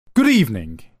Good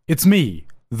evening. It's me,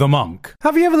 the monk.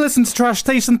 Have you ever listened to Trash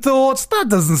Taste and thought, that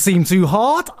doesn't seem too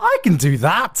hard, I can do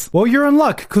that? Well, you're in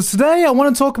luck, because today I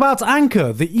want to talk about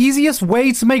Anchor, the easiest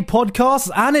way to make podcasts,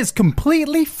 and it's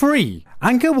completely free.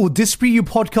 Anchor will distribute your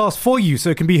podcast for you so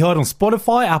it can be heard on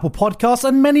Spotify, Apple Podcasts,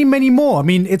 and many, many more. I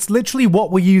mean, it's literally what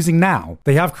we're using now.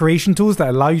 They have creation tools that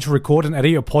allow you to record and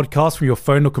edit your podcast from your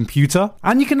phone or computer.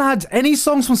 And you can add any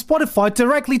songs from Spotify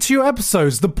directly to your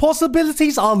episodes. The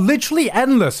possibilities are literally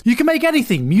endless. You can make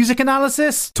anything, music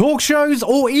analysis, talk shows,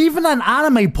 or even an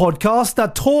anime podcast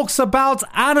that talks about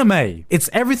anime. It's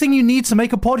everything you need to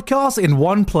make a podcast in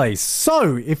one place.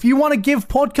 So, if you want to give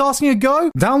podcasting a go,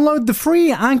 download the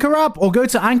free Anchor app or go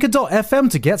to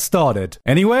anchor.fm to get started.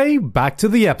 Anyway, back to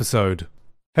the episode.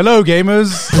 Hello,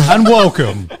 gamers, and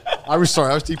welcome. I was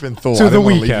deep in thought. To I the didn't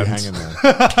want to weekend. leave you hanging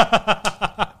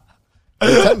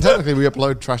there. Technically, we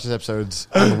upload Trash Taste episodes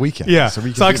on the weekend. Yeah, so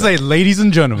we can so I do can say, that. ladies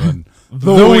and gentlemen,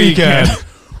 the weekend.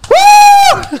 Woo!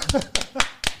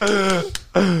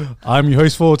 I'm your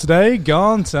host for today,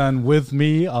 Gant, and with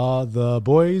me are the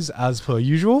boys, as per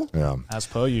usual. Yeah. As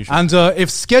per usual. And if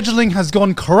scheduling has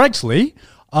gone correctly,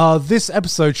 this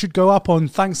episode should go up on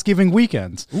Thanksgiving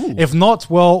weekend. If not,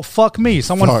 well, fuck me.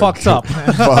 Someone fucked up.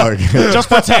 Fuck. just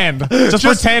pretend. Just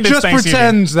pretend it's Just Thanksgiving.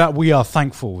 pretend that we are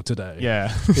thankful today.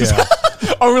 Yeah. Yeah.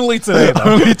 Only today, though.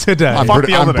 Only today. I'm, Fuck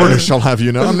the I'm other day. British, I'll have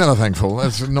you know. I'm never thankful.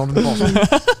 That's not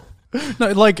impossible.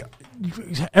 No, like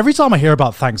every time I hear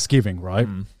about Thanksgiving, right?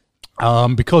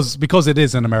 Because it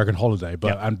is an American holiday,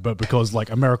 but because like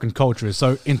American culture is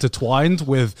so intertwined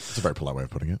with It's a very polite way of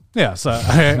putting it. yeah. So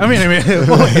I mean,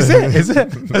 well, is it? Is it?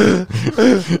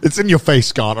 It's in your face,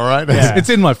 Scott, all right? Yeah. It's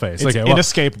in my face. It's Okay, well,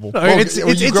 inescapable. no, Well, it's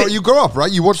you grow up,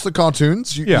 right? You watch the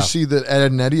cartoons. You Yeah. see that Ed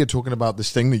and Eddie are talking about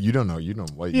this thing that you don't know. You know,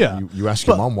 Yeah. you ask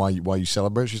your But- mom why you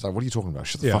celebrate. She's like, "What are you talking about?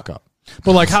 Shut the Yeah. fuck up."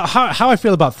 But like how I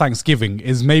feel about Thanksgiving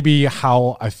is maybe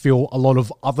how I feel a lot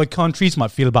of other countries might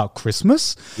feel about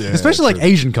Christmas, especially like true.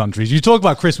 Asian countries. You talk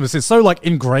about Christmas, it's so like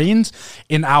ingrained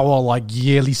in our like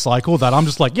yearly cycle that I'm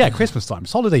just like, yeah, Christmas time,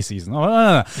 it's holiday season,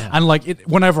 and like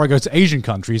whenever I go to Asian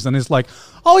countries, then it's like,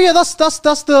 oh yeah, that's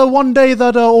the one day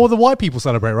that all the white people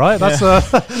celebrate, right? That's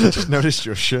Just noticed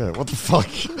your shirt. What the fuck?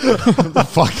 What the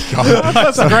fuck, God?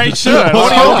 That's a great shirt.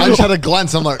 I just had a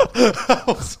glance. I'm like,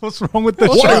 what's wrong with this?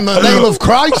 what in the name of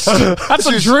Christ? That's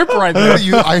a drip right there.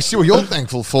 I see what you're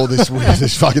thankful for this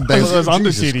fucking day. Those Jesus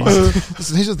undertitties. Christ.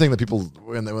 Listen, here's the thing that people,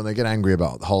 when they get angry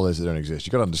about holidays that don't exist,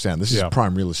 you got to understand, this is Yeah.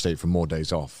 prime real estate for more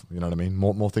days off. You know what I mean?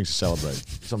 More things to celebrate.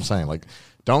 That's what I'm saying. Like,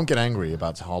 don't get angry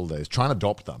about holidays. Try and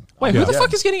adopt them. Wait, Yeah. who the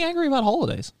fuck is getting angry about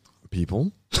holidays?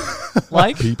 People?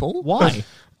 Like, People? why?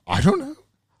 I don't know.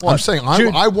 I'm saying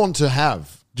I want to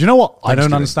have. Do you know what I don't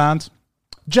Thanksgiving. understand?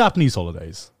 Japanese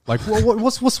holidays. Like,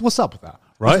 what's up with that?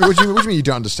 Right? What do you mean you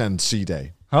don't understand Sea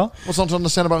Day? Huh? What's not to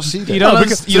understand about Sea Day? You don't, No, under-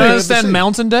 because- you don't so- understand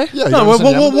Mountain Day? Yeah, you No, don't what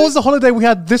understand what Yamaha was the holiday we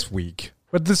had this week?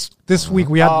 But this week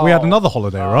we had another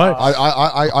holiday, right?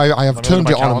 I have turned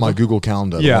my it on my calendar. Google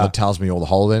Calendar. The Yeah. one that tells me all the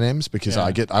holiday names because Yeah.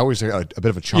 I always get a bit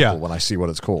of a chuckle Yeah. when I see what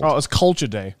it's called. Oh, it's Culture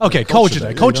Day. Okay, Culture culture Day,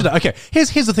 day. yeah, Culture you day. know. Okay, here's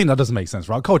the thing that doesn't make sense,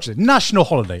 right? Culture day, national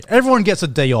holiday. Everyone gets a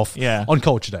day off Yeah. on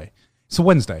culture day. It's a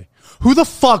Wednesday. Who the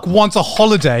fuck wants a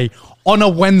holiday on a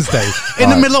Wednesday in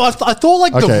the middle of? I thought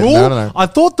like the Okay, rule. no. I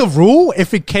thought the rule,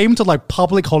 if it came to like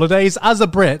public holidays, as a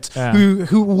Brit Yeah.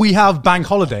 who we have bank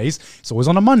holidays, it's always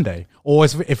on a Monday. Or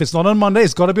if it's not on Monday,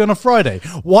 it's got to be on a Friday.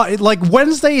 What? Like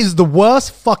Wednesday is the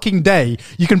worst fucking day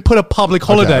you can put a public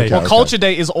holiday. okay. Well, Culture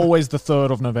Day is always the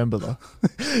 3rd of November, though.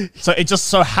 So it just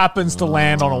so happens to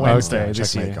land on a Wednesday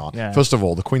this Checkmate, year. God. Yeah. First of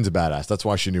all, the Queen's a badass. That's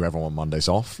why she knew everyone on Mondays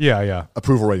off. Yeah.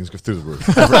 Approval ratings go through the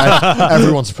roof.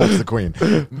 Everyone supports the Queen.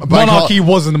 Monarchy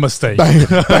wasn't a mistake.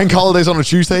 Bank holidays on a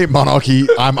Tuesday, monarchy.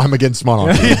 I'm against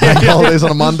monarchy. Bank holidays on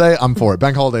a Monday, I'm for it.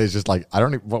 Bank holiday is just like I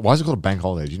don't. Why is it called a bank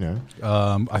holiday? Do you know?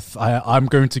 I'm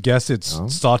going to guess it's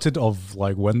started of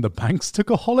like when the banks took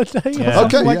a holiday or Yeah.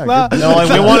 something Okay, like yeah, that. good. No, like,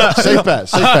 we want to. Safe bet.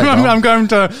 Safe bet. I'm, no? I'm going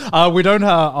to. We don't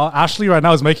have Ashley right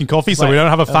now is making coffee, so we don't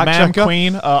have a fact Ma'am checker.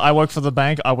 Queen, I work for the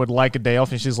bank. I would like a day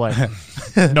off. And she's like,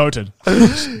 noted.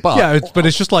 But Yeah, but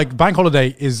it's just like bank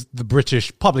holiday is the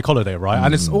British public holiday, right?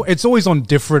 And it's always on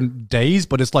different days,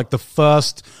 but it's like the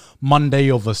first Monday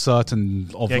of a certain.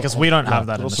 Yeah, because we don't have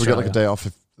that in also we get like a Australia. day off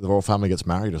if the royal family gets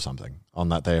married or something on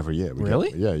that day every year.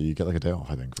 Really? Yeah, you get like a day off.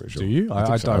 I think for sure. Do you? I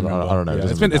think so. don't remember. I don't know. Yeah,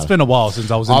 It it's doesn't been matter. a while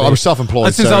since I was. In I the, was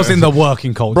self-employed, Since so- I was in the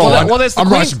working culture. Bro, Well, there's the I'm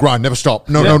Queen- rise and grind, never stop.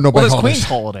 No Well, bank there's holidays. Queen's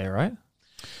holiday, right?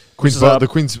 Queen's is, the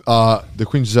Queen's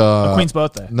Queen's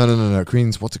birthday. No.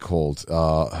 Queen's what's it called?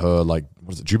 Her like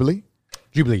what is it? Jubilee.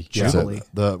 Jubilee. That's Yeah. it.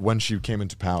 The when she came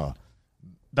into power.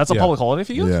 That's a Yeah. public holiday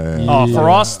for you? Yeah. Oh, for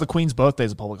us, the Queen's birthday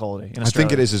is a public holiday in I Australia.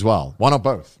 think it is as well. Why not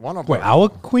both? Why not Wait, both? our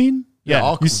queen? Yeah.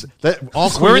 Our,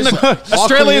 We're in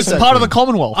Australia is part of the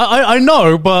Commonwealth. I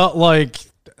know, but like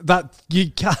that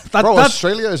you can't. Bro, That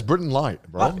Australia is Britain light,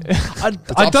 bro. that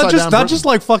upside down that just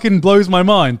like fucking blows my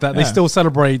mind that they Yeah. still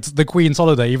celebrate the Queen's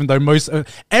holiday, even though most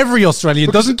every Australian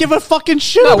doesn't give a fucking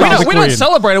shit No, about the we Queen. don't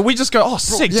celebrate it. We just go, oh,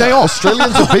 sick, Yeah, day off.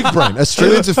 Australians are big brain.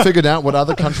 Australians have figured out what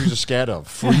other countries are scared of.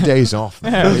 3 days off.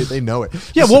 Man. They know it.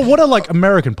 Yeah, well, what are like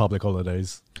American public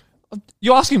holidays?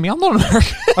 You're asking me? I'm not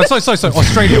American. Oh, sorry,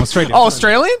 Australian. Oh,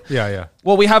 Australian? Yeah.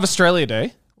 Well, we have Australia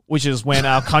Day, which is when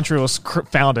our country was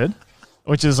founded,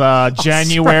 which is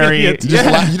January. You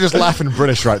just laugh in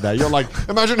British right there. You're like,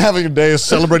 imagine having a day of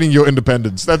celebrating your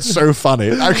independence. That's so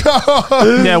funny. Like,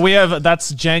 Yeah, we have.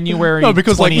 That's January. No,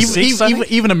 because like 26th, I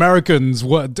think. even Americans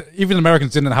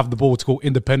didn't have the ball to call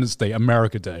Independence Day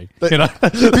America Day. You know,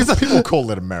 these people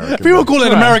call it American. people call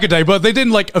it America Day, but they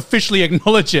didn't like officially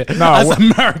acknowledge it as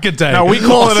America Day. No, we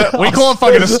call it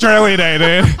fucking Australia Day,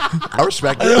 dude. I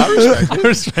respect it. I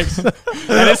respect it.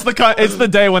 And it's the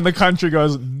day when the country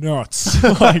goes nuts.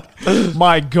 Like,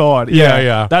 my God.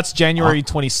 Yeah. That's January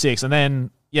 26th. And then,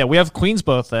 we have Queen's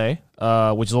birthday,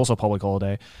 which is also a public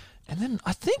holiday. And then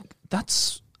I think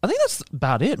that's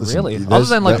about it, Listen, really. there's- Other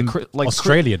than like, there-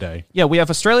 Australia Day. Yeah, we have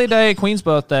Australia Day, Queen's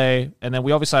birthday, and then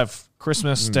we obviously have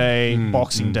Christmas Day,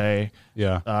 Boxing Day,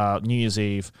 Yeah. New Year's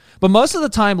Eve. But most of the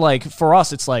time, like for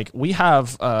us, it's like we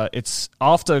have it's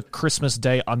after Christmas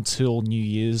Day until New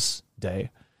Year's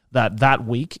Day. That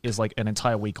week is like an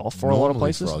entire week off for a lot of Normally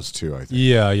places. for us too, I think.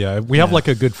 Yeah. We have like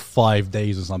a good 5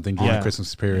 days or something during Yeah. the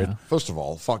Christmas period. Yeah. First of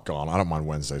all, fuck gone. I don't mind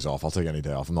Wednesdays off. I'll take any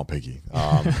day off. I'm not picky.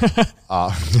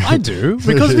 I do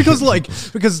because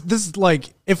this is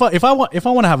like if I want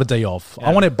to have a day off,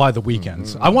 I want it by the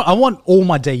weekends. I want all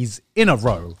my days in a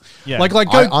row. Yeah. Like I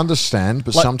go. understand,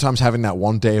 but like- sometimes having that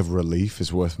one day of relief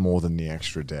is worth more than the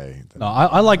extra day. No,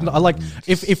 I like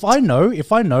if I know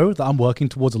that I'm working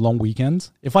towards a long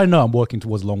weekend,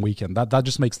 that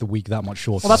just makes the week that much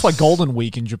shorter. Well, that's why Golden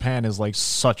Week in Japan is like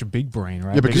such a big brain,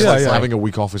 right? Yeah, because Yeah, like, yeah. having a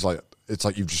week off is like it's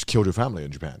like you've just killed your family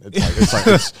in Japan.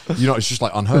 It's just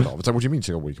like unheard of. It's like, what do you mean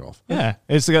take a week off? Yeah,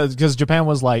 it's because Japan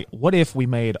was like, what if we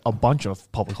made a bunch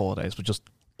of public holidays, but just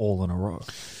all in a row?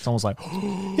 Someone's like,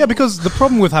 Yeah, because the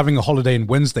problem with having a holiday in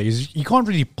Wednesday is you can't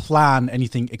really plan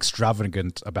anything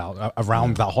extravagant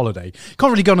around that holiday. You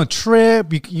can't really go on a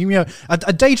trip.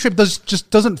 A day trip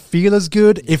doesn't feel as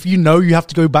good if you know you have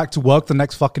to go back to work the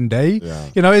next fucking day. Yeah.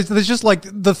 You know, there's just like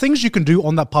the things you can do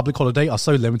on that public holiday are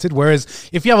so limited. Whereas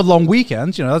if you have a long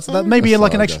weekend, you know, that maybe That's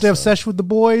like fair, an I extra guess day of so. sesh with the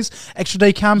boys, extra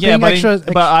day camping, yeah, but, extra.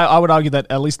 I would argue that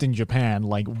at least in Japan,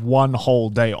 like one whole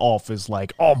day off is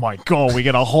like, oh my God, we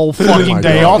get a whole fucking my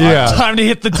day God. off. Yeah. Time to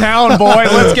hit the town, boy.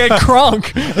 Let's get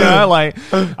crunk. You know, like,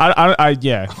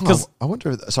 because I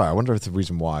wonder if the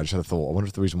reason why I just had a thought. I wonder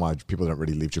if the reason why people don't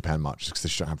really leave Japan much is because they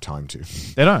just don't have time to.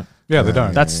 they don't. Yeah, they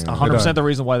don't. That's Yeah. 100% the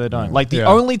reason why they don't. Like, the Yeah.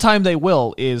 only time they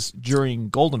will is during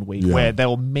Golden Week, Yeah. where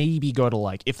they'll maybe go to,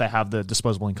 like, if they have the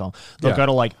disposable income, they'll Yeah. go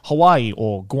to, like, Hawaii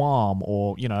or Guam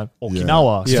or,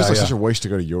 Okinawa. It's Yeah, just like yeah. such a waste to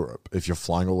go to Europe if you're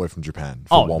flying all the way from Japan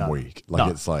for Oh, 1 no. week. Like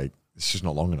No. it's like it's just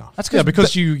not long enough. That's Yeah,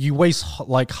 because you waste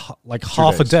like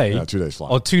half a days. day, Yeah, 2 days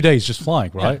flying. or 2 days just flying,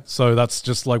 right? Yeah. So that's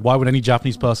just like, why would any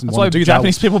Japanese person That's why want to do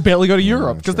Japanese that? people barely go to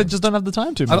Europe, because they just don't have the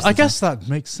time to. most I of the guess that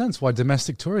makes sense why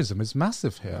domestic tourism is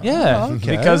massive here. time. Yeah, Oh,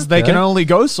 okay, because they can okay. only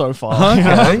go so far. Okay,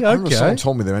 I remember okay. someone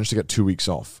told me they managed to get 2 weeks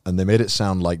off, and they made it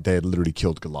sound like they had literally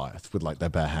killed Goliath with like their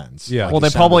bare hands. Yeah. Like, Well, it they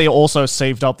sounded- probably also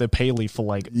saved up their pay leave for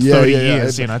like 30 Yeah,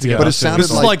 years, yeah. you know, to Yeah. get But up it to. sounded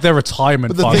This is like- like their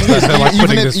retirement But the fund. thing They're is, like even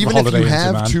putting if, this even if holiday you into,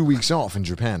 have man. 2 weeks off in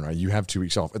Japan, right? You have 2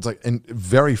 weeks off. It's like and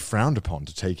very frowned upon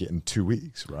to take it in 2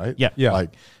 weeks, right? Yeah. Yeah.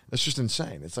 Like that's just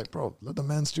insane. It's like, bro, let the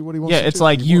man do what he wants. Yeah, to it's do.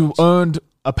 like He you wants. earned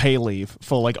a pay leave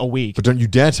for like a week. But don't you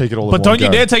dare take it all. But in don't one you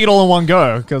go. dare take it all in one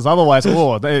go, because otherwise,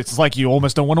 it's like you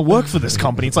almost don't want to work for this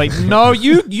company. It's like, no,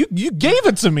 you gave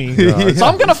it to me, so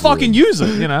I'm gonna fucking use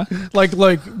it. You know, like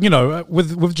you know,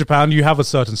 with Japan, you have a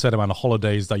certain set amount of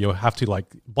holidays that you have to, like,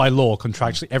 by law,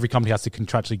 contractually, every company has to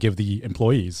contractually give the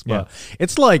employees. But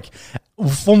it's like,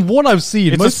 from what I've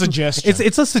seen, It's a suggestion.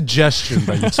 It's a suggestion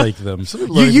that you take them.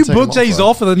 learning you to take book them off, days right?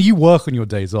 off, and then you work on your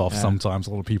days off. Sometimes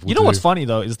a lot of people. you know do. what's funny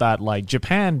though is that like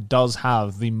Japan does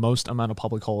have the most amount of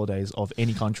public holidays of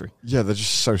any country. Yeah, they're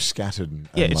just so scattered. And,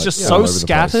 Yeah, it's like, just all so over the place.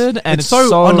 scattered and It's so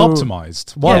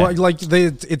unoptimized. Why? Yeah. Like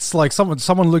it's like someone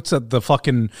looked at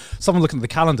someone looking at the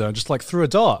calendar and just like threw a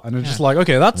dart, and it's just like,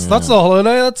 okay, that's a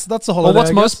holiday. That's a holiday. But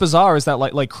what's I most guess. bizarre is that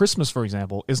like Christmas, for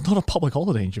example, is not a public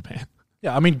holiday in Japan.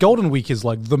 Yeah, I mean, Golden Week is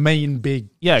like the main big.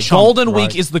 Yeah, chunk, Golden right?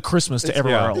 Week is the Christmas to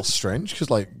everywhere yeah. else. It's strange because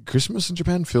like Christmas in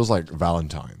Japan feels like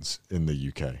Valentine's in the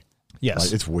UK. Yes.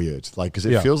 Like, it's weird, like because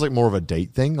it Yeah. feels like more of a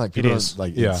date thing. Like people is. don't,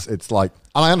 like Yeah. it's like,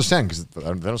 and I understand because they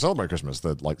don't celebrate Christmas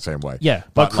the like same way. Yeah,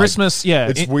 but like, Christmas, yeah,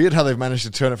 it's weird how they've managed to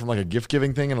turn it from like a gift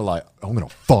giving thing into like I'm gonna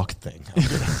fuck thing.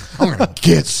 I'm gonna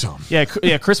get some. Yeah,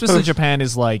 Christmas in Japan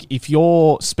is like if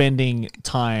you're spending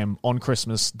time on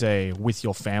Christmas Day with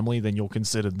your family, then you're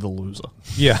considered the loser.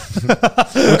 Yeah.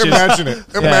 Imagine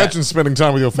it. Imagine spending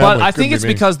time with your family. But I Couldn't think be it's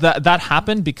me. because that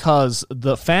happened because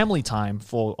the family time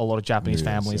for a lot of Japanese New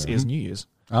Year's, families yeah. is New Year's.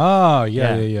 Oh,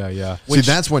 yeah. Yeah. See,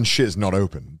 that's when shit's not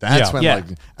open. That's Yeah. when Yeah. like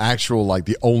actual like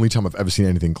the only time I've ever seen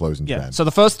anything close in Yeah. Japan. So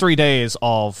the first 3 days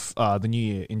of the New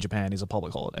Year in Japan is a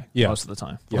public holiday. Yeah. Most of the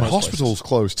time. But hospitals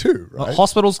close too, right?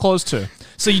 Hospitals closed too.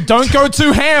 So you don't go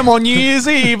too ham on New Year's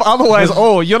Eve. Otherwise,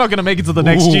 you're not going to make it to the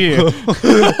next year.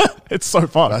 It's so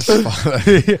fun. That's fun.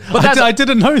 But I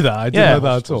didn't know that. I didn't know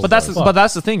that at all. But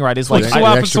that's the thing, right? Is like Yeah. So Be what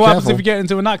happens, extra what happens careful. if you get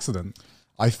into an accident?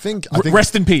 I think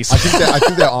rest in peace. I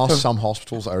think there are some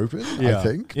hospitals open. Yeah. I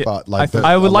think, Yeah. but like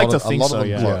I would a like lot to of- think a lot so, of them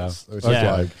yeah. close. It's just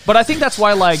Yeah. like, But I think that's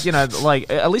why, like, you know,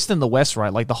 like at least in the West,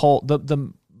 right? Like the whole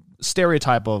the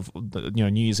stereotype of New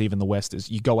Year's Eve in the West is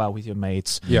you go out with your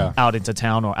mates, out into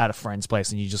town or at a friend's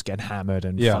place, and you just get hammered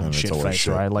and Yeah. fucking And it's shit always faced,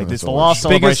 shit. right? Like And it's it's the always last shit.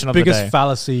 celebration of the Biggest day.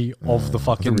 fallacy of the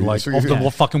fucking we- like so of the yeah.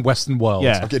 fucking Western world.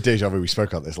 Yeah. I get deja vu. We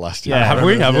spoke about this last year. Yeah. Have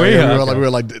we? Have Yeah, we? yeah, Yeah, we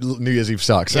were like New Year's Eve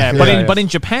sucks. Yeah, Yeah. but in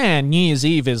Japan, New Year's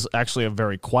Eve is actually a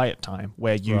very quiet time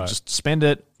where you Right. just spend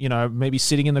it, you know, maybe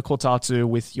sitting in the kotatsu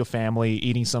with your family,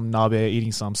 eating some nabe,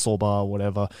 eating some soba, or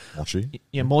whatever. Mochi.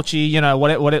 Yeah, mochi, you know, what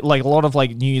it like a lot of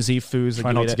like New Year's Eve foods.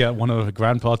 Try that not you to eat get one of her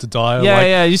grandpa to die. Yeah, like,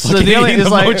 yeah. You fucking the only, eating it's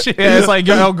the like, mochi. yeah, it's like,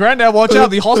 oh, granddad, watch out,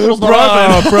 the hospital's not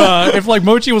open. Bruh. If like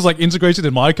mochi was like integrated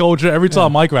in my culture, every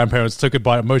time my grandparents took a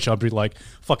bite of mochi, I'd be like,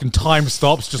 fucking time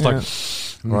stops, just like,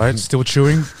 all right, still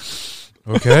chewing.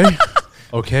 Okay.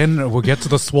 Okay, and we'll get to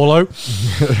the swallow.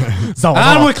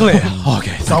 And we're clear.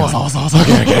 Okay. Okay. It's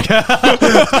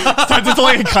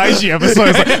like a kaiji episode.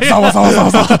 It's like, zawa, zawa,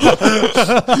 zawa,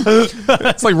 zawa.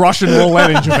 It's like Russian roulette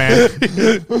in Japan.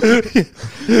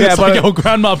 Yeah, it's like your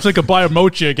grandma took a bite of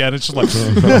mochi again. It's just like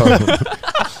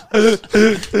get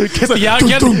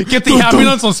the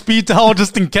ambulance on speed dial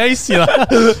just in case. You know.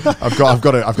 I've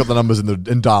got the numbers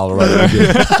in dial already.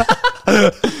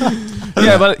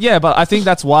 but I think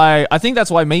that's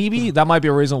why maybe that might be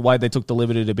a reason why they took the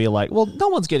liberty to be like, well, no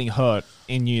one's getting hurt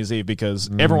in New Year's Eve because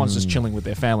everyone's just chilling with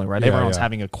their family, right? Yeah, Everyone's yeah.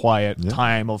 having a quiet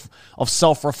time of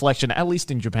self-reflection, at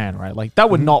least in Japan, right? Like that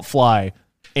would not fly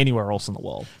anywhere else in the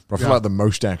world. But I feel like the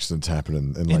most accidents happen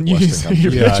in like New Year's Western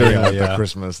countries Eve. during Yeah, like yeah. the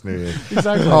Christmas, New Year.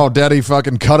 Exactly. Oh, Daddy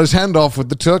fucking cut his hand off with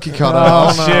the turkey cutter.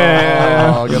 Oh, no. shit.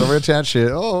 Oh, gotta reattach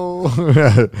it. Oh,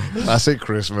 classic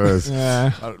Christmas.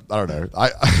 Yeah. I don't know.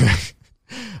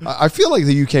 I feel like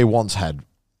the UK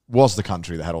was the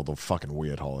country that had all the fucking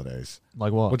weird holidays.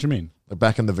 Like what? What do you mean? Like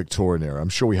back in the Victorian era, I'm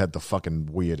sure we had the fucking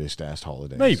weirdest ass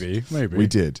holidays. Maybe. We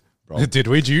did. Bro. Did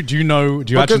we? Do you know?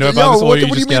 Do you Because- actually know about this, or what are you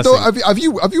do just mean, guessing?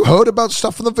 though? Have you heard about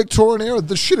stuff from the Victorian era?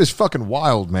 The shit is fucking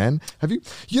wild, man. Have you?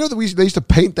 You know that they used to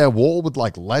paint their wall with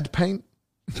like lead paint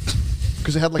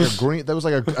because it had like a green. There was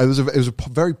like it was a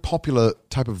very popular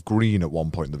type of green at one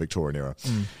point in the Victorian era,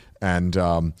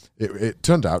 and it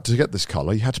turned out to get this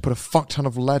color, you had to put a fuck ton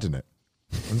of lead in it.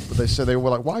 And they said they were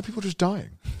like, why are people just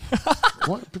dying?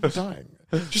 Why are people dying?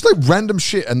 Just like random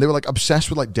shit, and they were like obsessed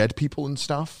with like dead people and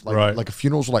stuff, like Right. like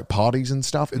funerals or like parties and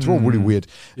stuff. It's all really weird.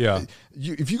 Yeah.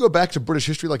 If you go back to British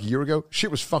history like a year ago, shit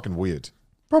was fucking weird.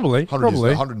 Probably.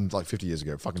 150 years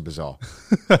ago, fucking bizarre.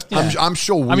 I'm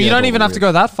sure. I mean, you don't even have to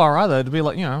go that far either to be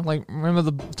like, you know, like remember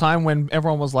the time when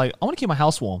everyone was like, I want to keep my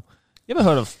house warm. You ever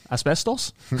heard of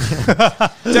asbestos?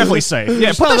 Definitely safe.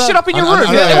 Yeah, put that shit up in your room.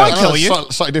 It won't kill you.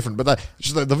 Slightly different, but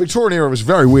the Victorian era was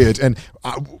very weird, and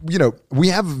you know, we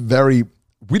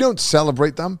don't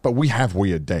celebrate them, but we have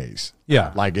weird days.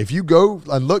 Yeah. Like if you go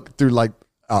and look through like.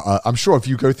 I'm sure if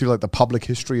you go through like the public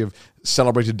history of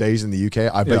celebrated days in the UK,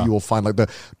 I bet Yeah. you will find like the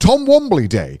Tom Wombley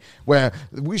Day, where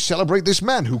we celebrate this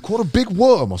man who caught a big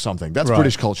worm or something. That's Right.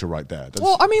 British culture right there. That's,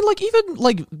 Well, I mean, like even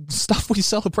like stuff we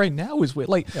celebrate now is weird.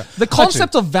 Like the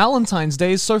concept of Valentine's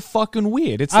Day is so fucking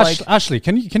weird. It's like Ashley,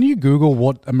 can you Google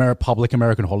what public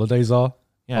American holidays are?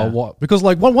 Yeah. Or what? Because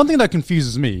like one thing that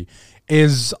confuses me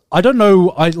is I don't know.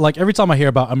 I like every time I hear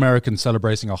about Americans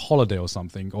celebrating a holiday or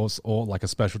something or like a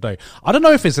special day, I don't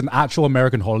know if it's an actual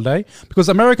American holiday because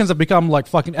Americans have become like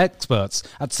fucking experts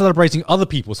at celebrating other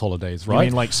people's holidays, right?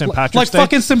 mean like St. Patrick's like Day?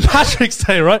 fucking St. Patrick's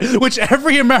Day, right? Which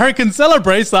every American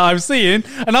celebrates that I'm seeing,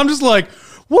 and I'm just like,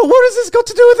 What has this got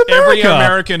to do with America? Every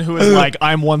American who is like,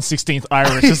 I'm 1/16th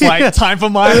Irish is like, time for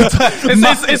my it's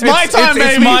my time,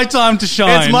 baby. It's my time to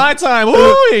shine. It's my time.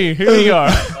 Woo-wee. Here we go.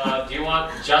 Do you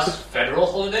want just federal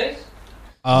holidays?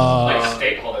 Like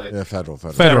state holidays? Yeah, federal.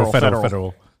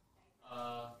 Federal.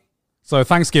 So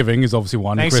Thanksgiving is obviously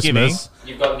one. Thanksgiving. Christmas.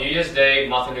 You've got New Year's Day,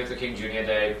 Martin Luther King Jr.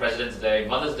 Day, President's Day,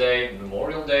 Mother's Day,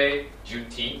 Memorial Day,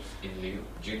 Juneteenth in lieu.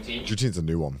 Juneteenth's a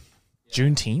new one.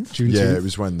 Juneteenth? Yeah, it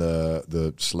was when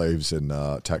the slaves in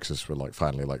Texas were like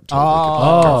finally like told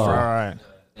All right.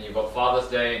 And you've got Father's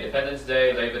Day, Independence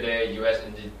Day, Labor Day, U.S.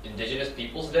 Indigenous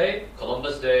Peoples Day,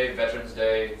 Columbus Day, Veterans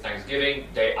Day, Thanksgiving,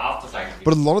 day after Thanksgiving.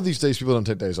 But a lot of these days, people don't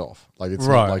take days off. Like it's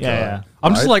Right. not like Yeah.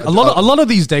 I'm just like a lot of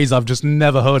these days I've just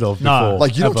never heard of before.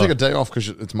 like you don't ever. take a day off because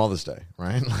it's Mother's Day,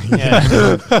 right? Like,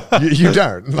 Yeah. you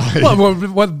don't.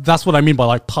 Like, well, that's what I mean by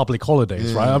like public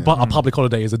holidays, right? A public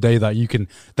holiday is a day that you can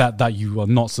that you are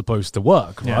not supposed to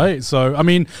work, right? So I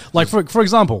mean, like for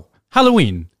example,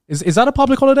 Halloween. Is that a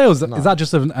public holiday or is that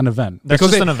just an event? That's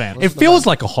just an event. It feels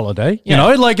like a holiday, you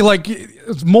know? Like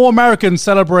more Americans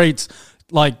celebrate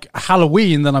like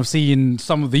Halloween than I've seen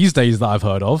some of these days that I've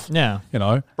heard of. Yeah. You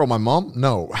know? bro, my mom,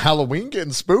 no. Halloween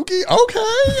getting spooky? Okay,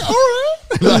 all right.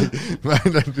 Like,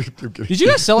 Did you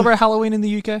guys celebrate Halloween in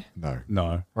the UK?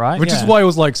 No. Right, Which is yeah. why it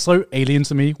was like so alien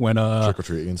to me when trick or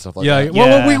treating and stuff like yeah, that.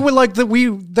 well, we were like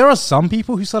there are some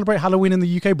people who celebrate Halloween in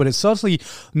the UK, but it's certainly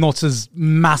not as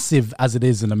massive as it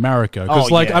is in America. Because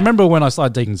I remember when I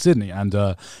started dating Sydney, and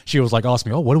she was like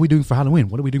asking me, "Oh, what are we doing for Halloween?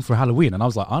 What are we doing for Halloween?" And I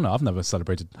was like, "Oh no, I've never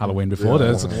celebrated Halloween before."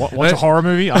 Watch a horror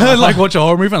movie? Like watch a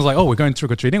horror movie. And I was like, "Oh, we're going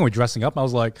trick or treating. We're dressing up." And I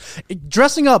was like,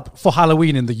 dressing up for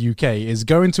Halloween in the UK is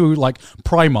going to like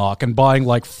Primark and buying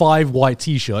like 5 white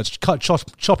T-shirts,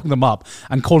 chopping them up,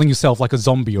 and calling yourself like a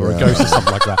zombie or a ghost or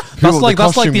something like that. The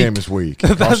costume game is weak.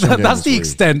 That's the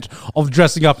extent of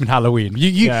dressing up in Halloween.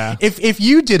 If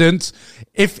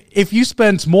you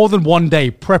spent more than one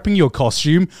day prepping your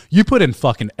costume, you put in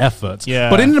fucking effort. Yeah.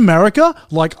 But in America,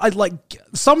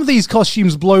 some of these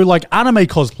costumes blow like anime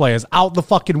cosplayers out the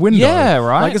fucking window. Yeah,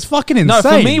 right. Like it's fucking insane.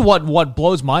 No, for me, what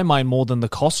blows my mind more than the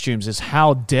costumes is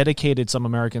how dedicated some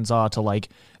Americans are to like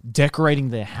decorating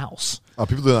their house. Oh,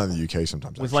 people do that in the UK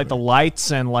sometimes. With like the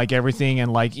lights and like everything,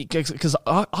 and like because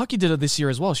Aki did it this year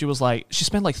as well. She was like, she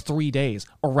spent like 3 days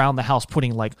around the house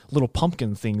putting like little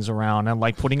pumpkin things around and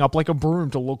like putting up like a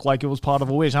broom to look like it was part of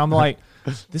a wish. And I'm like,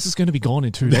 this is going to be gone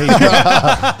in 2 days.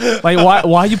 Like, why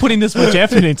are you putting this much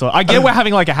effort into it? I get we're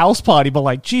having like a house party, but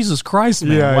like, Jesus Christ,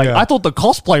 man! I thought the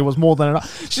cosplay was more than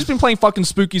enough. She's been playing fucking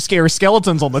spooky, scary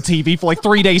skeletons on the TV for like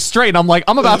 3 days straight. And I'm like,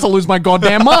 I'm about to lose my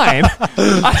goddamn mind.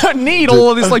 I don't need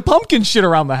all of this like pumpkin shit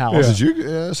around the house. Did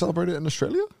you celebrate it in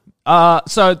Australia?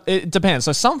 So it depends.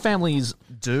 So some families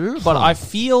do, but I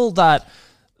feel that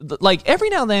like every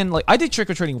now and then, like I did trick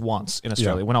or treating once in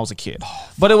Australia when I was a kid,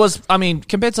 but it was, I mean,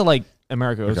 compared to like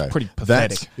America, it was pretty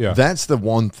pathetic. That's the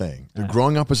one thing.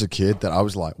 Growing up as a kid that I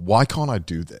was like, why can't I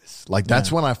do this? Like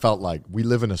that's when I felt like we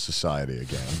live in a society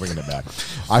again. I'm bringing it back.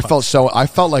 I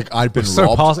felt like I'd been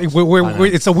robbed.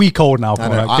 It's a week old now.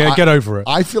 Connor. Get over it.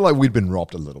 I feel like we'd been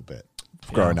robbed a little bit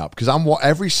growing up because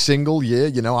every single year,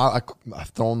 you know, I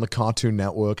throw on the Cartoon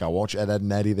Network. I watch Ed,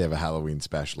 and Eddie. They have a Halloween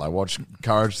special. I watch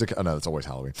Courage the... Oh, no, it's always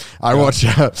Halloween. I watch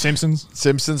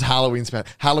Simpsons Halloween special.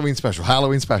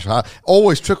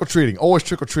 Always trick or treating.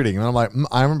 And I'm like,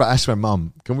 I remember asking my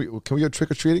mom, can we go trick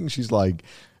or treating? She's like,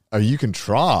 oh, you can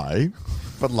try,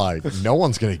 but like no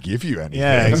one's gonna give you anything.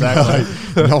 Yeah, exactly.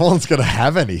 Like, no one's gonna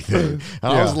have anything.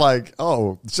 And I was like,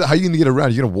 oh, so how are you gonna get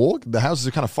around? You're gonna walk? The houses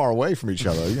are kind of far away from each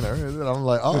other, you know. And I'm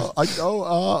like,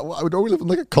 don't we live in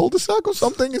like a cul-de-sac or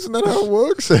something? Isn't that how it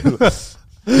works? Because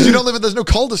you don't live in, there's no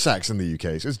cul-de-sacs in the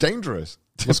UK, so it's dangerous.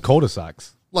 What's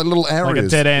cul-de-sacs? Like little areas, like a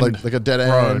dead end, like a dead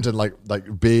end, and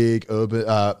like big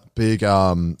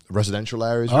urban, residential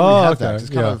areas. You don't have that. It's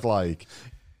kind of like.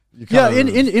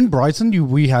 In Brighton,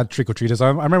 we had trick or treaters. I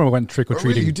remember we went trick or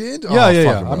treating. Oh, you did?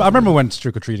 Yeah. I remember we went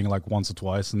trick or treating like once or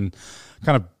twice, and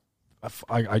kind of I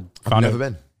found I've never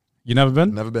been. You never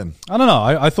been? Never been. I don't know.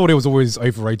 I thought it was always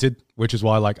overrated, which is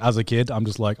why, like, as a kid, I'm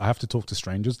just like, I have to talk to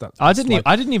strangers. I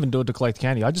didn't even do it to collect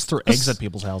candy. I just threw eggs at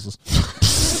people's houses.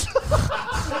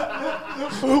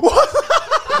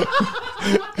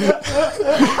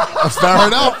 Fair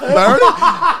enough.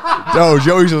 No,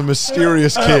 Joey's a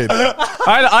mysterious kid.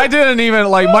 I didn't even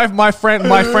like my friend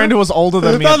who was older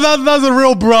than me. That's a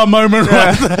real bra moment,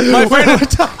 right there. My friend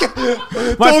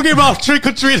talking about trick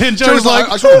or treating. Joey's like,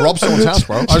 I just want to rob someone's house,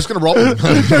 bro. I was just gonna rob him.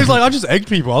 Joey's like, I just egged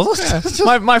people. I was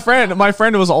like, my friend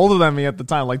who was older than me at the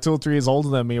time, like 2 or 3 years older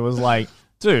than me, was like,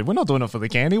 dude, we're not doing it for the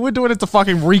candy. We're doing it to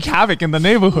fucking wreak havoc in the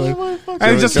neighborhood.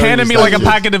 And he just Joey handed was me that like a kid.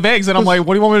 packet of eggs, and I'm like,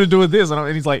 what do you want me to do with this?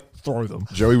 And he's like, throw them.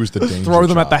 Joey was the danger Throw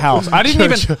them at the child. house. I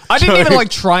didn't even like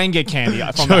try and get candy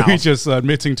from the Joey house. just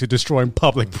admitting to destroying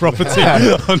public property.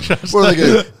 on Trash Well,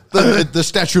 Day. like, the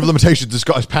statute of limitations has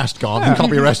got his past gone. He can't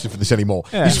be arrested for this anymore.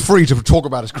 Yeah. He's free to talk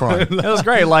about his crime. It was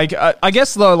great. Like, I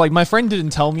guess though, like my friend didn't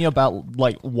tell me about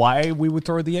like why we would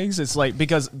throw the eggs. It's like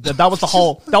because that was the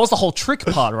whole trick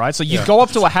part, right? So you go up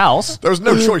to a house. There was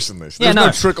no choice in this. Yeah, There's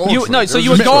no trick or treat. no. So There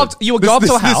you was would no go trick. up. You would go up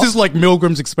to a house. This is like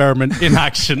Milgram's experiment in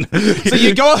action. So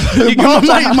you go up to a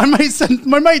house.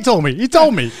 My mate told me. He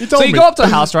told me. So you go up to a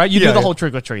house, right? You do Yeah, the yeah. whole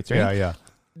trick or treat thing. Yeah.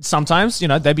 Sometimes,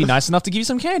 they'd be nice enough to give you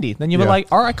some candy. Then you'd be Yeah. like,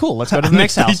 all right, cool, let's go to the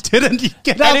next If house. They didn't. You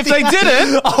get out And if the they house.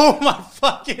 didn't, oh my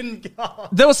fucking god!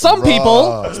 there were some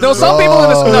people. There were some people in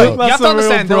this. No, you have to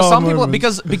understand. There were some people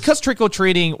because trick or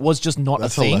treating was just not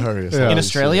That's a thing hilarious. in Yeah.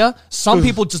 Australia. Some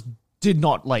people just did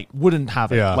not wouldn't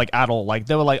have it Yeah. like at all. Like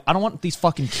they were like, I don't want these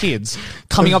fucking kids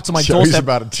coming up to my Joey's doorstep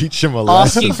about to teach him a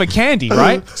lesson. asking for candy,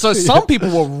 right? So some people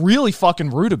were really fucking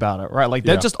rude about it, right? Like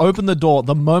they'd Yeah. just open the door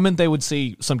the moment they would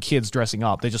see some kids dressing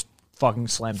up. They just fucking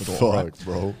slammed the door, Fuck, right?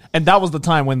 bro. And that was the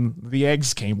time when the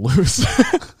eggs came loose.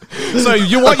 So what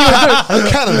you would do? A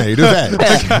cannonade of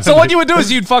eggs. So what you would do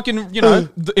is you'd fucking,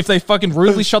 if they fucking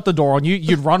rudely shut the door on you,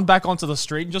 you'd run back onto the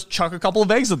street and just chuck a couple of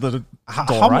eggs at the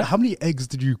door, right? How many eggs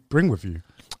did you bring with you?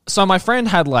 So my friend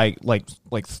had like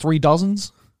 3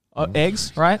 dozens of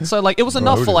eggs, right? So like it was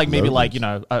enough for like maybe like,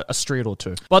 a street or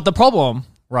two. But the problem,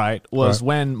 right, was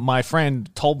when my friend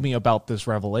told me about this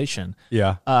revelation.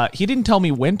 Yeah. He didn't tell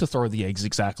me when to throw the eggs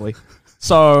exactly.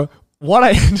 So what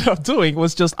I ended up doing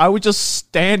was I would just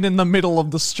stand in the middle of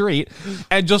the street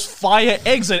and just fire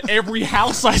eggs at every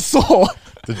house I saw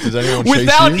Did anyone chase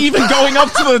without you? even going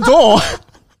up to the door.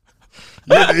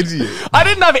 You're an idiot. I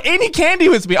didn't have any candy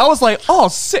with me. I was like, oh,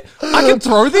 shit, I can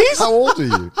throw these? How old are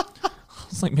you?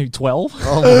 It's like maybe 12.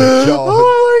 Oh my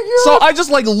god. So I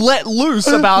just like let loose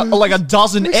about like a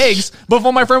dozen eggs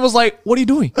before my friend was like, what are you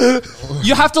doing?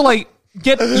 You have to like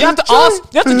you have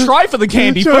to try for the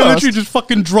candy Joey first. literally just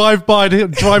fucking drive by the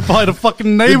fucking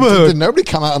Did neighborhood. nobody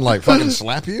come out and like fucking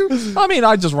slap you? I mean,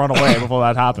 I just run away before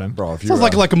that happened. Bro, if you Sounds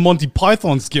like a Monty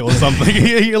Python skill or something.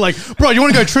 You're like, bro, you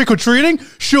want to go trick or treating?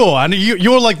 Sure. And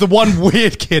you're like the one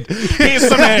weird kid. Here's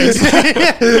some eggs.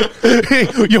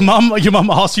 your mum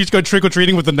asks you to go trick or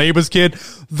treating with the neighbor's kid.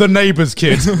 The neighbor's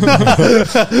kid.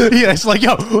 Yeah, it's like,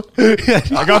 yo,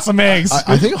 I got some eggs.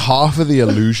 I think half of the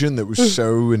illusion that was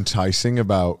so enticing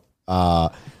about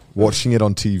watching it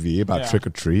on TV about trick or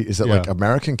treat is that like Yeah.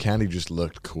 American candy just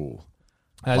looked cool.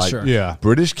 That's Like, true. yeah.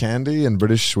 British candy and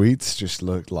British sweets just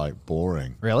looked like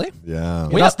boring. Really? Yeah.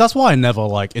 That's why I never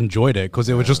like enjoyed it, because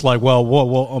it was just like, well,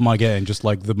 what am I getting? Just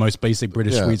like the most basic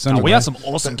British Yeah. sweets. Oh, Anyway. we had some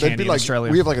awesome They'd candy be like, in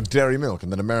Australia. we have like a dairy milk,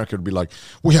 and then America would be like,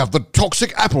 we have the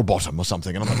toxic apple bottom or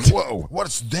something, and I'm like, whoa,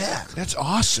 what's that? That's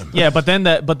awesome. Yeah, but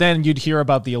then you'd hear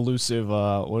about the elusive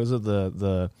what is it,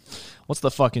 the what's the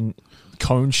fucking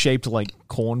cone shaped like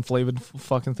corn flavored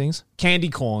fucking things? Candy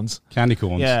corns. Candy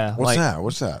corns. Yeah. What's that?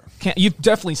 What's that? You've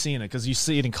definitely seen it because you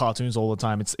see it in cartoons all the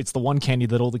time. It's the one candy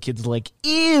that all the kids are like,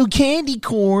 ew, candy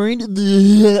corn.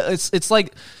 It's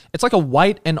like a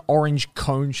white and orange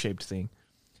cone shaped thing.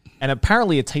 And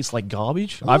apparently it tastes like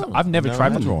garbage. I've never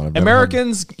tried had it. one. I've never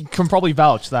Americans can probably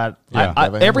vouch that. Yeah. I,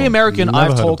 Never had every one. American Never I've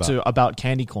heard of talked that. to about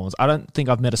candy corns, I don't think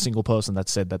I've met a single person that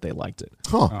said that they liked it.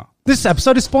 Huh. This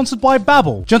episode is sponsored by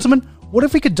Babbel. Gentlemen, what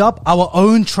if we could dub our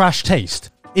own trash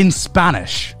taste in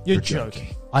Spanish? You're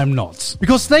joking. I'm not.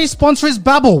 Because today's sponsor is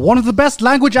Babbel, one of the best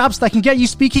language apps that can get you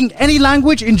speaking any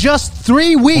language in just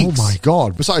 3 weeks. Oh my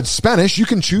god. Besides Spanish, you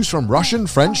can choose from Russian,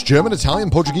 French, German, Italian,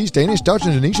 Portuguese, Danish, Dutch,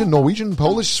 Indonesian, Norwegian,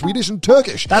 Polish, Swedish, and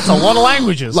Turkish. That's a lot of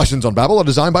languages. Lessons on Babbel are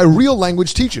designed by real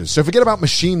language teachers, so forget about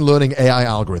machine learning AI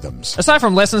algorithms. Aside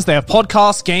from lessons, they have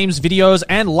podcasts, games, videos,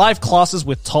 and live classes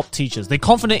with top teachers. They're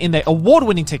confident in their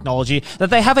award-winning technology that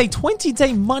they have a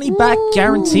 20-day money-back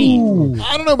guarantee.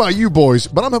 I don't know about you boys,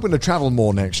 but I'm hoping to travel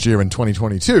more next year in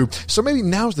 2022, so maybe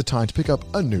now's the time to pick up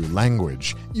a new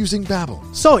language using Babbel.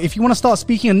 So, if you want to start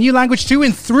speaking a new language too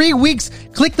in 3 weeks,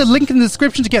 click the link in the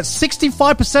description to get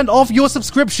 65% off your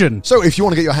subscription. So if you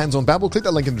want to get your hands on Babbel, click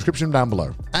that link in the description down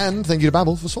below. And thank you to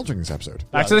Babbel for sponsoring this episode.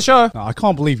 Back to the show. No, I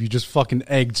can't believe you just fucking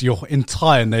egged your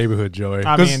entire neighborhood, Joey.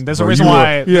 I 'Cause mean, there's a bro, reason you were-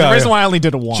 why. There's a reason why I only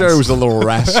did it once. Joe was a little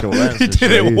rascal. that's he for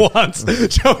did sure. it once.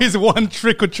 Joey's one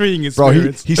trick-or-treating Bro,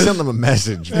 experience. he sent them a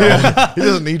message, bro. He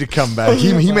doesn't need to come back.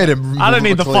 He made it I don't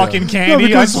need the clear. fucking candy. I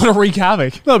because- just want to wreak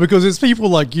havoc. No, because it's people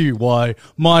like you. Why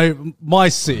my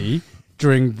city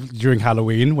during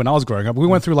Halloween when I was growing up, we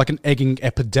went through like an egging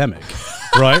epidemic.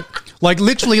 right? Like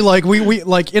literally, like we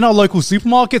like in our local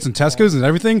supermarkets and Tesco's and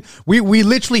everything, we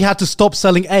literally had to stop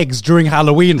selling eggs during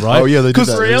Halloween, right? Oh, yeah, they did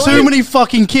that. Because too Really? many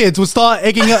fucking kids would start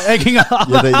egging our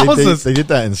houses. They did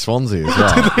that in Swansea as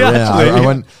well. Did they actually? I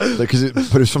went because it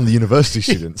was from the university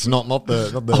students, not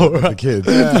the kids.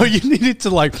 No, you needed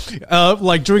to like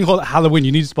during Halloween,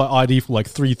 you needed to buy ID for like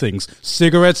 3 things: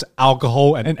 cigarettes,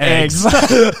 alcohol, and eggs.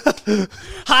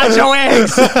 Hide your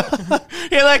eggs.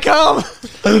 Here they come.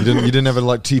 You didn't have a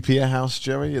like TP house,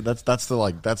 Joey? That's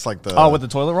like the Oh, with the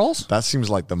toilet rolls? that seems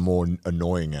like the more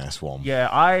annoying ass one. Yeah,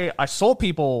 I saw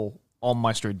people on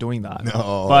my street doing that.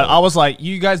 No. But I was like,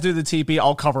 you guys do the TP,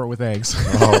 I'll cover it with eggs.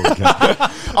 Oh, okay.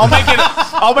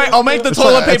 I'll make the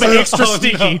toilet paper extra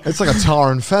sticky. It's like a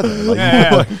tar and feather. Like,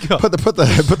 Yeah. put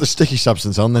the sticky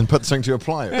substance on, then put something to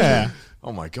apply it. Yeah.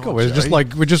 Oh my god! God, we're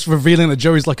Joey. just revealing that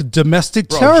Joey's like a domestic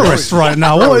Bro, terrorist Joey- right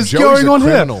now. Bro, What is Joey's going a on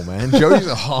here? criminal, man. Joey's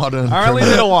a hard-earned I only did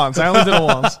criminal. it once.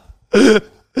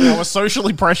 I was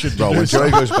socially pressured. Bro, when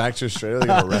Joey goes back to Australia, they're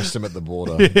gonna arrest him at the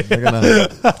border.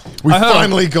 We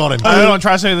finally got him. I heard on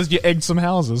Trash Day that you egged some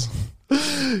houses.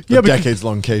 The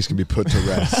decades-long case can be put to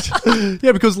rest.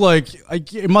 Yeah, because like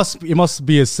it must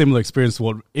be a similar experience to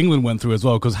what England went through as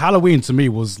well. Because Halloween to me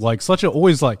was like it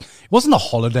wasn't a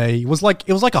holiday. It was like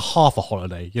a half a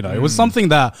holiday. You know, it was something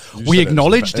that we said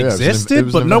acknowledged it was an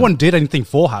existed, but no event. one did anything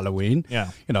for Halloween. Yeah.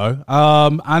 You know,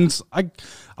 and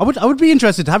I would be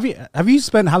interested. Have you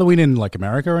spent Halloween in like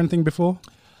America or anything before?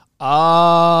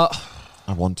 I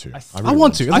want to. I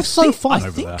want to. It looks so fun I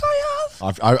over think there. I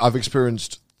have. I've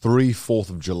experienced 3 4th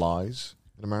of Julys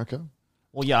in America.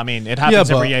 Well, yeah, I mean, it happens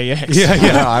every AX. Yeah.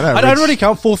 I know, I don't Rich. really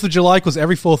count 4th of July because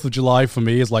every 4th of July for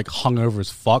me is like hungover as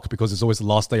fuck because it's always the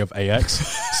last day of AX.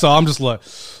 So I'm just like,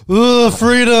 ugh,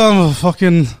 freedom,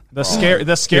 fucking. The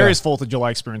scariest 4th of July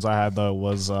experience I had though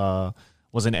was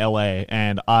in LA,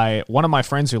 and one of my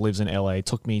friends who lives in LA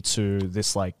took me to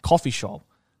this like coffee shop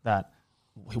that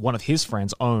one of his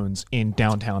friends owns in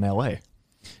downtown LA.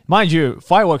 Mind you,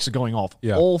 fireworks are going off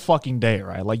all fucking day,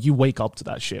 right? Like you wake up to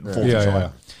that shit. 4th of July. Yeah.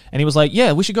 And he was like,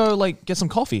 "Yeah, we should go like get some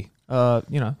coffee."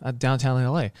 At downtown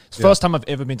LA. It's the first time I've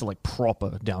ever been to like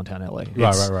proper downtown LA.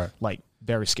 It's, Right. Like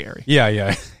very scary.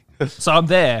 Yeah. So I'm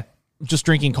there, just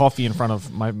drinking coffee in front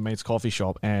of my mate's coffee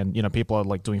shop, and people are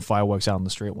like doing fireworks out in the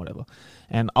street or whatever.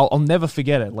 And I'll never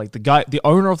forget it. Like the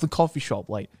owner of the coffee shop,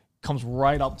 like comes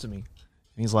right up to me, and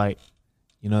he's like,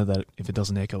 "You know that if it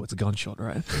doesn't echo, it's a gunshot,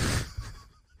 right?"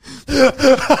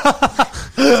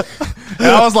 And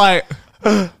I was like,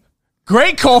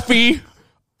 "Great coffee.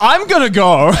 I'm gonna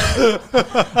go."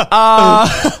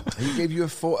 He gave you a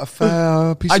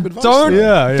fair piece I of advice. don't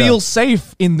Yeah. feel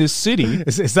safe in this city.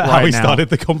 Is that right how he now. started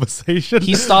the conversation?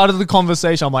 He started the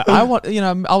conversation. I'm like, I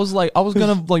was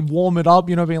gonna like warm it up,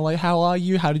 being like, "How are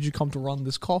you? How did you come to run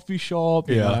this coffee shop?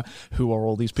 You know, who are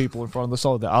all these people in front of the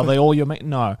store? Are they all your mate?"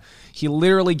 No, he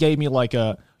literally gave me like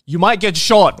a "you might get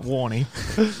shot" warning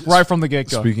right from the get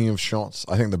go. Speaking of shots,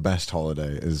 I think the best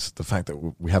holiday is the fact that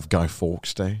we have Guy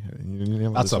Fawkes Day.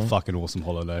 That's a fucking awesome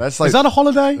holiday. That's like- is that a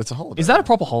holiday? It's a holiday. Is that a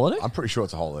proper holiday? I'm pretty sure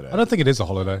it's a holiday. I don't think it is a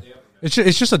holiday. It's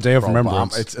just a day of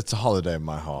remembrance. It's a holiday in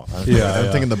my heart. I'm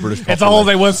Yeah. thinking the British. It's a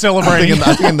holiday worth celebrating.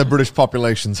 I think in the British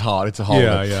population's heart, it's a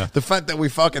holiday. Yeah. The fact that we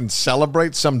fucking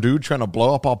celebrate some dude trying to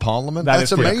blow up our parliament, That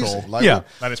that's is pretty amazing. cool. Like, Yeah.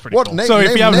 That is pretty cool. So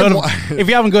if you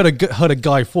haven't heard of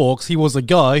Guy Fawkes, he was a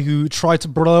guy who tried to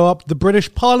blow up the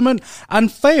British Parliament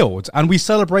and failed, and we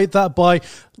celebrate that by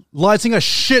lighting a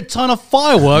shit ton of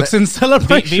fireworks in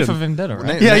celebration. V for Vendetta,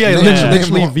 right?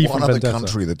 Literally V for one other Vendetta.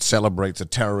 country that celebrates a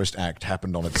terrorist act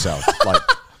happened on itself. Like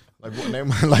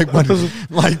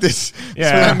this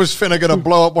man was finna gonna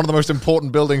blow up one of the most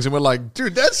important buildings, and we're like,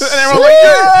 dude, that's And everyone's like,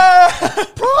 "Yeah!"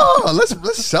 bro, let's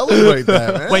celebrate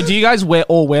that, man. Wait, do you guys wear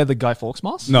the Guy Fawkes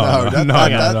mask? No.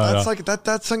 That's like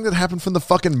that's something that happened from the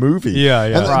fucking movie. Yeah.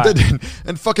 And, Right.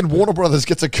 and fucking Warner Brothers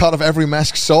gets a cut of every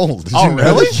mask sold. Did Oh, you know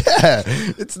really? that?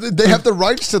 Yeah, they have the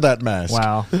rights to that mask.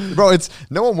 Wow. Bro, it's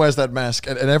no one wears that mask,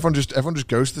 and everyone just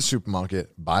goes to the supermarket,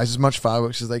 buys as much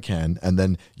fireworks as they can, and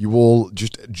then you all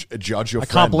just judge your I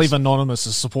friends. can't believe Anonymous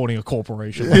is supporting a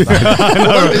corporation. Isn't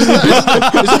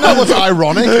that what's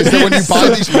ironic? Is that when you buy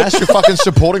these masks, you're fucking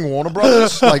supporting Warner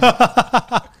Brothers? Like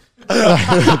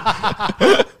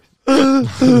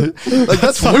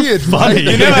that's weird, funny.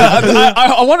 right?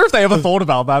 I wonder if they ever thought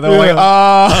about that. They were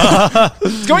like,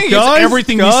 it's going against Guys,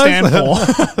 everything we stand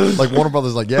for. Like Warner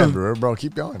Brothers, like, yeah, bro,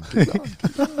 keep going. Like,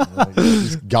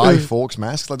 this Guy Fawkes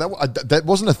mask, like that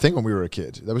wasn't a thing when we were a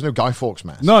kid. There was no Guy Fawkes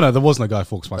mask. No, there wasn't a Guy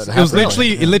Fawkes mask. It It was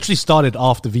happened. it literally started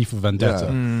after V for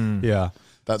Vendetta. Yeah.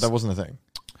 That wasn't a thing.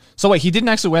 So wait, he didn't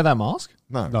actually wear that mask?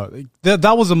 No. No,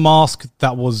 that was a mask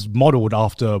that was modeled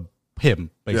after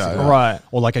him, basically. Yeah. Right.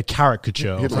 Or like a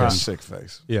caricature He of had like him. a sick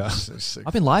face. Yeah. Sick.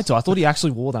 I've been lied to. I thought he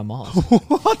actually wore that mask.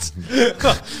 What?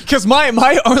 Because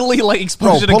my only like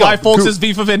exposure to pull Guy up. Fawkes is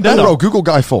V for Vendetta. No, bro, Google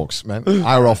Guy Fawkes, man.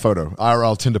 IRL photo,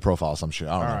 IRL Tinder profile, some shit.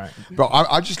 I don't know. right. Bro,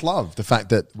 I just love the fact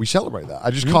that we celebrate that.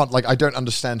 I just can't, like, I don't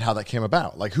understand how that came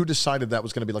about. Like, who decided that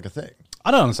was going to be like a thing?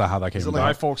 I don't understand how that came Guy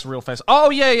about. Fawkes real face. Oh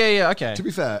yeah. Okay. To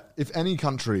be fair, if any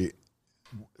country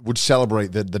would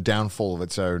celebrate the downfall of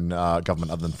its own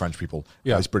government other than French people,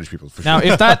 it's British people for Now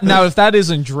sure. if that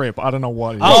isn't drip, I don't know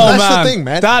what. Is. Oh, that's the man. thing,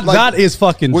 man. That, Like, that is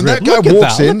fucking when drip. that guy Look at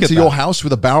walks that. Look into at your that. house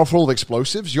with a barrel full of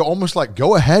explosives, you're almost like,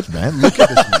 go ahead, man. Look at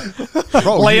this, man.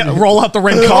 Bro, Roll out the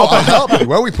red Oh, carpet.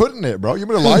 where are we putting it, bro? You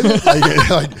gonna light it?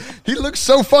 Like, he looks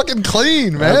so fucking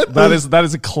clean, man. That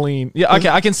is a clean. Yeah. Okay.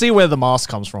 I can see where the mask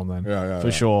comes from then.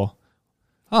 For sure.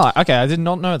 Oh, okay. I did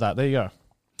not know that. There you go.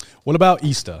 What about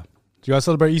Easter? Do you guys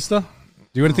celebrate Easter?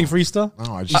 Do you do anything for Easter?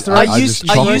 No, I just used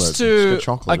chocolate. to- Just get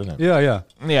chocolate, like- innit? Yeah.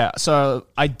 Yeah, so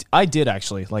I did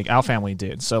actually, like our family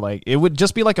did. So like it would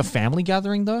just be like a family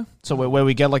gathering though. So where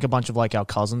we get like a bunch of like our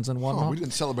cousins and whatnot. Oh, we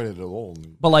didn't celebrate it at all.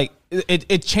 But like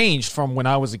it changed from when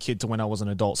I was a kid to when I was an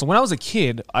adult. So when I was a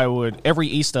kid, every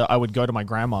Easter I would go to my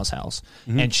grandma's house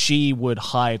and she would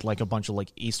hide like a bunch of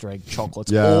like Easter egg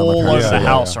chocolates all my over parents- the yeah,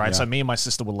 house, yeah, right? yeah. So me and my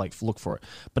sister would like look for it.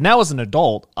 But now as an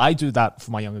adult, I do that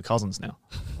for my younger cousins now.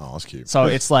 Oh, that's cute. So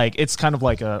it's kind of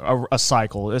like a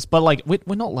cycle. But like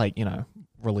we're not like,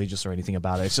 religious or anything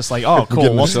about it. It's just like, oh, Get in cool.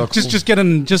 a What's, circle. Just get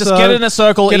in get in a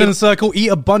circle. Get eat, in a circle, eat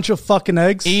a bunch of fucking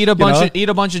eggs. eat a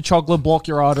bunch of chocolate, block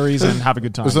your arteries, and have a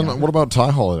good time. Is there, yeah. what about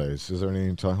Thai holidays? Is there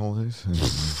any Thai holidays?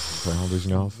 Thai holidays you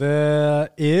know of? There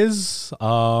is.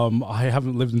 I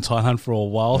haven't lived in Thailand for a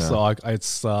while, so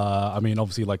it's. I mean,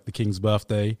 obviously, like the king's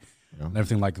birthday and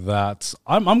everything like that.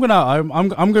 I'm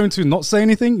going to not say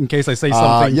anything in case I say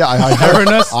something. Yeah, I heard.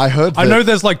 erroneous. I heard. I that- know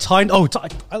there's like Thai. Oh,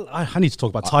 I need to talk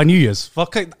about Thai New Year's.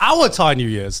 Fucking our Thai New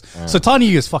Year's. So Thai New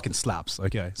Year's fucking slaps.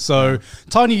 Okay, so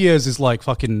Thai New Year's is like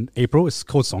fucking April. It's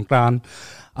called Songkran.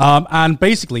 And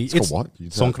basically, it's called what? You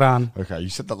said- Songkran. Okay, you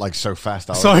said that like so fast.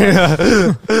 I was Sorry,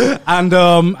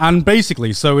 like, and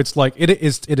basically, so it's like it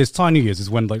is Thai New Year's is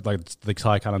when like the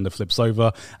Thai calendar flips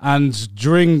over, and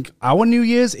during our New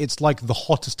Year's, it's like the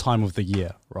hottest time of the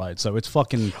year, right? So it's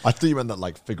fucking. I thought you meant that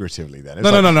like figuratively. Then it's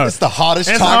No, no. It's the hottest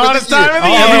It's time the hottest of the year. time of the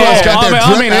year. Everyone's got their I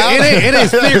drip mean, out. it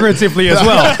is figuratively as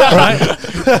well, right?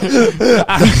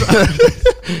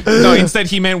 No, instead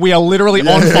he meant we are literally on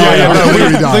yeah, fire. yeah, no,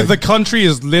 we died. The country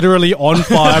is literally on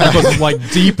fire because it's like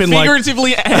deep in like.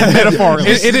 Figuratively and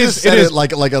metaphorically. It You is. just said It is.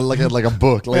 like a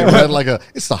book.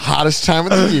 It's the hottest time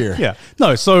of the year. Yeah.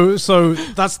 No, so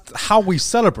that's how we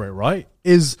celebrate, right?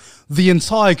 Is the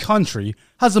entire country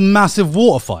has a massive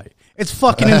water fight. It's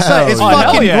fucking insane. It's yeah.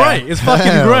 fucking Hell yeah. great. It's fucking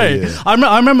Hell great. yeah.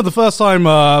 I remember the first time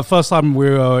we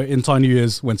were in Thai New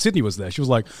Year's when Sydney was there. She was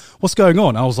like, "What's going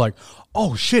on?" I was like,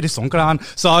 "Oh shit, it's Songkran."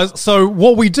 So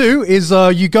what we do is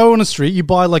you go on the street, you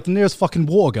buy like the nearest fucking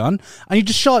water gun, and you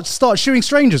just start shooting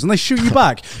strangers, and they shoot you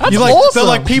back. That's like, awesome. They're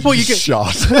like people you get.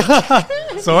 Shot.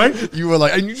 Sorry. You were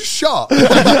like, and you just shot.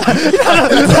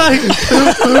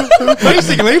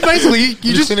 basically, you You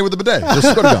just just seen it with the bidet.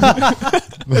 Just got a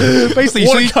gun. basically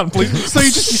Water gun, please.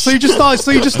 so you just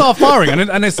start firing,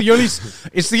 and it's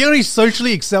the only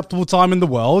socially acceptable time in the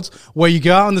world where you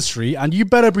go out on the street and you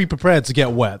better be prepared to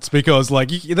get wet because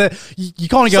like you can't It's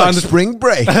go out like on the spring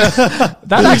break.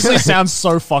 That actually sounds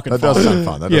so fucking That fun. does sound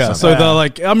fun. That does yeah, sound so fun. they're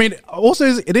like, I mean, also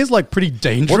it is like pretty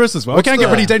dangerous as well. It what's can get the-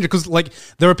 pretty dangerous because like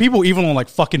there are people even on like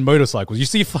fucking motorcycles. You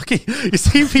see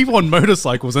people on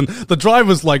motorcycles and the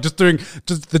driver's like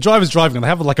the driver's driving and they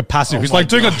have like a passenger who's like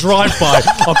doing a drive-by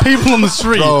of people on the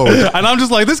street, Bro. and I'm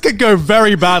just like, this could go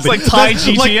very badly. It's like Thai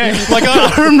GTA. Like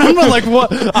I remember like what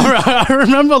I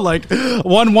remember like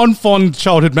one fond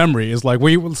childhood memory is like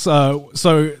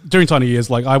so during Tiny Years,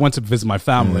 like I went to visit my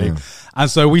family. And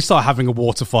so we start having a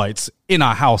water fight in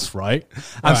our house, right?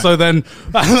 And so then,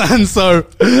 and so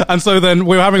then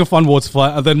we were having a fun water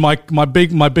fight. And then my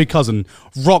big cousin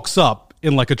rocks up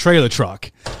in like a trailer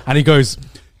truck, and he goes,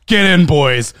 "Get in,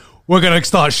 boys. We're gonna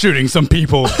start shooting some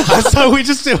people." And so we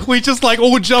just like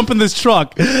all jump in this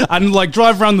truck and like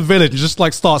drive around the village and just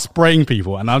like start spraying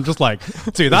people. And I'm just like,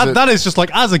 dude, that is just like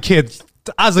as a kid,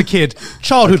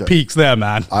 childhood peaks there,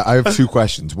 man. I have two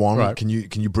questions. One, Right. can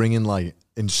you bring in like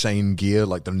insane gear,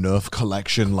 like the Nerf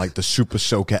collection, like the Super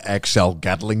Soaker XL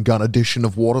Gatling gun edition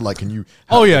of water? Like, can you?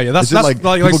 That's like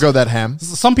people go that ham.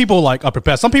 Some people like are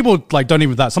prepared. Some people like don't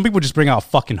even that. Some people just bring out a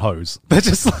fucking hose. They're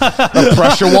just like, A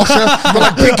pressure washer. They're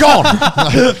like, be gone.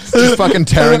 Just fucking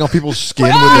tearing off people's skin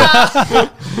with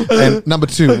it. And number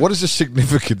 2, what is the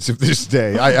significance of this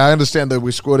day? I understand that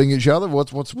we're squirting each other.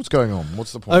 What's going on?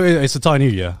 What's the point? it's a Thai New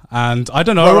Year, and I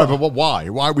don't know. Right, but why?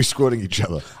 Why are we squirting each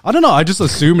other? I don't know. I just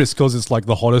assume it's because it's like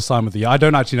the hottest time of the year. I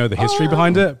don't actually know the history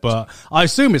behind it, but I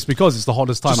assume it's because it's the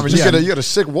hottest time of the year. You got a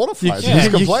sick water fight. He's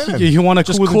complaining. You want to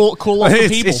just cool off the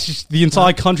people. It's just the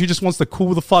entire country just wants to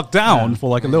cool the fuck down for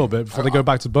like a little bit before they go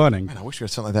back to burning. Man, I wish we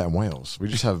had something like that in Wales.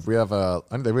 We have we've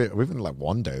only like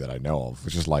one day that I know of,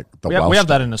 which is like the we have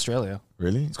that in Australia.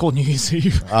 Really? It's called New Year's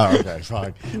Eve. Oh, okay,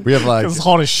 fine. We have like It's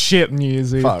hot as shit New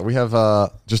Year's Eve. we have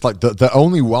just like the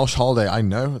only Welsh holiday I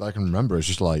know that I can remember is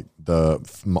just like the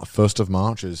 1st of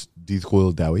March is Dydd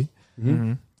Gwyl Dewi,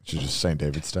 which is just St.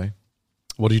 David's Day.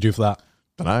 What do you do for that?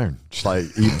 Don't know. Just like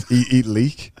eat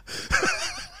leek.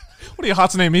 What are your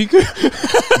heart's name, Miku?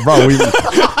 Bro, we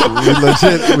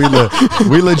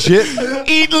legit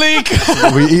Eat leek.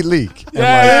 we eat leek.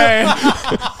 And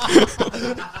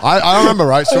I remember,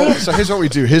 right? So here's what we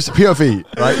do. Here's POV,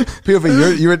 right?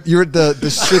 POV, you're at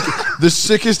the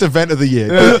sickest event of the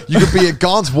year. You could be at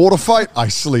Gaunt's water fight, I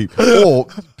sleep. Or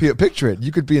picture it,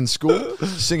 you could be in school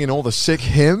singing all the sick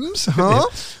hymns,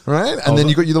 right? And then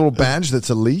you got your little badge that's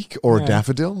a leek or a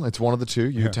daffodil. It's one of the two.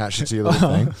 You attach it to your little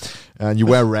thing, and you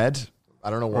wear red. I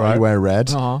don't know why you wear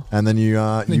red. And then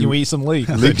you eat some leek.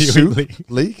 Leek soup.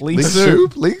 Leek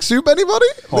soup. Leek soup. Anybody?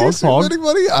 Leek soup.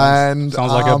 Anybody? And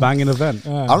sounds like a banging event.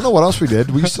 I don't know what else we did.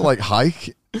 We used to like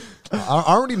hike. I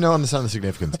already understand the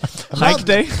significance. Hike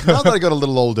day. Now that I got a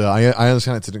little older, I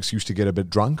understand it's an excuse to get a bit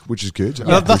drunk, which is good.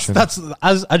 That's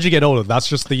as you get older, that's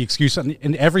just the excuse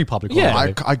in every public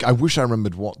holiday. I wish I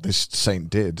remembered what this saint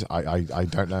did. I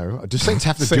don't know. Do saints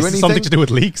have to do anything? Something to do with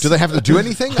leaks? Do they have to do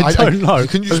anything? I don't know.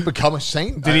 Can you just become a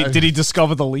saint? Did he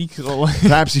discover the leek?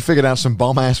 Perhaps he figured out some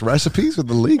bomb ass recipes with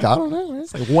the leek. I don't know.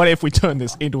 It's like, what if we turn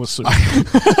this into a soup?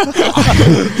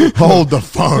 Hold the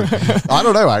phone. I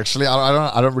don't know. Actually,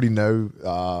 I don't really know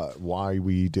why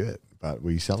we do it, but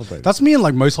we celebrate. That's me in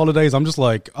like most holidays. I'm just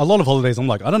like a lot of holidays. I'm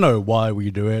like, I don't know why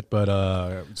we do it, but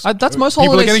that's most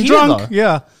people holidays are getting here, drunk. Though.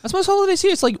 Yeah, that's most holidays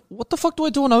here. It's like, what the fuck do I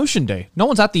do on Ocean Day? No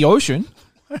one's at the ocean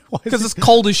because it's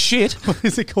cold as shit. Why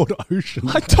is it called Ocean?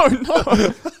 I don't know.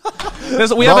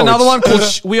 We have another one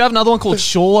called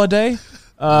Shore Day.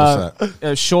 What's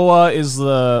that? Shore is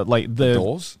the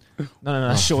doors.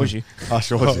 No, Shoji.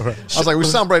 Shoji. I was like, we're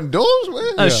celebrating doors?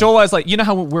 Showa is like, you know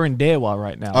how we're in Dewa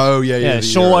right now? Oh, yeah.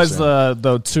 Showa is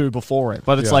the two before it.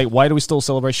 But it's like, why do we still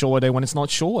celebrate Showa Day when it's not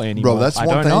Showa anymore? Bro, that's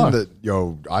one thing that,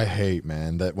 I hate,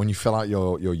 man, that when you fill out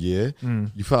your year,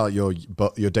 you fill out your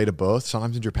date of birth,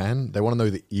 sometimes in Japan, they want to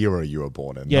know the era you were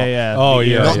born in. Yeah.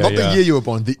 Not the year you were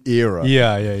born, the era.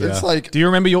 Yeah. It's like... Do you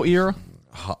remember your era?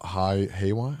 Heisei,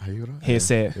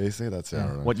 that's it. I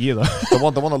don't know. What year though? the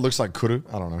one that looks like Kuru.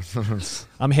 I don't know.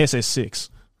 I'm Heisei 6.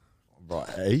 Right,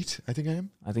 8, I think I am.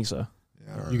 I think so.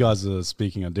 Yeah, you guys are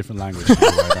speaking a different language to me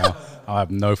right now. I have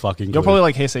no fucking clue. You're probably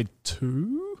like Heisei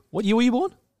 2? What year were you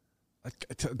born?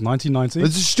 1990.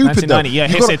 This is stupid. 1990, yeah,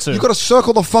 Heisei 2. You got to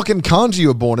circle the fucking kanji you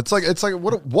were born. It's like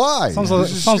what? Why?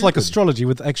 Sounds like astrology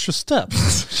with extra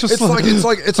steps. It's like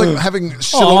having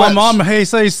silhouettes. I'm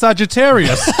Heisei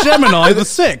Sagittarius, Gemini the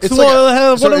 6th.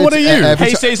 What are you?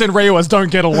 Heiseis and Reiwas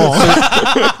don't get along.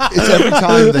 It's every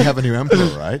time they have a new emperor,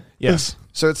 right? Yes.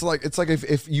 So it's like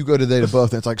if you go to date of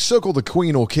birth and it's like circle the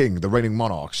queen or king, the reigning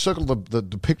monarch, circle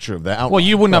the picture of their outline. Well,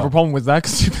 you wouldn't have a problem with that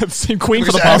because you've had the same queen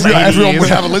for the past 80 everyone years. would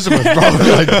have Elizabeth, bro.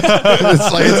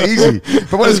 It's easy.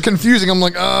 But when it's confusing, I'm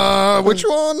like, which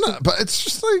one? But it's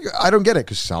just like, I don't get it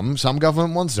because some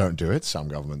government ones don't do it. Some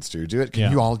governments do it.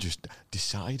 Can you all just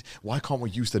decide? Why can't we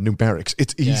use the numerics?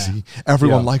 It's easy.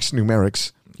 Everyone likes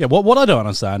numerics. Yeah, what I don't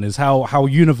understand is how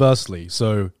universally.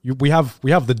 So we have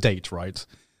the date, right?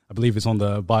 I believe it's on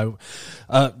the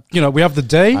we have the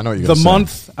day, the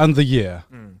month, and the year.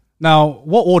 Now,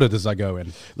 what order does that go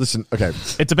in? Listen, okay.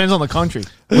 It depends on the country.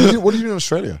 What do you do in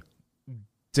Australia?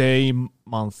 Day,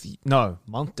 month,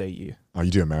 month, day, year. Oh,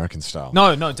 you do American style.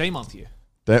 No, day, month, year.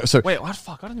 Wait, what the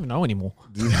fuck? I don't even know anymore.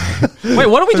 Wait,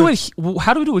 what do we do it?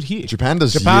 How do we do it here? Japan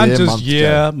does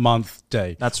year, month,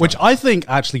 day. That's which right. I think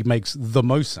actually makes the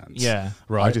most sense. Yeah,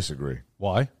 right. I disagree.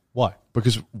 Why?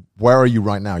 Because where are you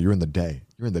right now? You're in the day.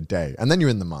 You're in the day, and then you're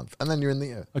in the month, and then you're in the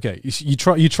year. Okay, you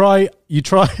try.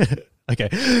 Okay,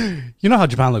 you know how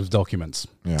Japan loves documents.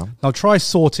 Yeah. Now try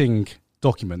sorting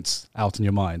documents out in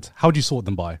your mind. How do you sort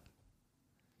them by?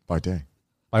 By day.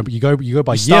 You go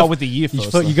by year. Start with the year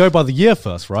first. You go by the year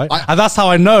first, right? And that's how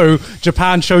I know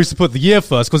Japan chose to put the year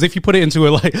first, because if you put it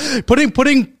into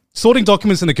putting sorting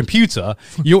documents in a computer,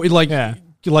 you're like. Yeah.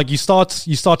 Like you start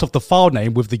off the file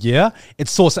name with the year, it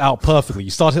sorts it out perfectly.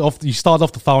 You start off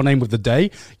the file name with the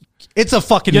day. It's a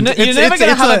fucking. You're never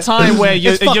gonna have a time where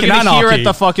you're gonna hear at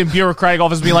the fucking bureaucratic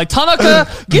office and be like, Tanaka,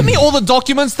 give me all the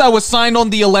documents that were signed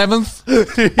on the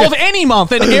 11th of any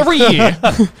month and every year,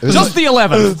 just the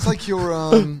 11th. It's like your I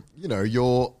don't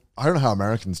know how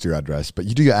Americans do address, but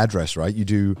you do your address, right? You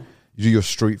do your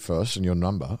street first and your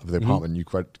number of the apartment. You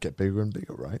get bigger and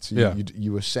bigger, right? So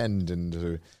you ascend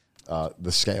into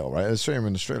the scale, right? It's same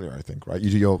in Australia, I think, right? You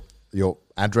do your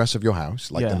address of your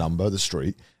house, like the number, the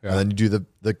street, and then you do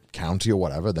the county or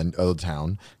whatever, then the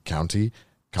town, county,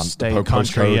 state,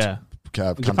 country,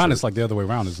 In Japan, it's like the other way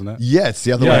around, isn't it? Yeah, it's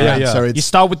the other way around. Yeah. So you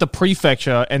start with the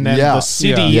prefecture, and then the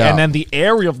city, and then the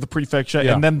area of the prefecture,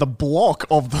 and then the block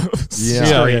of the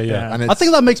street. Yeah. And I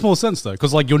think that makes more sense, though,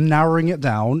 because like you're narrowing it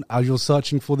down as you're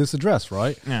searching for this address,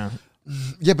 right?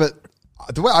 Yeah, but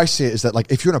the way I see it is that,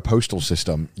 like, if you're in a postal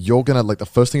system, you're gonna, like, the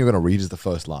first thing you're gonna read is the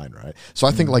first line, right? So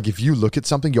I think, like, if you look at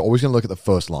something, you're always gonna look at the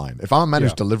first line. If I'm a man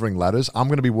who's delivering letters, I'm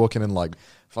gonna be working in, like,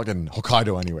 fucking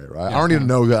Hokkaido anyway, right? I don't even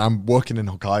know that I'm working in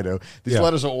Hokkaido. These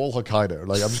letters are all Hokkaido.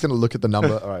 Like, I'm just gonna look at the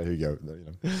number. All right, here you go.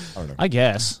 I don't know. I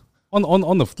guess.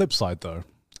 On the flip side, though,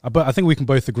 but I think we can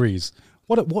both agree.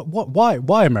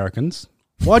 Why Americans?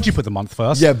 Why'd you put the month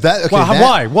first? Yeah, that. Okay,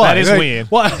 why? That is weird.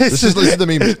 Why? This is the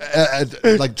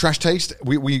meme. Like trash taste,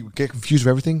 we get confused with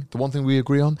everything. The one thing we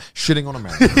agree on: shitting on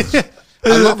America.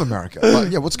 I love America.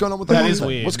 Like, what's going on with the month? That is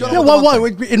weird. What's going on?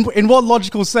 With why? In what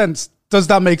logical sense does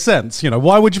that make sense?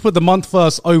 Why would you put the month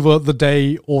first over the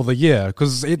day or the year?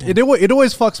 Because it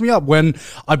always fucks me up when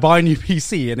I buy a new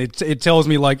PC and it tells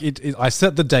me like I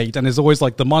set the date and it's always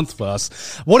like the month first.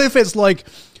 What if it's like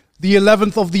the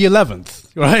 11th of the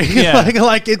 11th, right? Yeah.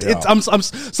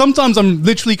 Sometimes I'm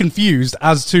literally confused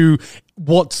as to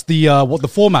what the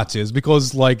format is,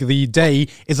 because like the day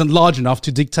isn't large enough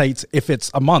to dictate if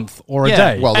it's a month or a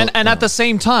day. Well, and at the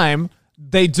same time,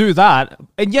 they do that,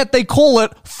 and yet they call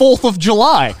it 4th of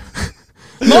July.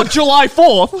 Not July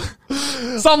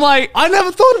 4th. So I'm like, I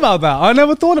never thought about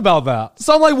that.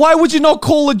 So I'm like, why would you not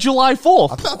call it July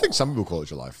 4th? I think some people call it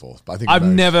July 4th, but I think I've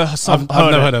never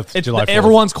heard of July 4th.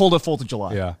 Everyone's called it 4th of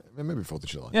July. Yeah. Maybe 4th of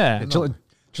July. Yeah.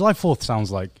 July 4th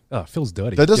sounds like feels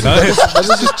dirty. That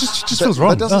doesn't just feels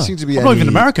wrong. That doesn't seem to be. I'm not even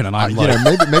American, and I'm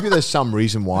maybe there's some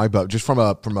reason why, but just from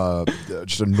a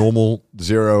just a normal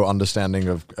zero understanding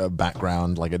of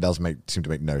background, like it does seem to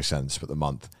make no sense. But the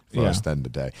month first, then the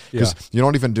day, because you're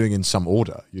not even doing in some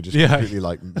order. You're just completely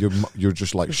like you're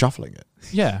just like shuffling it.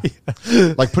 Yeah.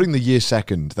 Like putting the year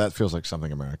second. That feels like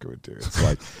something America would do. It's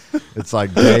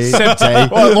like day, year,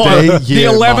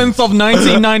 the 11th of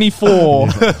 1994,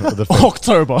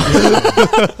 October.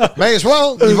 May as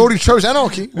well. You've already chose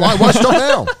anarchy. Why stop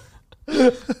now?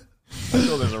 I'm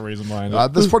sure there's a reason why.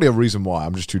 There's probably a reason why.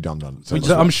 I'm just too dumb done.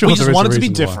 I'm sure we just want it to be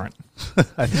different.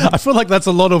 I feel like there's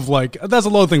a lot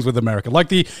of things with America, like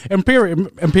the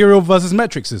imperial versus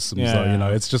metric systems. Yeah.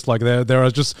 Though, it's just like there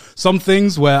are just some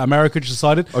things where America just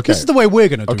decided this is the way we're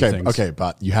going to do things. Okay,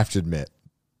 but you have to admit,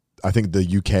 I think the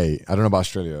UK. I don't know about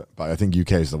Australia, but I think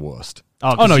UK is the worst.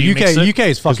 Oh no, UK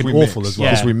is fucking awful as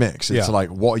well. Because we mix. It's like,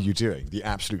 what are you doing? The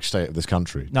absolute state of this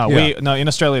country. No, in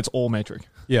Australia it's all metric.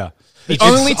 Yeah. The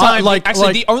only time,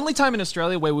 the only time in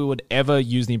Australia where we would ever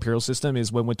use the imperial system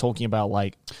is when we're talking about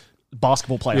like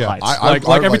basketball player heights.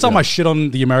 Every time I shit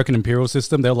on the American imperial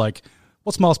system, they're like,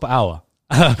 "What's miles per hour?"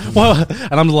 Well,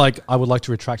 and I'm like, I would like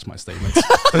to retract my statements.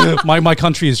 my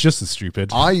country is just as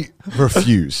stupid. I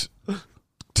refuse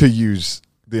to use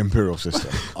the imperial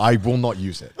system. I will not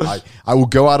use it. I will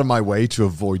go out of my way to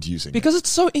avoid using it because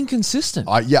it's so inconsistent.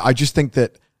 I just think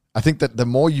that. I think that the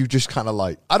more you just kind of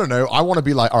like, I don't know, I want to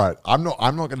be like, all right, I'm not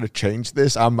going to change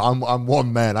this. I'm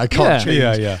one man. I can't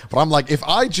change. Yeah. But I'm like, if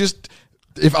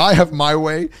I have my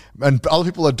way and other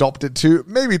people adopt it too,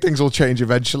 maybe things will change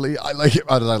eventually. I like it.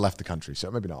 I left the country, so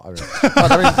maybe not. I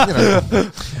don't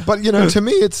know. But to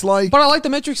me, it's like. But I like the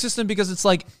metric system because it's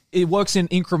like it works in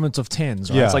increments of tens.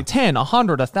 Right? Yeah. It's like 10,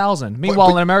 100, 1,000.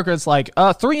 Meanwhile, in America, it's like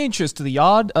 3 inches to the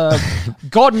yard.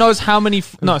 God knows how many.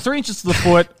 3 inches to the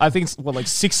foot. I think it's like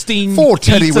 16. 4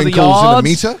 teddy winkles in a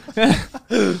meter.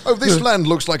 Oh, this land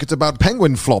looks like it's about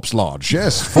penguin flops large.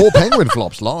 Yes, 4 penguin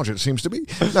flops large. It seems to be.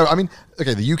 No, I mean,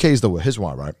 okay, the UK is here's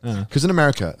why, right? Because in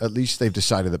America, at least they've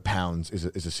decided that pounds is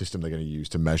a system they're going to use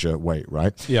to measure weight,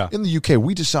 right? Yeah. In the UK,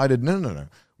 we decided no.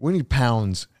 We need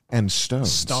pounds and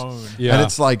stones. Stone. Yeah. And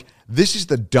it's like, this is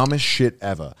the dumbest shit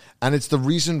ever. And it's the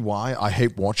reason why I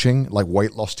hate watching like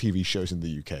weight loss TV shows in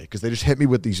the UK, because they just hit me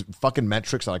with these fucking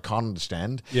metrics that I can't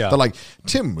understand. Yeah. They're like,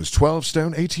 Tim was 12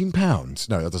 stone, 18 pounds.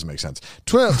 No, that doesn't make sense.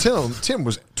 Tim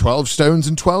was 12 stones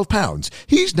and 12 pounds.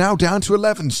 He's now down to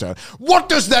 11 stone. What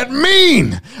does that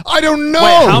mean? I don't know.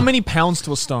 Wait, how many pounds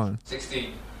to a stone?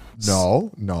 16. No,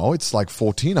 it's like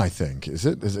 14, I think.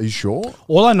 Are you sure?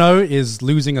 All I know is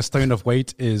losing a stone of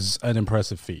weight is an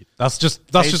impressive feat. That's just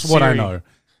what I Siri. know.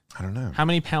 I don't know. How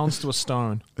many pounds to a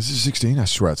stone? This is 16? I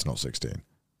swear it's not 16.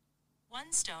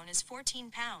 1 stone is 14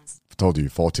 pounds. I told you,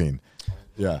 14.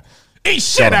 Yeah. Eat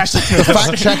shit, Ashley. The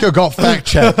fact checker got fact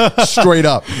checked straight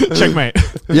up. Checkmate.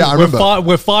 Yeah, I remember.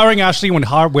 We're firing Ashley when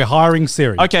we're hiring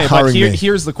Siri. Okay, but Hiring me.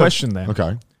 here's the question then.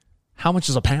 Okay. How much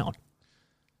is a pound?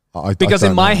 I Because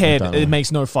in don't my know. I head, don't it know.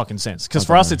 makes no fucking sense. Because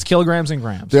for us, it's kilograms and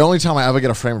grams. The only time I ever get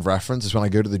a frame of reference is when I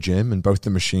go to the gym and both the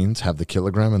machines have the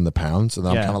kilogram and the pounds, and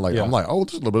then Yeah, I'm kind of like, yeah. oh,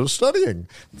 just a little bit of studying,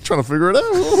 I'm trying to figure it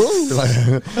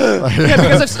out.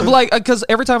 Yeah, because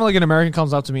every time like an American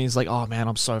comes up to me, he's like, "Oh man,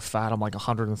 I'm so fat. I'm like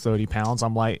 130 pounds."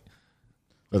 I'm like,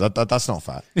 That's not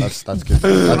fat. That's good.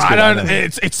 That's I good. don't. know.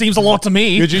 It seems a lot to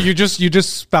me. You're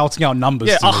just spouting out numbers.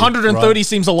 Yeah, to me, 130 right?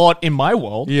 seems a lot in my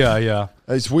world. Yeah.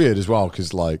 It's weird as well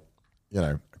because, like, you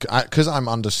know, because I'm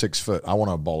under 6 foot, I want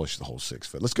to abolish the whole 6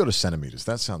 foot. Let's go to centimeters.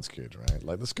 That sounds good, right?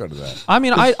 Like, let's go to that. I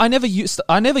mean, I never used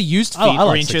feet I or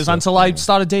like inches 6 foot. until I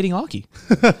started dating Aki.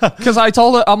 Because I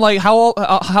told her, I'm like, how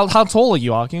tall are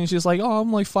you, Aki? And she's like, oh,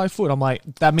 I'm like 5 foot. I'm like,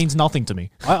 that means nothing to me.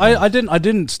 I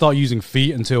didn't start using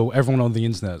feet until everyone on the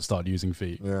internet started using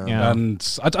feet. Yeah.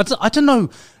 And I don't know.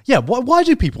 Yeah, why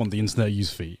do people on the internet use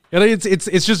feet?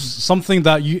 It's just something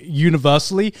that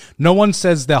universally, no one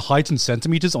says their height in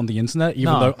centimeters on the internet,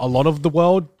 even No. though a lot of the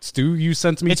world do use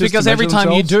centimeters. It's because to every measure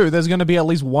time you themselves. do, there's going to be at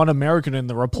least one American in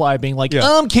the reply being like,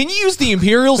 Yeah. can you use the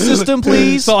imperial system,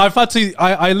 please? So I've had to.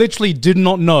 I literally did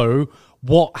not know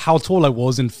how tall I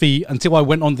was in feet until I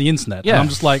went on the internet. Yeah. And I'm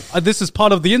just like, this is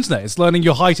part of the internet. It's learning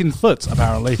your height in foot,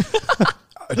 apparently.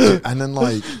 And then,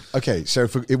 like, okay, so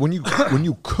when you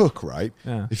cook, right?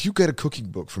 Yeah. If you get a cooking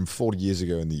book from 40 years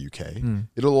ago in the UK,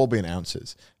 it'll all be in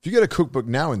ounces. If you get a cookbook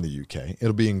now in the UK,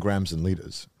 it'll be in grams and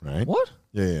liters, right? What?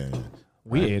 Yeah.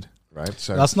 Weird. Right.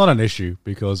 So That's not an issue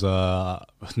because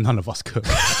none of us cook.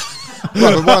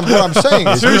 Right, but what I'm saying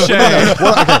is,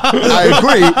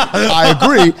 I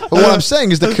agree. But what I'm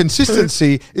saying is the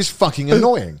consistency is fucking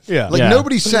annoying. Yeah. like Yeah.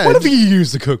 nobody said What if you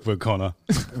use the cookbook, Connor?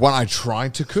 when I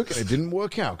tried to cook and it didn't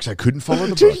work out because I couldn't follow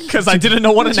the book. Because I didn't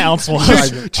know what an ounce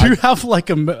was. Do you have like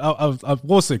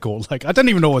what's it called? Like I don't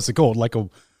even know what's it called. Like a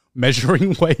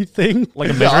measuring weight thing. Like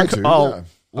a Yeah, I measuring. do, yeah.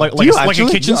 Like you like a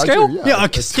actually? kitchen Yeah, I do, scale? yeah. Yeah,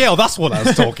 a scale. That's what I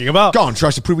was talking about. Gone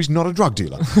tries to prove he's not a drug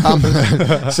dealer. Do you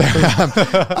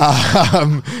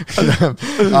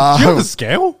have a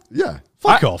scale? Yeah.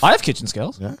 Fuck off. I have kitchen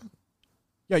scales. Yeah.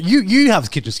 Yeah, you have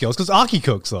kitchen skills because Aki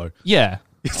cooks though. Yeah.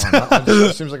 It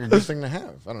seems like a good thing to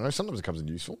have. I don't know. Sometimes it comes in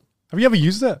useful. Have you ever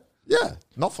used it? Yeah.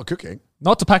 Not for cooking.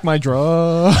 Not to pack my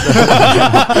drugs.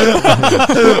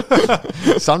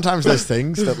 Sometimes there's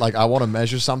things that, like, I want to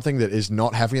measure something that is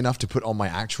not heavy enough to put on my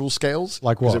actual scales.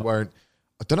 Like 'cause what? It won't.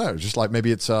 I don't know. Just like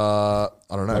maybe it's I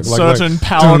don't know. Certain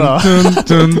powder.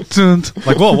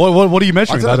 Like what are you I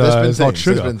measuring? don't know. That There's is been not things.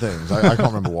 sugar. There's been things. I can't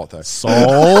remember what though.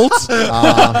 Salt.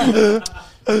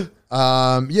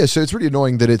 Yeah. So it's really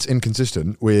annoying that it's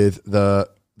inconsistent with that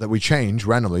we change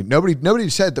randomly. Nobody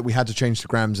said that we had to change to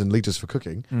grams and liters for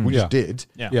cooking. We Yeah. just did.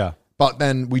 Yeah. But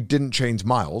then we didn't change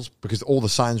miles because all the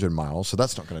signs are in miles, so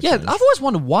that's not going to Yeah, change. I've always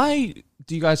wondered why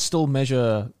do you guys still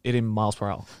measure it in miles per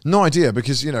hour? No idea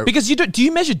because Because you do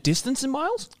you measure distance in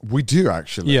miles? we do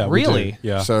actually. Yeah. we do. Really?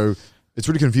 Yeah. So it's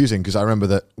really confusing because I remember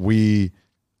that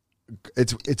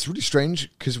it's really strange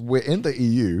because we're in the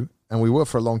EU and we were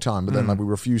for a long time, but then like we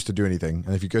refuse to do anything.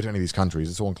 And if you go to any of these countries,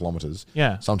 it's all in kilometers.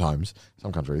 Yeah. Sometimes,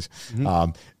 some countries.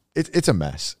 It's a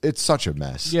mess. It's such a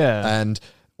mess. Yeah. And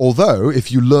although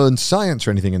if you learn science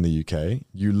or anything in the UK,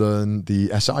 you learn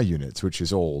the SI units, which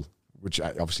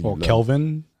obviously Or you learn.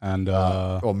 Kelvin and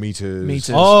Or meters.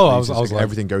 Meters. Oh, I was like-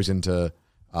 everything goes into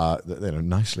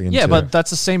nicely into. Yeah, but that's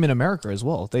the same in America as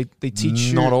well. They teach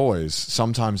you not always.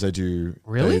 Sometimes they do.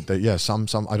 Really? Yeah. Some.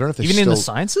 I don't know if they even still, in the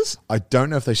sciences. I don't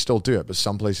know if they still do it, but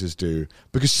some places do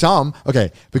because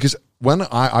because when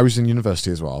I was in university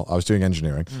as well, I was doing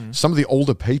engineering. Some of the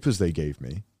older papers they gave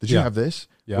me. Did you Yeah. have this?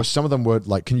 Yeah. Where some of them were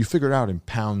like, can you figure it out in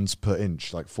pounds per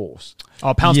inch, like force?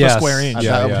 Oh, pounds Yes. per square inch. And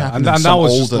Yeah, that would yeah. happen And in that some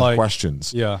was just older like-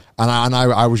 questions. Yeah. And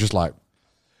I was just like,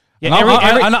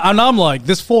 Yeah, And I'm like,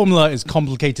 this formula is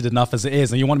complicated enough as it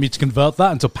is, and you want me to convert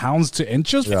that into pounds to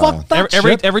inches? Yeah. Fuck that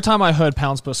shit. every time I heard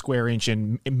pounds per square inch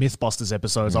in Mythbusters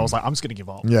episodes, I was like, I'm just going to give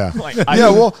up. Yeah.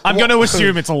 I'm going to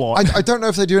assume it's a lot. I don't know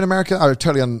if they do in America. I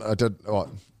totally. I don't. What?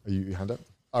 Are you hand up?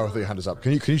 Oh, I thought your hand is up.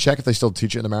 Can you check if they still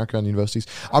teach it in America and universities?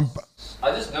 I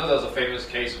just know there was a famous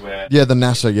case where... Yeah, the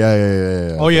NASA.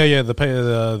 Yeah. Oh yeah.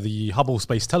 The Hubble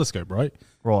Space Telescope, right?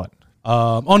 Right.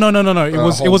 No.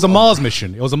 It was a Mars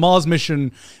mission. It was a Mars mission.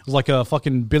 It was like a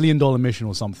fucking $1 billion mission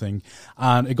or something,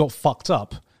 and it got fucked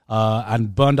up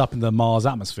and burned up in the Mars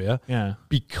atmosphere. Yeah.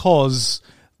 Because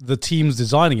the teams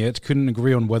designing it couldn't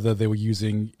agree on whether they were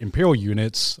using imperial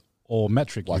units or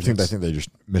metric units. I think they just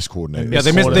miscoordinated. Yeah,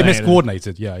 they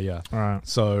miscoordinated. Yeah. All right.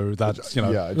 So that's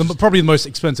Yeah, probably the most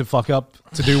expensive fuck up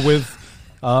to do with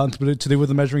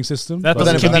the measuring system. That But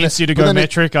doesn't then- convince you to but go then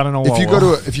metric. I don't know If what.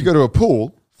 you go to a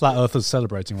pool, Flat Earthers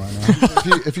celebrating right now.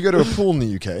 if you go to a pool in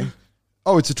the UK,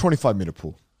 it's a 25-meter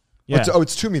pool. Yeah.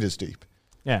 It's 2 meters deep.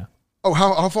 Yeah. Oh,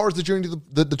 how far is the journey to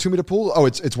the 2-meter pool? Oh,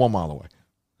 it's 1 mile away.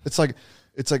 It's like,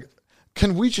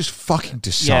 can we just fucking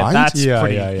decide? Yeah, that's Yeah,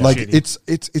 pretty yeah, yeah. Like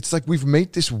shitty. it's like we've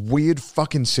made this weird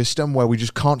fucking system where we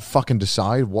just can't fucking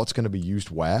decide what's going to be used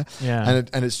where. Yeah.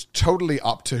 And it's totally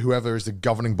up to whoever is the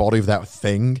governing body of that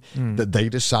thing that they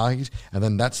decide, and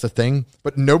then that's the thing.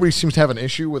 But nobody seems to have an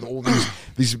issue with all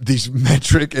these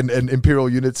metric and imperial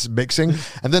units mixing.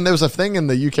 And then there was a thing in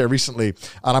the UK recently,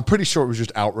 and I'm pretty sure it was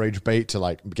just outrage bait to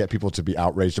like get people to be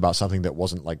outraged about something that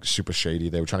wasn't like super shady.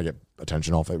 They were trying to get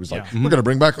attention off it. It was like, we're going to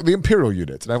bring back the imperial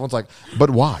units, and everyone's like, but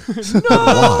why?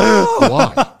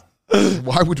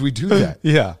 Why would we do that?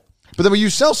 Yeah. But then we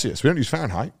use Celsius. We don't use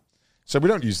Fahrenheit, so we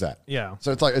don't use that. Yeah.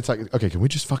 So it's like okay, can we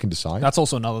just fucking decide? That's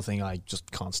also another thing I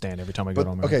just can't stand every time I go But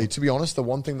to America. okay, to be honest, the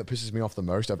one thing that pisses me off the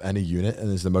most of any unit,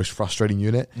 and is the most frustrating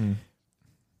unit,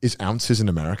 is ounces in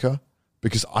America,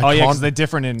 because I can't. because they're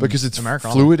different in because it's America.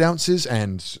 aren't they? fluid ounces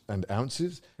and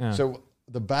ounces. Yeah. So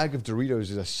the bag of Doritos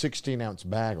is a 16-ounce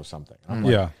bag or something. I'm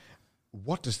like, Yeah.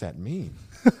 what does that mean?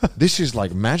 This is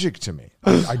like magic to me.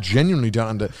 I genuinely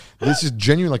don't this is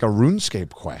genuinely like a RuneScape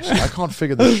quest. I can't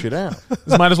figure this shit out.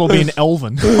 This might as well be an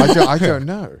Elven. I don't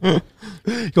know.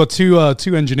 You got two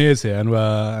engineers here, and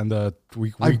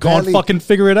we I can't barely- fucking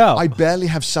figure it out. I barely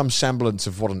have some semblance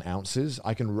of what an ounce is.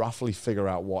 I can roughly figure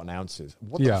out what an ounce is.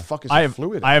 What Yeah. the fuck is I a have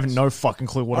fluid? I have ounce? no fucking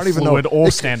clue I what don't a even fluid know. or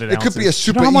It- standard It ounce could be a is. Do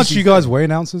you super. know how much easy you guys thing. weigh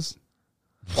in ounces?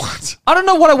 What? I don't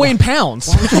know what I weigh in pounds.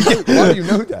 Why do you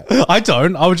know that? I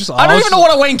don't. I was just. I don't even know what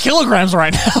I weigh in kilograms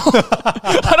right now.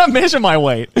 I don't measure my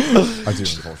weight. I do,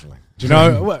 unfortunately. Do you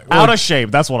know? Out of shape.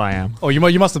 That's what I am. Oh, you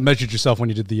must have measured yourself when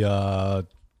you did the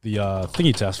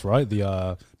thingy test, right?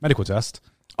 The medical test.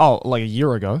 Oh, like a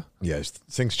year ago. Yes,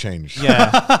 things change.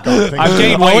 Yeah. Things I've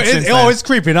gained change. weight since then. It's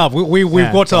creeping up. We've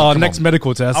Yeah. got our Come next on.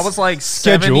 medical test. I was like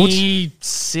Scheduled.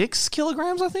 76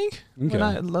 kilograms, I think. Okay. When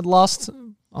I last,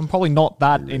 I'm probably not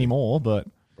that anymore, but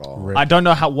Bro, I don't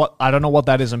know what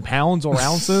that is in pounds or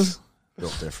ounces.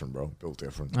 built different, bro. Built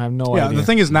different. I have no Yeah, idea. the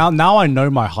thing is now I know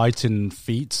my height in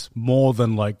feet more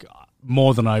than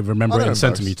I remember it in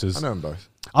centimeters. I know them both.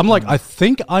 I'm like, I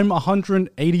think I'm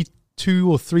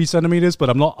 182 or 3 centimeters, but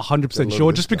I'm not 100%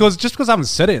 sure. Just because I haven't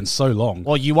said it in so long.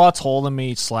 Well, you are taller than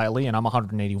me slightly, and I'm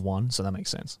 181, so that makes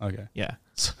sense. Okay, Yeah,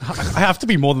 I have to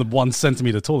be more than 1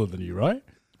 centimeter taller than you, right?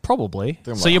 probably.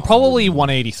 I'm So like you're probably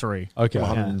 183. Okay,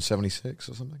 176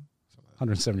 or something.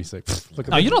 176. Look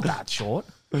at No, that. you're not that short.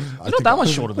 You're not think that much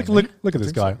shorter than me. Look at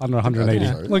this guy. Under 180.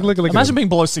 think so. Look at Imagine him. being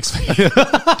below 6 feet.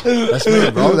 That's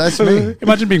me, bro. That's me.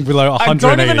 Imagine being below 180.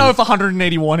 I don't even know if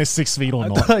 181 is 6 feet or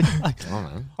not. I don't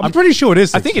know. I'm pretty sure it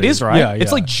is. I 6 think feet. it is, right? Yeah, It's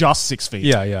yeah. like just 6 feet.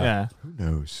 Yeah. Who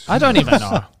knows? I don't even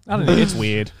know. I don't know. It's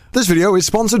weird. This video is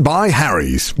sponsored by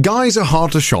Harry's. Guys are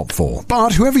hard to shop for,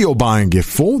 but whoever you're buying a gift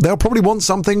for, they'll probably want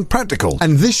something practical.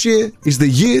 And this year is the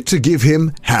year to give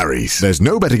him Harry's. There's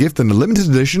no better gift than the limited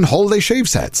edition holiday shave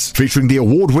sets, featuring the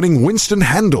award-winning Winston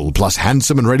handle, plus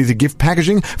handsome and ready-to-gift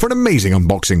packaging for an amazing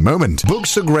unboxing moment.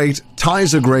 Books are great,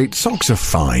 ties are great, socks are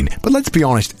fine, but let's be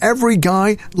honest, every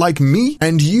guy, like me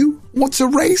and you, what's a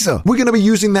razor? We're going to be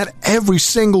using that every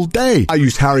single day. I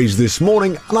used Harry's this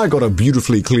morning and I got a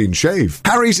beautifully clean shave.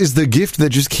 Harry's is the gift that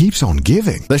just keeps on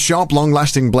giving. Their sharp,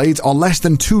 long-lasting blades are less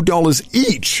than $2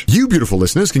 each. You beautiful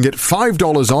listeners can get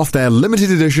 $5 off their limited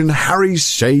edition Harry's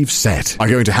shave set by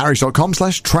going to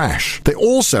harrys.com/trash. They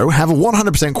also have a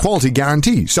 100% quality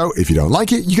guarantee, so if you don't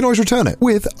like it, you can always return it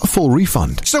with a full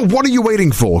refund. So what are you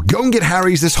waiting for? Go and get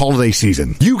Harry's this holiday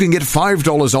season. You can get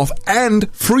 $5 off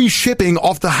and free shipping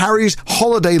off the Harry's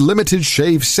holiday limited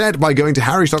shave set by going to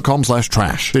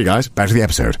harrys.com/trash. See you guys, back to the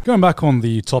episode. Going back on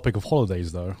the topic of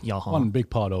holidays, though, Yaha. one big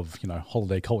part of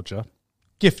holiday culture,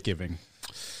 gift giving.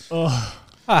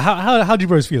 How do you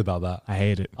bros feel about that? I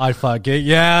hate it. I fucking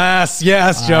yes,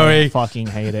 Joey. I fucking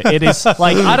hate it. It is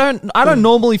like I don't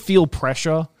normally feel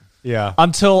pressure. Yeah.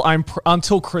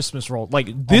 Until Christmas rolled, like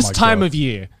this my time God. of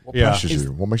year. What pressures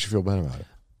you? What makes you feel bad about it?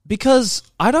 Because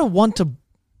I don't want to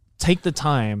take the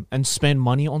time and spend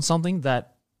money on something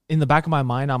that in the back of my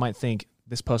mind I might think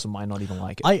this person might not even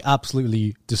like it. I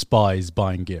absolutely despise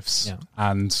buying gifts. Yeah.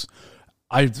 And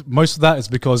most of that is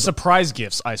because Surprise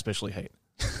gifts I especially hate.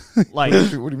 Like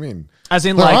What do you mean? as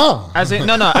in like as in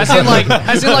like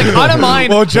I don't mind.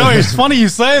 Well, Joey, it's funny you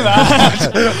say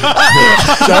that.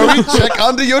 Joey, check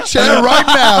under your chair right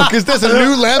now because there's a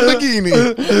new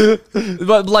Lamborghini.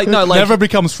 But like no, like Never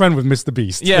becomes friend with Mr.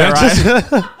 Beast. yeah,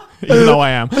 right. Even though I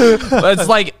am. But it's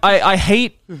like I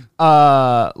hate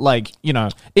like, you know,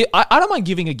 I don't mind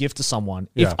giving a gift to someone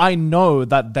if Yeah. I know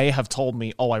that they have told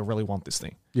me, oh, I really want this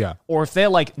thing. Yeah. Or if they're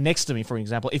like next to me, for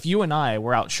example, if you and I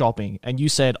were out shopping and you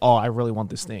said, oh, I really want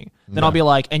this thing, then I'll be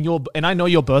like, and I know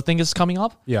your birthday is coming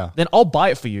up. Yeah. Then I'll buy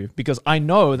it for you because I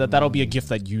know that that'll be a gift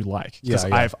that you like. Because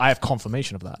Yeah, yeah. I have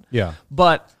confirmation of that. Yeah.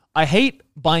 But I hate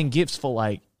buying gifts for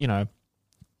like, you know,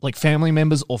 like family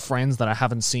members or friends that I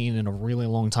haven't seen in a really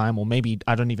long time, or maybe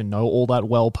I don't even know all that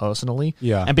well personally.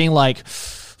 Yeah. And being like,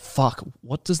 fuck,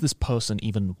 what does this person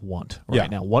even want right Yeah.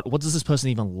 now? What does this person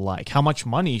even like? How much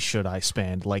money should I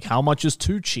spend? Like, how much is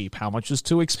too cheap? How much is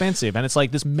too expensive? And it's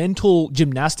like this mental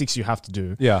gymnastics you have to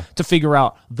do Yeah. to figure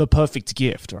out the perfect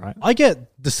gift, right? I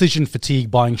get decision fatigue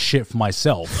buying shit for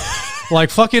myself. Like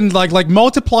fucking like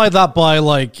multiply that by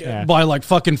like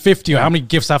fucking 50 or how many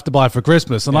gifts I have to buy for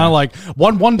Christmas. And I like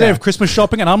one day of Christmas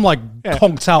shopping and I'm like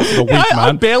conked out for the week, I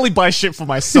man. barely buy shit for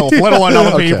myself, let alone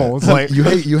other people. It's like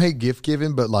you hate gift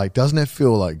giving, but like, doesn't it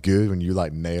feel like good when you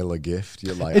like nail a gift?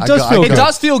 You're like, It does feel it good.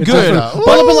 does feel It good. does feel-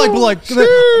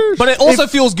 but But it also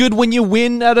feels good when you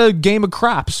win at a game of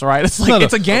craps, right? It's like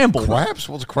it's a gamble. Craps?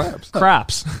 What's craps?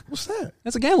 Craps. What's that?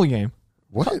 It's a gambling game.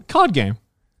 What? Card game.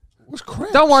 What's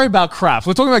craps? Don't worry about craps.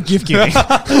 We're talking about gift giving.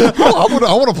 I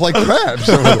want to play craps.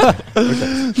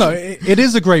 No, it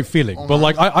is a great feeling, but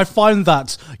like I find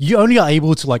that you only are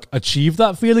able to like achieve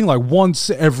that feeling like once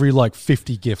every like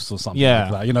 50 gifts or something Yeah.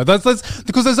 like that. You know, that's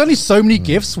because there's only so many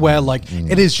gifts where like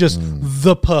it is just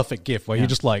the perfect gift where you're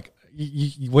just like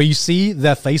where you see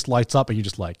their face lights up and you're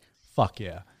just like, fuck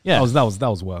yeah, Yeah. that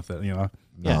was worth it. You know,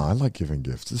 No, I like giving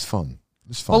gifts. It's fun.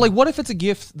 It's fun. Well, like, what if it's a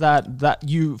gift that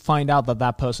you find out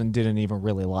that person didn't even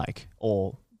really like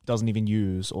or doesn't even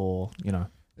use, or you know?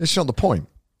 It's not the point.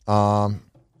 I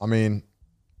mean,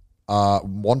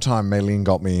 one time Maylene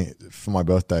got me for my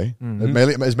birthday.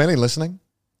 Is Maylene listening?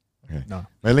 Okay. No.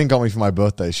 Maylene got me for my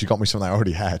birthday. She got me something I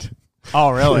already had.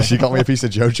 Oh, really? She got me a piece of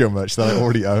JoJo merch that I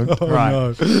already owned. Right.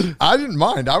 no. I didn't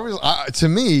mind. To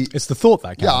me, It's the thought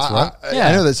that yeah, counts, right?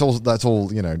 I know that's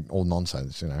all you know, all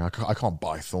nonsense. You know, I can't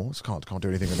buy thoughts, can't do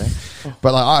anything with them.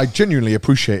 But like, I genuinely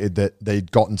appreciated that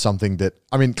they'd gotten something that,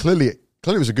 I mean, clearly it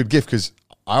was a good gift because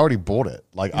I already bought it.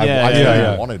 Like I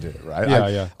yeah. wanted it, right?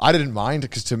 Yeah, I didn't mind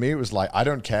because to me it was like, I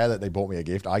don't care that they bought me a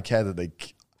gift. I cared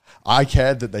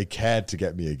that they cared to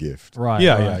get me a gift. Right.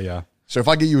 Yeah. So if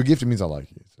I get you a gift, it means I like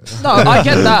you. So. No, I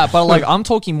get that, but like, I'm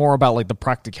talking more about like the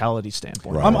practicality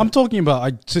standpoint. Right. I'm talking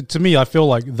about to me. I feel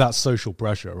like that's social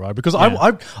pressure, right? Because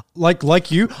I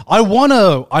like you. I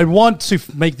want to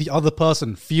make the other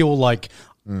person feel like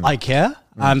I care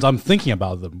and I'm thinking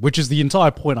about them, which is the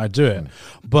entire point I do it.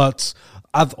 But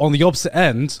on the opposite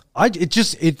end,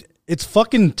 it's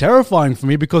fucking terrifying for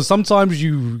me because sometimes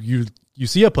you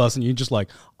see a person, you're just like,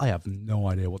 I have no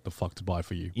idea what the fuck to buy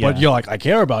for you. Yeah. But you're like, I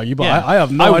care about you, but Yeah. I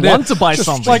have no idea. I want to buy Just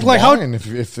something. Like how Wine, if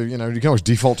you know, you can always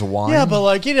default to wine. yeah, but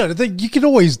like, you know, you can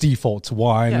always default to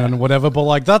wine Yeah. and whatever. But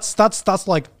like, that's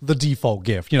like the default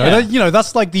gift. You know, Yeah.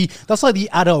 that's like the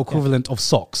adult equivalent of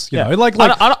socks. You know, like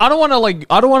I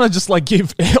don't want to just like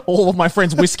give all of my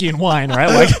friends whiskey and wine, right?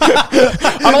 Like,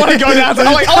 I don't want to go down to,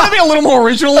 I want to be a little more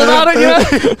original about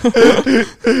it,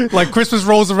 you know? like Christmas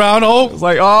rolls around. Oh, It's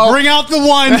like, oh, bring out the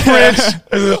wine fridge.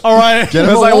 All right. Get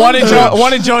it's him a like, wine what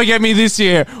did Joey get me this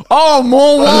year? Oh,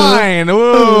 more wine.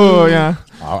 Ooh, yeah.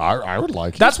 I would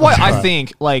like it. That's why I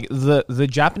think like the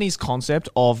Japanese concept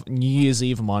of New Year's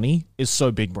Eve money is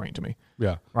so big brain to me.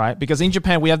 Yeah. Right? Because in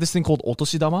Japan, we have this thing called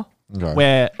otoshidama, Okay.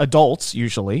 where adults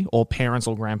usually, or parents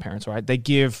or grandparents, right, they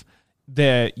give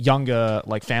their younger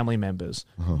like family members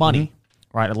money,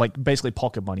 right? Like basically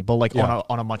pocket money, but like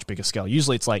on a much bigger scale.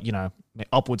 Usually it's like, you know,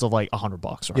 upwards of like $100,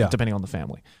 right? Yeah. Depending on the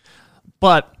family.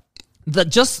 But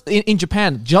in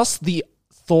Japan, just the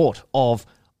thought of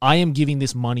I am giving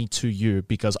this money to you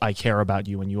because I care about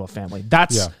you and your family.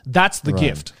 That's the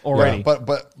gift already. Yeah,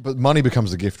 but money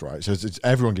becomes the gift, right? So it's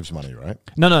everyone gives money, right?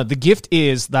 No. The gift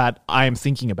is that I am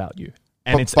thinking about you,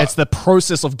 and it's the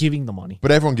process of giving the money.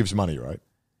 But everyone gives money, right?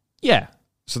 Yeah.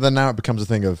 So then now it becomes a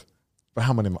thing of, but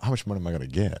how much money am I going to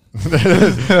get?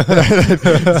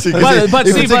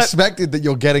 It's expected that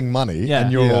you're getting money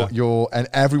and and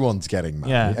everyone's getting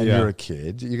money and you're a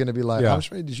kid, you're going to be like, how much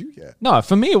money did you get? No,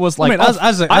 for me it was like,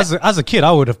 as a kid,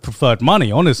 I would have preferred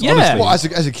money. Honestly. Well, as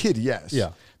a kid, yes.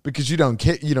 Yeah. Because you don't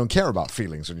care about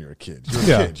feelings when you're a kid. You're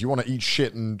a kid. You want to eat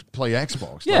shit and play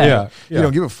Xbox. Yeah. You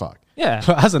don't give a fuck. Yeah.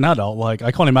 But as an adult, like,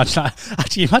 I can't imagine that.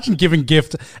 Actually, imagine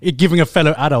giving a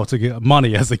fellow adult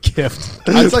money as a gift.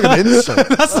 It's like an insult.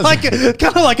 That's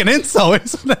kind of like an insult,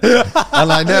 isn't it?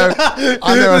 And I know.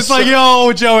 It's like,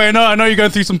 yo, Joey, I know you're going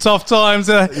through some tough times.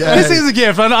 This is a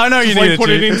gift. I know you need to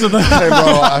put it into the. Hey,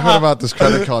 bro, I heard about this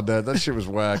credit card debt. That shit was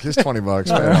whack. Here's $20,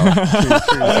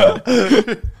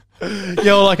 man.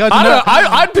 Yo, like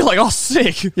I'd be like, oh,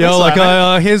 sick. Yo,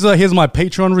 like here's my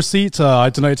Patreon receipt.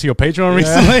 I donated to your Patreon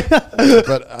recently.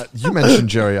 But you mentioned,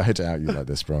 Jerry, I hate to out you like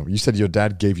this, bro. You said your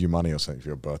dad gave you money or something for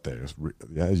your birthday.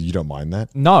 You don't mind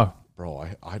that? No, bro.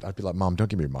 I'd be like, Mom,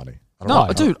 don't give me money.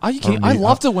 Dude, are you kidding? I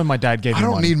loved it when my dad gave me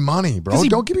money. I don't need money, bro.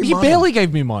 Don't give me money. He barely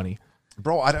gave me money.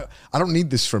 Bro, I don't need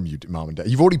this from you, Mom and Dad.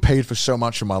 You've already paid for so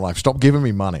much in my life. Stop giving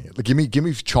me money. Like, give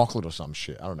me chocolate or some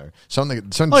shit. I don't know.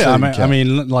 Something. Oh yeah, I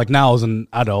mean, like now as an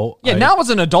adult. Yeah, now as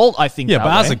an adult, I think. Yeah,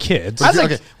 but as a kid,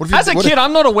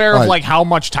 I'm not aware of like how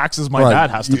much taxes my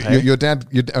dad has to pay. Your dad.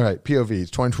 All right, POV.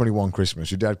 It's 2021 Christmas.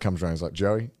 Your dad comes around. He's like,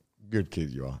 Joey, good kid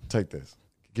you are. Take this.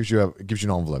 Gives you an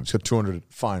envelope. It's got 200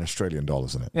 fine Australian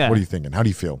dollars in it. Yeah. What are you thinking? How do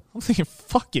you feel? I'm thinking,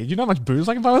 fuck it. You know how much booze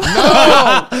I can buy with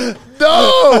that?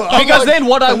 No! Because then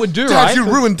what I would do, Dad, right? you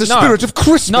ruined the spirit of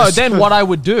Christmas. No, then what I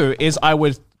would do is I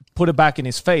would put it back in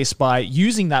his face by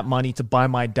using that money to buy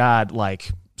my dad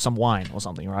like some wine or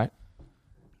something, right?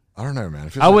 I don't know,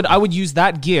 man. I would use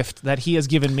that gift that he has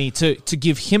given me to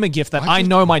give him a gift that I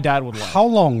know my dad would like. How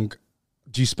long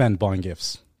do you spend buying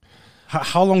gifts?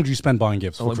 How long do you spend buying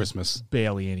gifts for Christmas?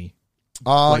 Barely any.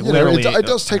 It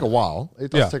does take a while.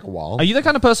 It does take a while. Are you the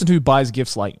kind of person who buys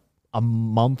gifts like a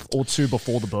month or two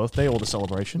before the birthday or the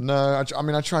celebration? No, I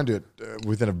mean, I try and do it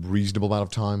within a reasonable amount of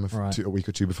time, a week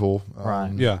or two before.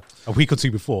 Yeah, a week or two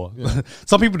before. Yeah.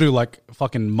 Some people do like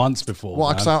fucking months before. Well,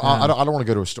 because I don't want to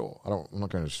go to a store. I'm not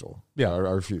going to a store. Yeah, I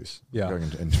refuse. Yeah, going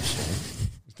into a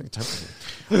store.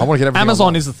 I want to get everything.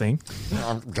 Amazon is the thing.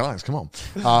 Guys, come on.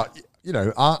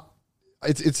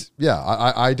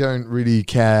 I don't really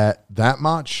care that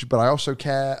much, but I also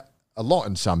care a lot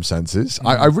in some senses.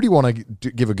 I really want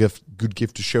to give a good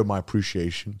gift to show my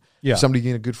appreciation. Yeah, somebody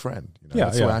being a good friend.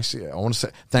 That's the way I see it. I want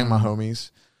to thank my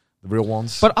homies, the real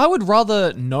ones. But I would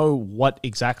rather know what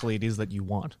exactly it is that you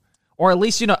want. Or at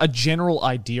least, a general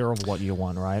idea of what you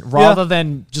want, right? Rather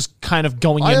than just kind of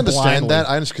going in blindly. I understand that.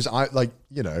 I understand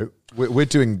because we're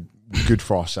doing good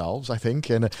for ourselves, I think,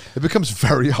 and it becomes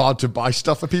very hard to buy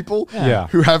stuff for people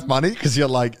who have money, because you're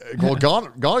like, well,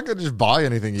 God can just buy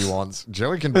anything he wants.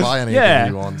 Joey can buy anything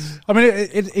he wants. I mean,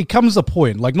 it comes a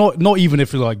point, like not even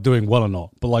if you're like doing well or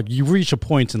not, but like you reach a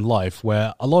point in life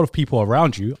where a lot of people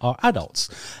around you are adults,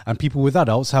 and people with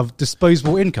adults have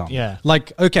disposable income. Yeah,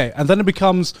 like okay, and then it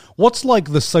becomes what's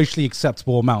like the socially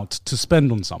acceptable amount to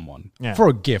spend on someone for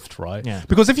a gift, right? Yeah,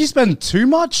 because if you spend too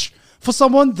much for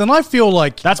someone, then I feel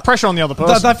like that's pressure on the other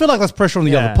person. I feel like that's pressure on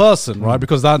the other person, right?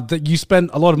 Because that you spend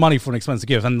a lot of money for an expensive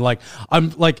gift, and like I'm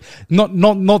like not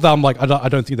that I'm like I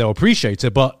don't think they'll appreciate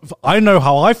it, but I know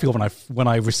how I feel when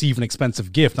I receive an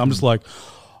expensive gift. I'm just like,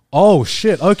 oh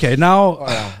shit, okay, now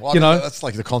that's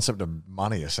like the concept of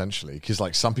money essentially, because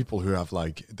like some people who have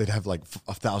like they'd have like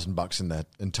 $1,000 in their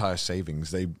entire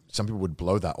savings, some people would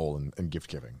blow that all in gift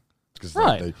giving.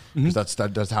 Because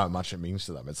that's how much it means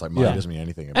to them. It's like money doesn't mean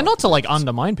anything. And not to like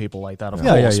undermine people like that, of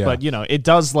course. Yeah. But it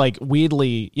does like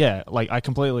weirdly, like I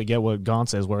completely get what Gaunt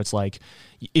says, where it's like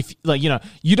if like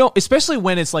you don't, especially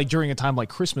when it's like during a time like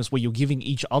Christmas where you're giving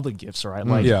each other gifts, right?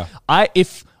 Like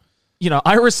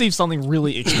I receive something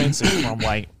really expensive from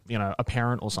like a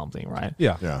parent or something, right?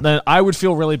 Yeah. Then I would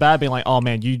feel really bad being like, oh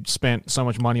man, you spent so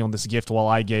much money on this gift while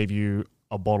I gave you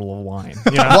a bottle of wine.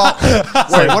 Well,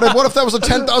 wait, what if that was a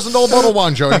 $10,000 bottle of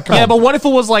wine, Joey? But what if it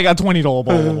was like a $20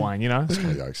 bottle of wine? It's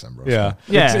kind of yikes, then, bro. Yeah.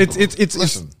 It's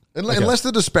listen. Unless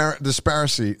the disparity. Is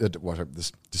that the word?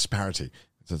 Disparity.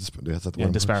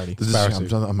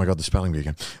 Oh my god, the spelling bee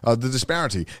again. The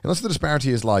disparity. Unless the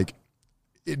disparity is like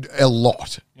a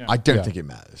lot, I don't think it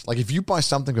matters. Like if you buy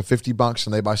something for $50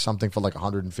 and they buy something for like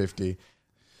 $150.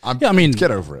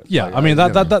 get over it. Yeah, Like, I mean you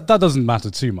know that doesn't matter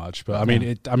too much, but I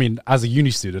mean, as a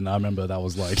uni student, I remember that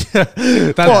was like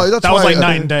that was like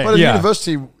night and day. But at Yeah.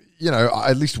 university, you know,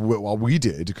 at least what we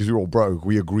did, because we were all broke,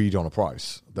 we agreed on a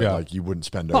price that like you wouldn't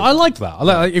spend. Over. I like that.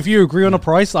 Like, if you agree on a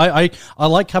price, I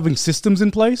like having systems in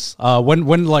place.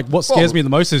 When like what scares me the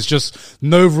most is just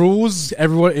no rules.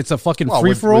 Everyone, it's a fucking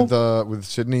free for all. With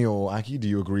Sydney or Aki, do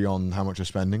you agree on how much you're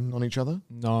spending on each other?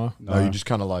 No. No, you just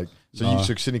kind of like so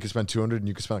Sydney could spend 200 and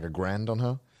you could spend like $1,000 on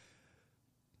her.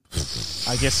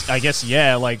 I guess,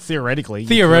 yeah. Like theoretically,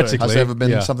 Theoretically. Has there ever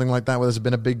been something like that where there's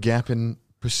been a big gap in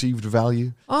perceived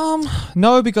value?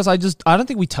 No, because I don't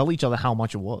think we tell each other how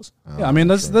much it was. Yeah, I mean,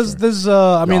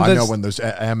 I know when those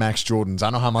Air Max Jordans,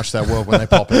 I know how much they're worth when they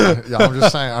pop in. Yeah, I'm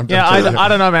just saying. I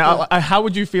don't know, man. How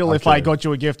would you feel if I got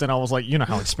you a gift and I was like, you know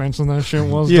how expensive that shit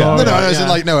was? Yeah. dog?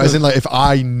 As in like if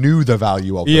I knew the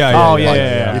value of it.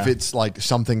 Yeah. If it's like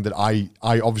something that I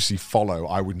obviously follow,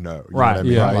 I would know. You Right. Know what I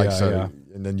mean? Yeah, Like, yeah, so, yeah.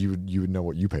 and then you would know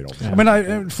what you paid off. I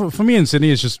mean, for me in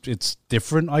Sydney, it's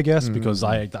different, I guess, because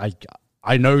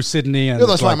I know Sydney, and Yeah,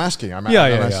 that's why I'm asking. I'm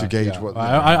asking to gauge what.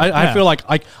 I feel like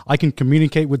I can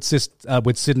communicate with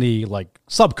Sydney like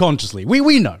subconsciously.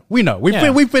 We know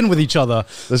we've been with each other.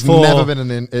 There's never been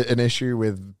an issue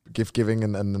with gift giving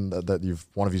and that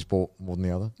one of you's bought more than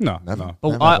the other. No, never. no.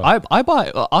 Well, I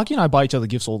buy Aki and I buy each other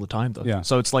gifts all the time though. Yeah.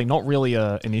 So it's like not really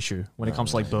an issue when it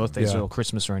comes to like birthdays or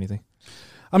Christmas or anything.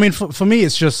 I mean, for me,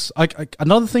 it's just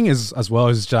another thing is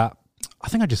that I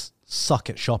think I just suck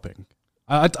at shopping.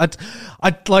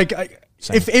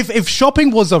 If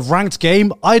shopping was a ranked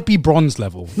game, I'd be bronze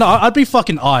level. No, I'd be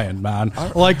fucking iron, man.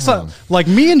 Like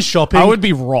me and shopping, I would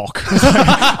be rock.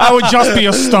 I would just be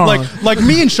a star. Like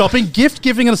me and shopping, gift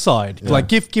giving aside,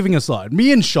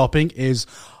 me and shopping is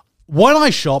when I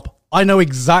shop, I know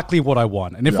exactly what I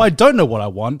want, and if I don't know what I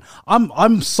want,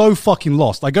 I'm so fucking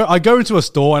lost. I go into a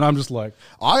store and I'm just like,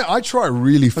 I try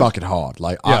really fucking hard,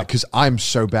 because I'm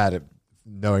so bad at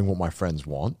knowing what my friends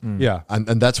want. Yeah.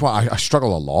 And that's why I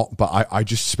struggle a lot, but I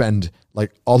just spend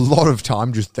like a lot of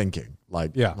time just thinking.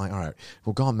 Like, all right,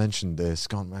 well, God mentioned this.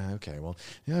 God, okay, well,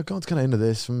 yeah, God's kind of into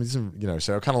this. You know,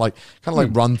 so I kind of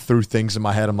like run through things in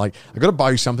my head. I'm like, I got to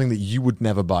buy you something that you would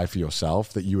never buy for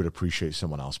yourself that you would appreciate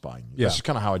someone else buying. Yeah. That's just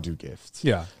kind of how I do gifts.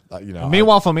 Yeah. You know.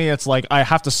 Meanwhile, for me, it's like I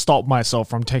have to stop myself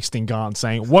from texting Garn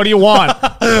saying, "What do you want?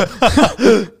 What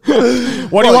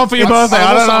do you want for your birthday?"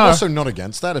 I don't know. I'm also not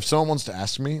against that. If someone wants to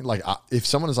ask me, like, if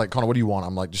someone is like, "Connor, what do you want?"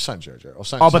 I'm like, just send JoJo. Or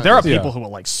send, but there are send people who are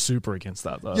like super against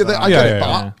that, though. Yeah, I get it.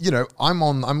 But you know,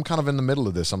 I'm kind of in the middle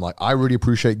of this. I'm like, I really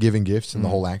appreciate giving gifts and the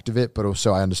whole act of it, but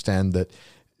also I understand that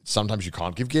sometimes you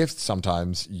can't give gifts.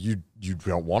 Sometimes you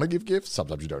don't want to give gifts.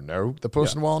 Sometimes you don't know the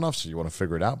person well enough, so you want to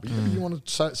figure it out. But you want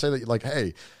to say that, like,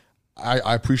 hey,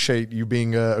 I appreciate you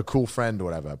being a cool friend or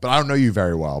whatever, but I don't know you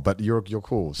very well, but you're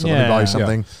cool. So let me buy you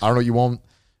something. I don't know what you want,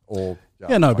 or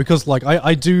because like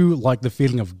I do like the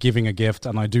feeling of giving a gift,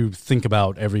 and I do think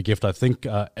about every gift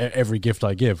every gift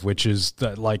I give, which is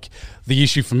that like the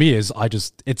issue for me is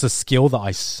it's a skill that I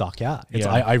suck at.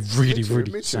 I really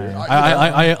Me too.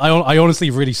 I honestly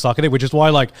really suck at it, which is why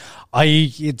like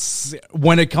it's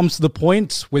when it comes to the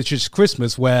point, which is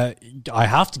Christmas, where I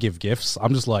have to give gifts,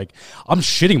 I'm just like, I'm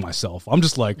shitting myself. I'm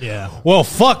just like, well,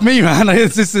 fuck me, man.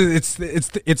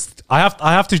 It's I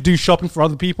have to do shopping for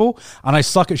other people, and I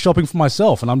suck at shopping for myself,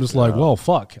 and I'm just like, well,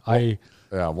 fuck.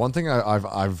 One thing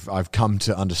I've come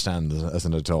to understand as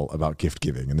an adult about gift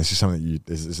giving, and this is something that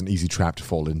is an easy trap to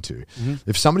fall into.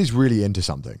 If somebody's really into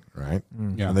something, right,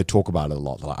 and they talk about it a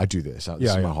lot, they're like, I do this.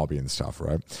 This is my hobby and stuff,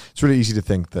 right? It's really easy to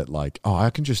think that like, oh, I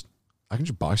can just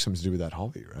buy something to do with that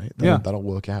hobby, right? That'll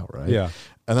work out, right? Yeah.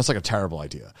 And that's like a terrible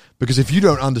idea, because if you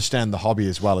don't understand the hobby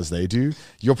as well as they do,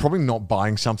 you're probably not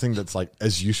buying something that's like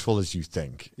as useful as you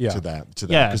think to them,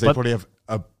 because they probably have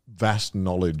a vast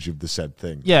knowledge of the said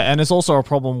thing. Yeah, and it's also a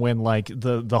problem when like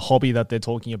the hobby that they're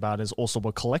talking about is also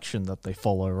a collection that they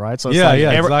follow, right? So it's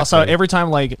exactly. So every time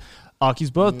like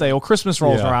Aki's birthday or Christmas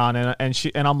rolls around,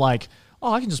 and I'm like,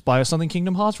 oh, I can just buy her something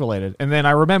Kingdom Hearts related. And then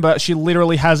I remember she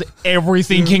literally has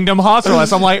everything Kingdom Hearts related.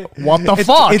 So I'm like, what the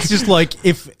fuck? It's just like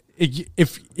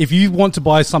if you want to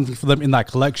buy something for them in that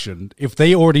collection, if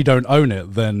they already don't own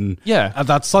it, then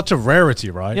that's such a rarity,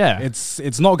 right? Yeah,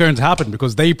 it's not going to happen,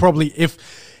 because they probably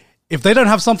if they don't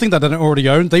have something that they don't already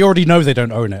own, they already know they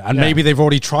don't own it, and maybe they've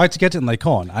already tried to get it and they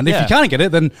can't. And if you can't get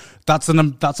it, then that's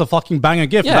a fucking banger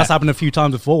gift. And that's happened a few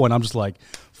times before when I'm just like,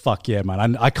 fuck yeah, man,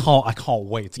 and I can't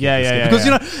wait to get this gift. Because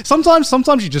you know,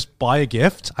 sometimes you just buy a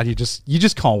gift and you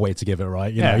just can't wait to give it,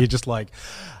 right? You know, you're just like,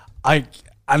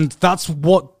 and that's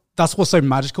what's so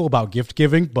magical about gift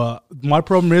giving. But my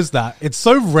problem is that it's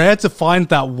so rare to find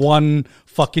that one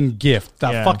fucking gift,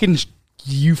 that fucking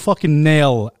you fucking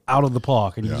nail out of the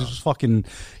park, and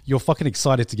you're fucking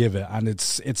excited to give it, and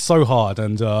it's so hard,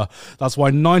 and that's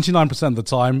why 99% of the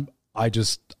time I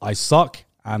suck,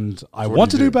 and I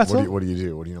want to do better. What do you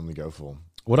do? What do you normally go for?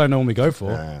 What do I normally go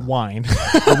for? Wine.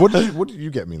 What did you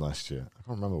get me last year? I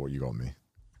can't remember what you got me.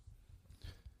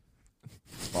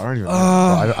 I don't even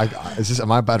remember.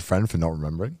 Am I a bad friend for not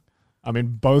remembering? I mean,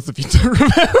 both of you do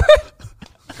remember.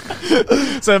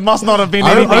 So it must not have been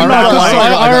anything.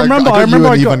 I remember. I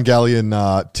remember you an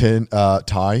Evangelion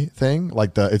tie thing,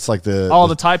 like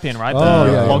the tie pin, right?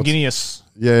 Longinus.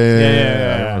 Yeah.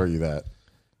 I remember you that.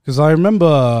 Because I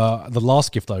remember the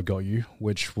last gift I got you,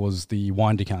 which was the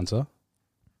wine decanter.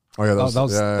 Oh yeah, that was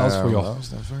for your. That was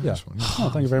very nice one. Oh,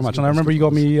 thank you very much. And I remember you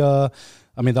got me. That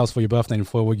was for your birthday, and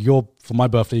for my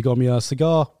birthday, you got me a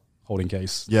cigar holding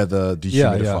case. Yeah, the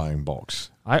dehumidifying box.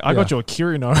 I got you a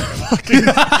Kirino.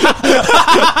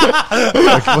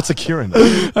 What's a Kirino?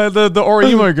 The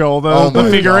Orimo girl, the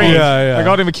figurine. Yeah. I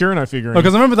got him a Kirino figurine.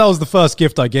 Because I remember that was the first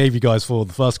gift I gave you guys for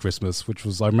the first Christmas, which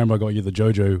was I remember I got you the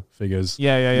JoJo figures.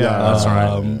 Yeah. That's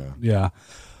right. Yeah.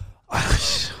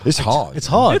 It's hard. It's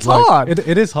hard. It's hard.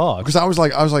 It is hard. Because I was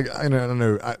like, I don't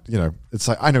know. It's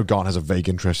like I know Garn has a vague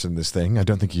interest in this thing. I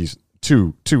don't think he's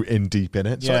too in deep in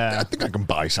it. So I think I can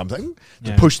buy something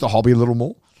to push the hobby a little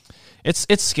more. It's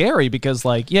scary because,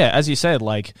 like, as you said,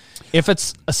 like, if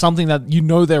it's something that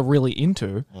they're really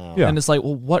into, and it's like,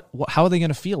 well, what how are they going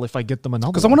to feel if I get them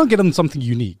another? Because I want to get them something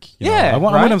unique. I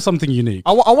want them something unique.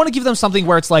 I want to give them something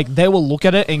where it's like they will look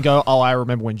at it and go, "Oh, I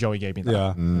remember when Joey gave me that."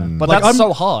 Yeah, but like, that's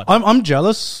so hard. I'm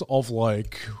jealous of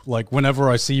like whenever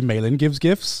I see Malin gives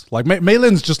gifts. Like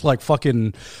Malin's just like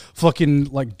fucking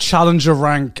like challenger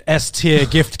rank S tier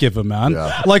gift giver, man.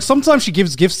 Yeah. Like sometimes she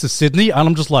gives gifts to Sydney, and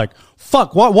I'm just like,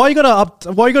 fuck, why you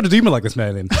gotta do me like this,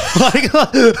 Malin?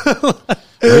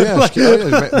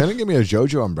 Malin gave me a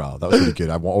JoJo umbrella. That was really good.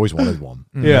 I always wanted one.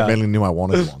 Yeah, Malin knew I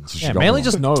wanted one. So Malin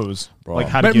just knows, like,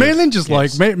 how to give Malin just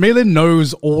gifts. Malin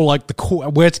knows all like the cool,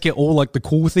 where to get all like the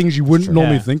cool things you wouldn't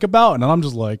normally think about, and I'm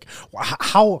just like,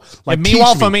 how? Like,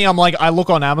 meanwhile, for me, I'm like, I look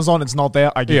on Amazon, it's not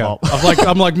there. I give up.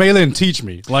 I'm like, Malin, teach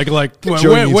me. Like,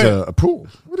 Joey needs a pool.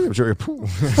 What do you have, Joey? A pool?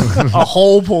 A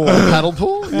whole pool, a paddle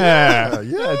pool? Yeah,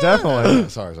 definitely.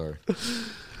 Sorry.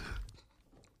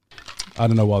 I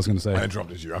don't know what I was going to say. I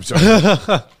interrupted you. I'm sorry.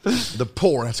 The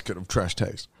poor etiquette of trash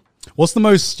taste. What's the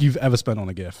most you've ever spent on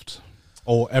a gift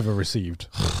or ever received?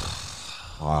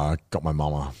 I got my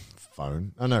mama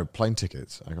phone. Oh no, plane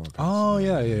tickets. I got my parents. Oh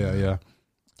yeah.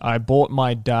 I bought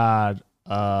my dad.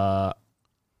 A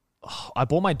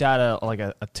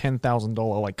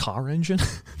 $10,000 like car engine.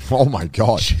 Oh my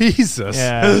god, Jesus!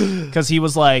 Yeah, because he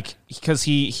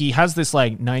has this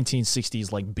like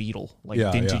 1960s like Beetle, like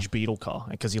vintage Beetle car,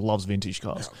 because he loves vintage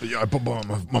cars. Yeah, I bought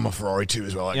mama Ferrari too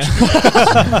as well.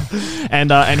 Actually,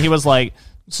 and he was like,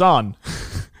 "Son,"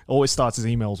 always starts his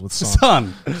emails with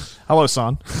 "son." Hello,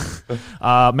 son.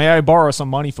 May I borrow some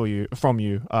money from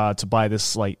you to buy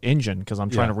this like engine, because I'm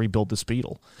trying to rebuild this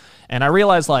Beetle. And I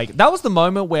realized, like, that was the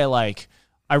moment where, like,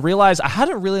 I realized I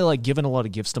hadn't really, like, given a lot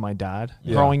of gifts to my dad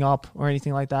growing up or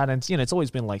anything like that. And, it's always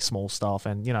been, like, small stuff.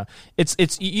 And, you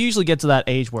usually get to that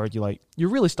age where you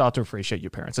really start to appreciate your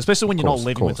parents, especially when you're not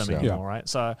living with them anymore, right?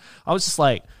 So I was just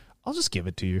like, I'll just give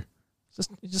it to you.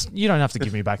 Just you don't have to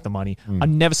give me back the money. I've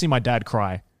never seen my dad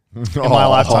cry in my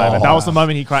lifetime, and that was the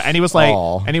moment he cried. And he was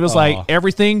like,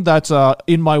 everything that's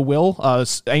in my will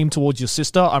aimed towards your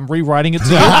sister, I'm rewriting it to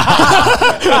you.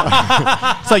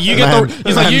 It's like you get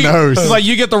he's like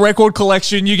you get the record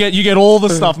collection, you get all the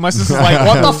stuff. My sister's like,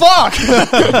 what the fuck?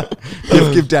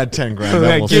 give dad 10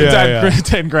 grand. Give dad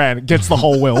 10 grand, gets the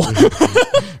whole will.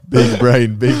 Big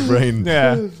brain.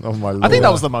 Yeah. Oh my Lord. I think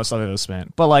that was the most I've ever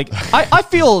spent. But like, I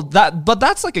feel that, but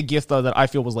that's like a gift though that I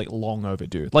feel was like long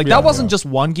overdue. Like that wasn't just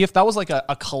one gift. That was like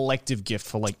a collective gift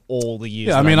for like all the years.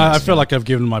 Yeah, I mean, I feel like I've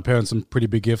given my parents some pretty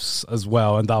big gifts as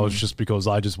well. And that was just because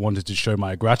I just wanted to show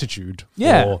my gratitude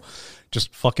for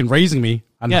just fucking raising me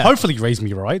and hopefully raise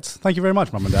me right. Thank you very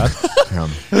much, Mum and Dad.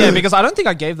 Yeah, because I don't think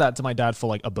I gave that to my dad for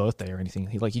like a birthday or anything.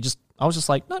 I was just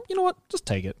like, no, you know what? Just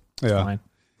take it. It's fine.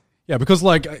 Yeah, because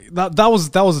like that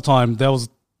was a time. Those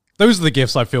are the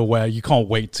gifts I feel where you can't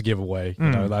wait to give away.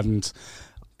 You know, and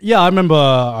I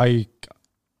remember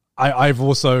I've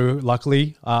also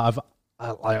luckily I've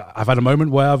had a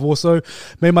moment where I've also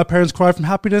made my parents cry from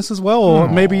happiness as well, or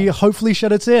maybe hopefully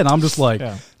shed a tear. And I'm just like,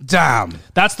 damn,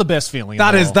 that's the best feeling.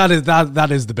 That is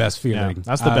the best feeling. Yeah,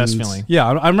 that's the best feeling. Yeah,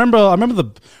 I remember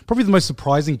probably the most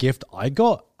surprising gift I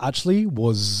got actually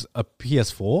was a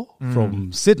PS4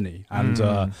 from Sydney,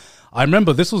 and I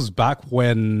remember this was back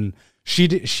when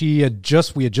we had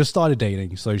just started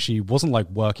dating, so she wasn't like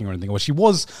working or anything. Or she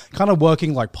was kind of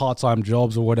working like part-time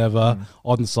jobs or whatever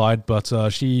on the side, but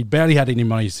she barely had any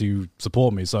money to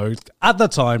support me. So at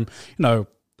that time,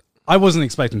 I wasn't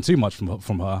expecting too much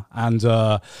from her, and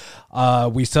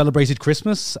we celebrated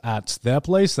Christmas at their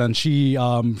place, and she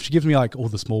gives me like all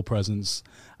the small presents,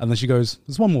 and then she goes,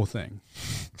 "There's one more thing."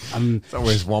 And There's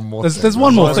always one more. There's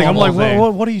one more thing. I'm like,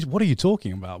 what are you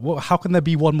talking about? How can there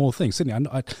be one more thing, Sydney?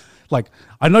 I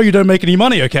know you don't make any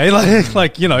money, okay? I've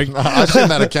seen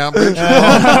that account.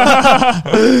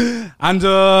 and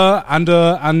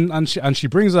she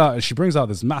brings out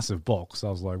this massive box. I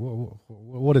was like,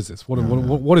 what is this?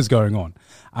 What is going on?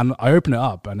 And I open it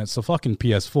up, and it's a fucking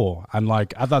PS4. And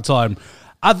like at that time,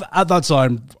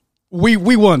 we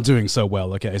weren't doing so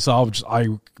well. Okay, so I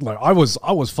was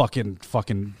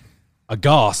fucking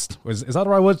aghast. Is that the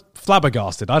right word?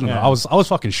 Flabbergasted. I don't know. I was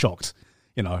fucking shocked.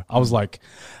 I was like,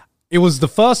 it was the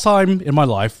first time in my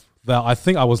life that I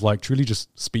think I was like truly just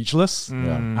speechless.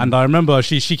 And I remember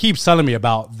she keeps telling me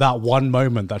about that one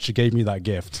moment that she gave me that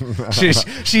gift.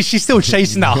 She's still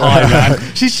chasing that high, man.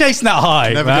 She's chasing that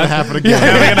high. Never man. gonna happen again.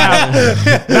 Never gonna happen.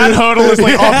 That hurdle is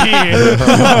like up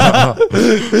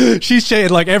here. She's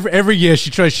chasing like every year she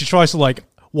tries to like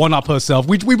one up herself.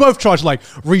 We both try to like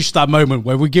reach that moment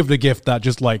where we give the gift that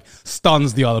just like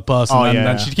stuns the other person,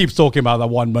 and she keeps talking about that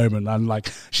one moment, and like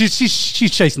she's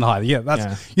chasing the high. You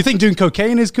think doing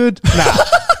cocaine is good? Nah.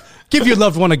 Give your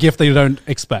loved one a gift that you don't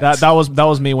expect. That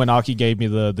was me when Aki gave me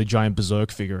the giant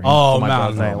Berserk figurine for my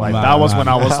birthday. That was when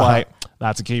I was like,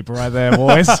 that's a keeper right there,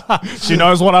 boys. She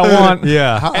knows what I want.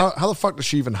 Yeah. How the fuck does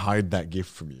she even hide that gift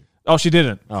from you? Oh, she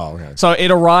didn't. Oh, okay. So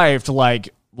it arrived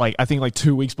like I think like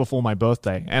 2 weeks before my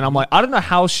birthday. And I'm like, I don't know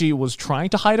how she was trying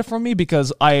to hide it from me,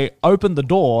 because I opened the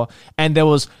door and there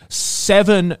was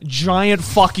 7 giant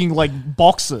fucking like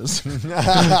boxes.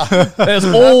 There's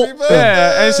all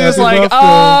and she was like,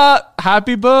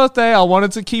 happy birthday. I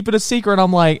wanted to keep it a secret. And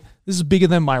I'm like, this is bigger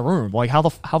than my room. Like how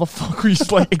the fuck are you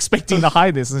like expecting to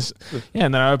hide this?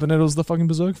 And then I opened it, it was the fucking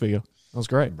Berserk figure. That was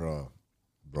great. Bro,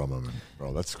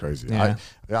 that's crazy. Yeah.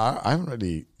 I haven't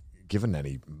really given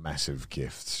any massive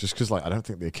gifts, just because like I don't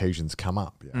think the occasions come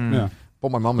up. Yeah.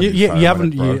 But my mum. Have you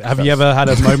ever had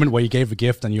a moment where you gave a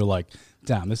gift and you're like,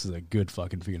 damn, this is a good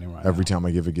fucking feeling right Every now? time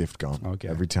I give a gift, gone. Okay.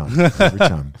 Every time.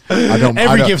 I don't.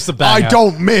 Gift's a banger. I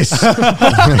don't miss.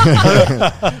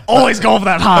 Always go for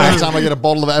that high. Every time I get a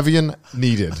bottle of Evian,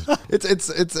 needed.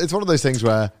 It's one of those things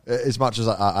where, as much as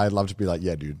I'd love to be like,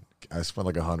 yeah, dude, I spent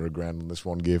like $100 grand on this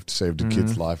one gift, saved a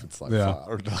kid's life. It's like, I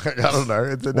don't know.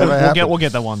 It never happened. We'll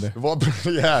get that one day.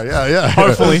 Yeah.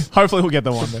 Hopefully we'll get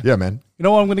that one day. Yeah, man. You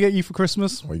know what I'm going to get you for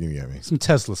Christmas? What are you going to get me? Some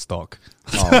Tesla stock.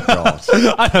 Oh, God.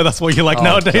 I know that's what you like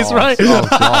nowadays, God. right? Oh,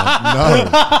 God.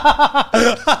 No.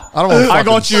 I don't want I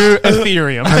got you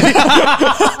Ethereum.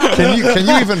 Can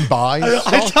you even buy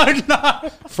stock? I don't know.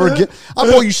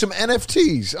 I bought you some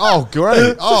NFTs. Oh,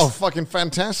 great. Oh, fucking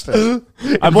fantastic.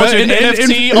 I bought you an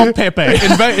NFT of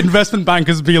Pepe. Investment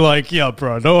bankers be like, yeah,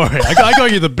 bro, don't worry. I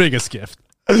got you the biggest gift.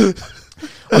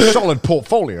 A solid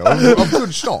portfolio of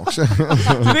good stocks. Do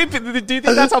you think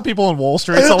that's how people on Wall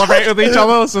Street celebrate with each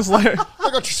other? It's just like,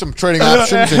 I got you some trading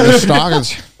options in the stock.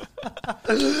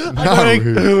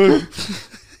 No.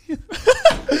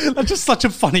 That's just such a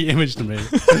funny image to me.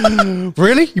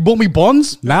 Really? You bought me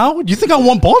bonds now? You think I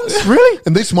want bonds? Really?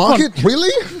 In this market? Really?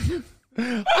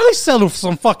 At least sell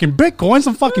some fucking Bitcoin,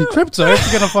 some fucking crypto.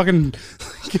 If you're gonna fucking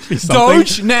give me something.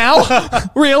 Doge now?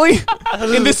 Really?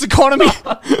 In this economy?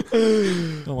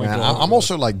 Oh my God. I'm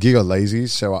also like giga lazy.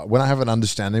 So when I have an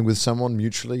understanding with someone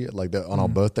mutually, like on our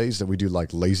birthdays, that we do like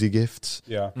lazy gifts.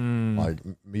 Yeah. Like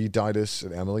me, Didus,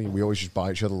 and Emily, we always just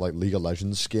buy each other like League of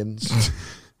Legends skins.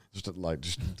 Just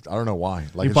I don't know why.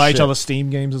 Like You buy each other Steam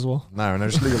games as well? No,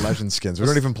 just League of Legends skins. We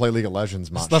don't even play League of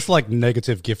Legends much. That's like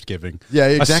negative gift giving. Yeah,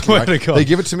 exactly. I swear to God. They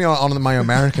give it to me on my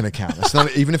American account. It's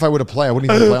not, even if I were to play, I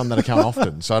wouldn't even play on that account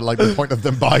often. So like the point of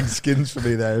them buying skins for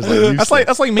me there is like useless.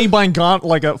 That's like me buying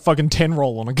like a fucking 10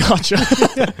 roll on a gacha.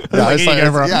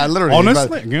 Literally.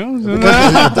 Honestly,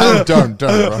 Don't,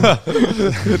 bro.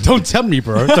 Don't tempt me,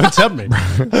 bro. Don't tempt me, bro.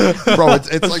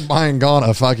 It's like buying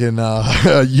Ghana fucking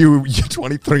you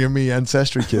 23 and me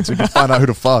ancestry kids. We can find out who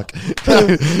to fuck. Here's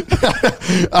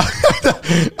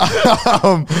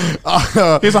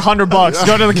 $100.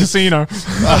 Go to the casino.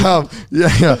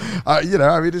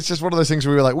 It's just one of those things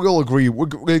where we're like, we all agree we're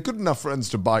good enough friends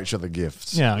to buy each other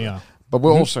gifts. Yeah. But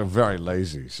we're also very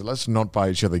lazy, so let's not buy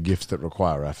each other gifts that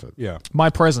require effort. Yeah. My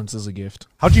presence is a gift.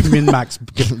 How do you min-max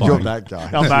gift buying? You're that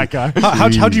guy. I'm that guy.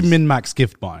 How do you min-max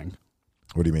gift buying?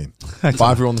 What do you mean?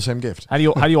 Buy everyone the same gift. How do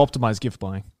you optimize gift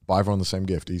buying? Buy everyone the same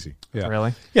gift. Easy. Yeah.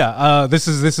 Really? Yeah. This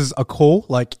is a call.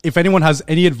 Like, if anyone has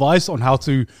any advice on how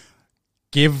to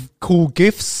give cool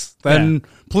gifts, then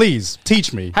please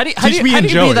teach me. How do you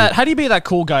be that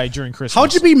cool guy during Christmas?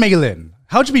 How'd you be Maylin?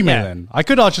 How'd you be Yeah. Maylin? I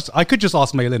could just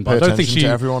ask Maylin, but Pay I don't think attention she. to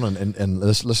everyone and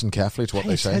listen carefully to what Pay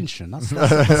they say. attention. That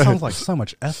sounds like so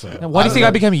much effort. Why do you think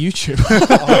I became a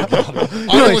YouTuber?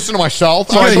 I don't listen to myself.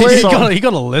 Sorry, honestly. you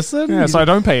gotta listen. Yeah, so I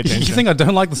don't pay attention. You think I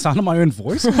don't like the sound of my own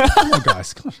voice? Come on,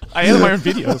 guys. Come on. I edit my own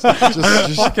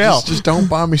videos. Just don't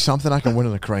buy me something I can win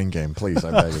in a crane game, please.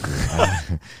 I beg of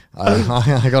you.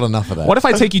 I got enough of that. What if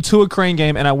I take you to a crane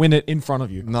game and I win it in front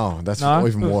of you? No, that's No?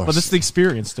 even worse. But this is the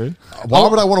experience, dude. Why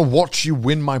would I want to watch you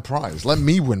win my prize? Let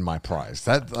me win my prize.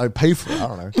 That I pay for it. I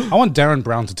don't know. I want Darren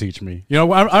Brown to teach me. You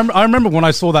know, I remember when I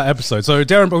saw that episode. So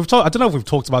Darren, I don't know if we've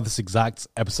talked about this exact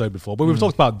episode before, but we've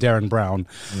talked about Darren Brown,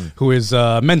 who is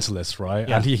a mentalist, right?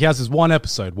 Yeah. And he has this one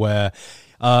episode where,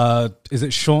 is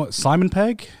it Simon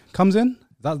Pegg comes in?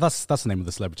 That's the name of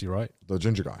the celebrity, right? The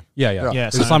ginger guy. Yeah. Yeah,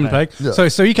 Is it Simon Simon Pegg? Yeah.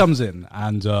 So he comes in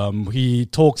and he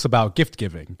talks about gift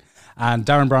giving, and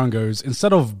Darren Brown goes,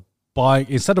 instead of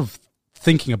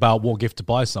thinking about what gift to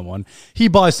buy someone, he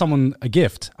buys someone a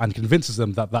gift and convinces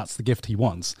them that that's the gift he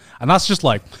wants. And that's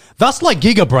like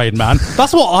Giga Brain, man.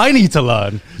 That's what I need to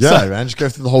learn. Yeah, man. Just go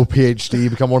through the whole PhD,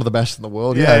 become one of the best in the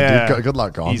world. Yeah. Dude, good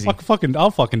luck, on. Easy. I'll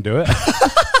fucking do it.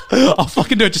 I'll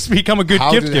fucking do it just to become a good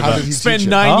gift giver. Spend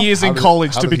 9 years in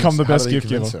college to become the best gift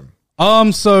giver.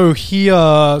 So he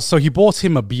bought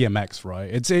him a BMX, right?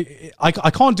 I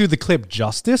can't do the clip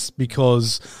justice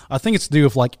because I think it's to do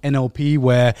with like NLP,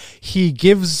 where he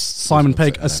gives Simon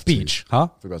Pegg a speech, huh?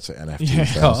 I forgot to say NFT.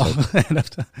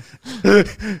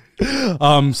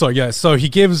 So he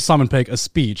gives Simon Pegg a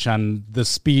speech, and the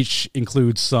speech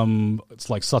includes it's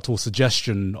like subtle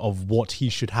suggestion of what he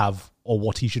should have or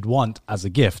what he should want as a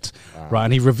gift, right?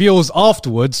 And he reveals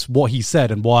afterwards what he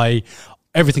said and why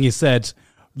everything he said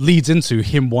leads into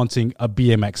him wanting a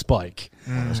BMX bike.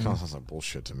 This kind of sounds like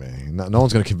bullshit to me. No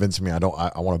one's going to convince me I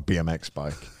want a BMX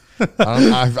bike.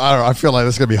 I feel like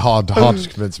this is going to be hard to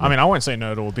convince me. I mean, I won't say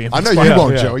no to a BMX. I know bike. you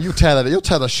won't, Joe. You'll tear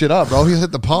that shit up, bro. You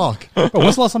hit the park.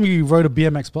 When's the last time you rode a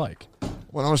BMX bike?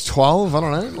 When I was 12, I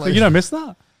don't know. Like, You don't miss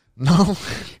that? No.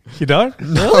 You don't?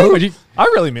 No. I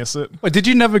really miss it. Wait, did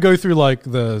you never go through like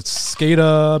the skater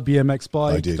BMX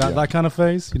bike? I did, that kind of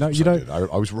phase? You don't.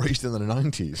 I was raised in the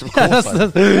 90s. Of Yeah,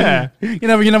 course Yeah.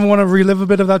 You never want to relive a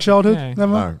bit of that childhood. Yeah.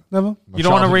 Never. My You don't want to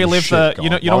childhood was relive shit, the. You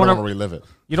God. don't Why would I want to relive it.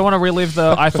 You don't want to relive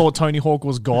the. I thought Tony Hawk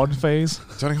was God phase.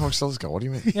 Tony Hawk still go. What do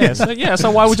you mean? Yeah.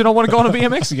 So why would you not want to go on a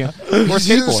BMX again or a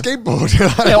skateboard?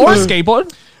 Yeah, Or a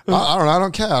skateboard. I don't know. I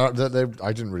don't care.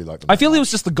 I didn't really like them. I feel he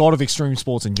was just the god of extreme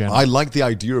sports in general. I liked the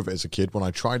idea of it as a kid. When I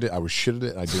tried it, I was shit at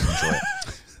it and I didn't enjoy it.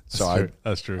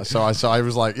 That's true. So I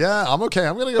was like, yeah, I'm okay.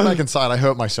 I'm gonna go back inside. I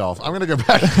hurt myself. I'm gonna go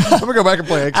back. I'm gonna go back and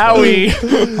play Xbox.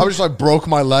 Owie. I was like broke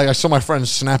my leg. I saw my friend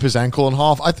snap his ankle in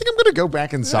half. I think I'm gonna go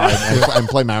back inside and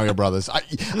play Mario Brothers. I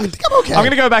think I'm okay. I'm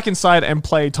gonna go back inside and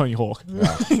play Tony Hawk.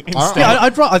 Instead. Yeah,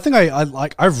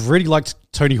 I really liked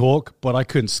Tony Hawk, but I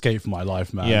couldn't skate for my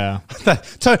life, man. Yeah.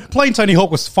 Playing Tony Hawk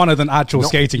was funner than actual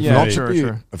skating. yeah, for me.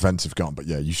 sure. Be offensive, gone, but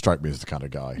yeah, you strike me as the kind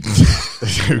of guy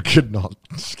who could not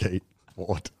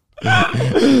skateboard.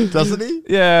 Doesn't he?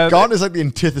 Yeah. Garn is like the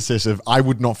antithesis of I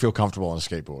would not feel comfortable on a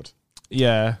skateboard.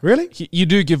 Yeah. Really? You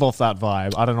do give off that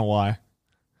vibe. I don't know why.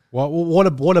 What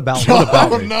about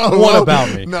me? no. What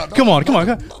about me? No. Come on.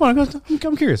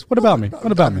 I'm curious. What about me?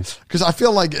 What about me? Because I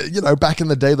feel like, back in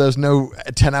the day, there's no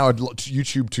 10-hour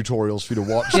YouTube tutorials for you to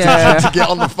watch to get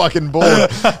on the fucking board.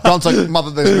 Don's like,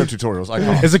 mother, there's no tutorials. I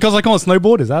can't. Is it because I can't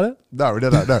snowboard? Is that it? No.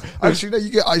 Actually, no.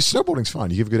 Snowboarding's fine.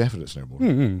 You give a good effort at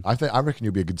snowboarding. I reckon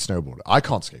you'll be a good snowboarder. I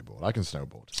can't skateboard. I can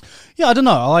snowboard. Yeah, I don't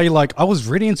know. I was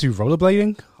really into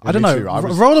rollerblading. I don't me know. too.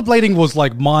 Rollerblading was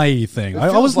like my thing.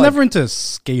 I was like- never into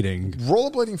skating.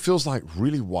 Rollerblading feels like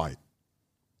really white.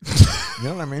 You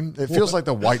know what I mean? It feels like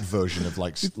the white version of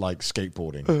like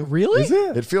skateboarding. Really? Is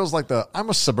it? It feels like I'm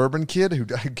a suburban kid who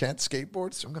can't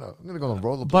skateboard, so I'm gonna go on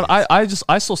rollerblades. But I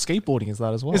saw skateboarding as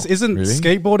that as well. Isn't Really?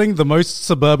 skateboarding the most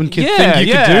suburban kid Yeah, thing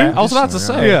you yeah. could do? I was about to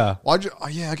say. Yeah. Well,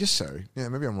 I guess so. Yeah,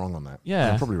 maybe I'm wrong on that.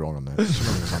 Yeah. I'm probably wrong on that. Just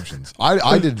making assumptions.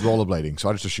 I did rollerblading, so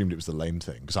I just assumed it was the lame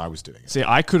thing because I was doing it. See,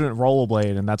 I couldn't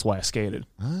rollerblade, and that's why I skated.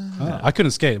 I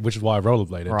couldn't skate, which is why I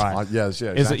rollerbladed. Right. Yeah,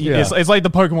 exactly. It's like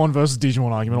the Pokemon versus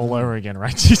Digimon argument all over again,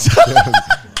 right?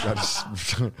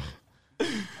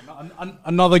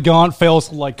 Another Gaunt fails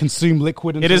to consume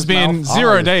liquid. It has been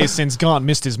 0 days since Gaunt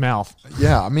missed his mouth.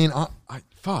 Yeah, I mean,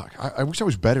 Fuck, I wish I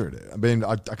was better at it. I mean,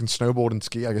 I can snowboard and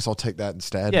ski. I guess I'll take that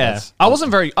instead. Yeah, I wasn't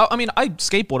very. I mean, I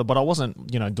skateboarded, but I wasn't,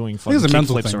 doing fucking Here's a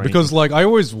mental kickflips thing or because, like, I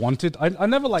always wanted. I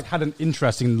never like had an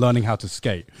interest in learning how to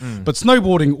skate, but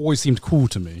snowboarding always seemed cool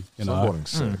to me. Snowboarding's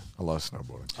sick. I love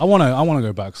snowboarding. I want to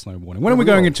go back snowboarding. When are we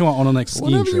going into on our next skiing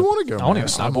Whenever trip? you want to go. I wanna go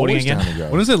snowboarding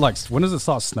again. When is it like? When does it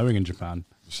start snowing in Japan?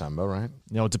 December, right?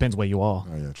 It depends where you are.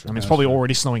 Oh, yeah, true. I mean, it's probably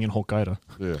already snowing in Hokkaido.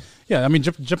 Yeah. Yeah, I mean,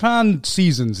 Japan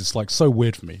seasons is like so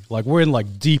weird for me. Like we're in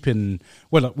like deep in.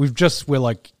 Well, we're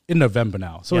like in November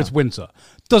now, so it's winter.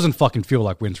 Doesn't fucking feel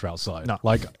like winter outside. No.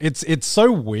 Like it's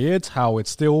so weird how it's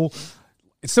still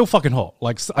fucking hot.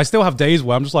 Like I still have days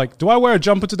where I'm just like, do I wear a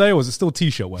jumper today or is it still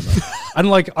t-shirt weather? And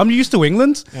like I'm used to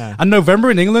England, and November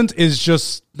in England is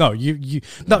just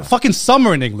fucking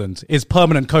summer in England is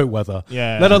permanent coat weather.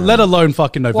 Yeah. Let alone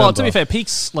fucking November. Well, to be fair, peak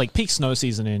snow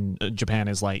season in Japan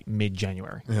is like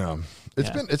mid-January. Yeah.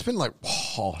 It's been like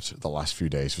hot the last few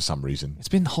days for some reason. It's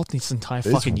been hot this entire It's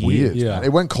fucking year. weird. Yeah. Man.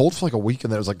 It went cold for like a week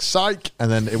and then it was like psych, and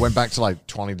then it went back to like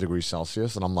 20 degrees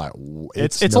Celsius, and I'm like,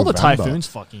 It's all the November. typhoons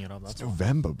fucking it up. That's all.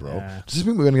 November, bro. Yeah. Does this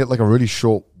mean we're gonna get like a really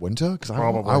short winter? Because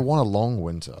Probably. I want a long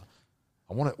winter.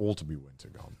 I want it all to be winter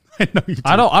gone. No, you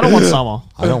I don't want summer.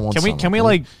 I don't want Can summer.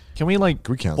 we Can we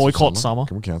cancel boycott summer?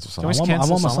 Can we cancel Can we summer? cancel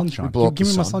I want my summer? sunshine. We blow up Give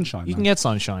the me my sun. sunshine. You man. can get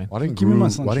sunshine. Why didn't Give me my Gru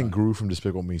sunshine. from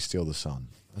Despicable Me steal the sun?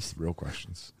 That's the real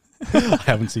questions. I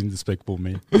haven't seen Despicable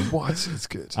Me. What? It's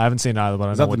good. I haven't seen either, but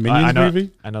I know that the Minions I know,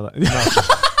 movie? I know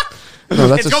that. No,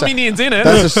 that's It's got Minions in it.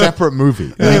 That's a separate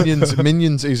movie.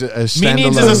 Minions is a standalone.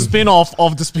 Minions is a spin-off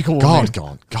of Despicable Me.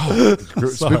 God.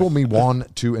 Despicable Me 1,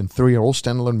 2, and 3 are all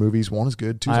standalone movies. 1 is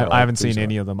good. 2 is I haven't seen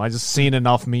any of them. I just seen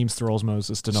enough memes through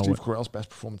osmosis to know Steve it. Carell's best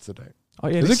performance to date. Oh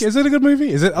yeah, Is it a good movie?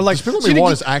 Is it like Despicable See, Me 1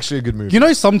 you- is actually a good movie. You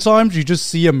know, sometimes you just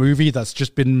see a movie that's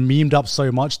just been memed up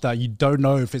so much that you don't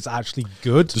know if it's actually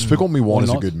good. Despicable Me 1 or is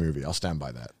a not. good movie. I'll stand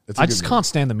by that. It's a I good just movie. can't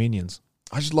stand the Minions.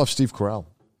 I just love Steve Carell.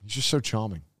 He's just so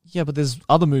charming. Yeah, but there's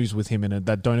other movies with him in it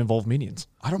that don't involve Minions.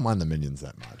 I don't mind the Minions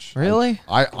that much. Really?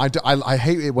 I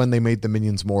hate it when they made the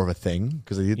Minions more of a thing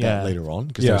because they did Yeah. that later on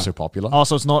because they Yeah. were so popular. Oh,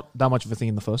 so it's not that much of a thing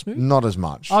in the first movie? Not as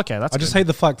much. Okay, that's I just good. hate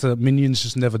the fact that Minions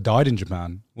just never died in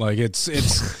Japan. Like it's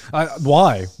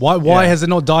why has it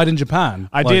not died in Japan?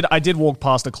 I did walk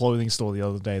past a clothing store the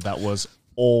other day that was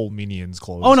all Minions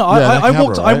clothes. Oh no! Yeah, I Akihabara,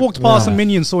 walked. I right? walked past Yeah. a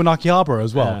Minion store in Akihabara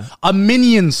as well. Yeah. A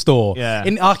Minion store Yeah.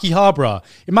 in Akihabara.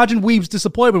 Imagine Weeb's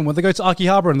disappointment when they go to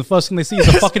Akihabara and the first thing they see is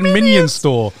a fucking Minion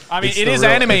store. I mean, It's it the is real-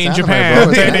 anime it's in anime, Japan. bro.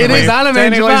 It's technically. anime. It is anime in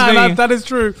Technically Japan. speaking. That is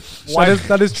true. Why-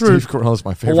 That is true. Steve Carell is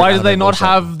my favorite. Why do they anime not voice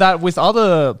have that with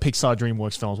other Pixar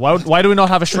DreamWorks films? Why do we not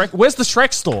have a Shrek? Where's the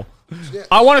Shrek store?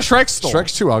 I want a Shrek store. actor.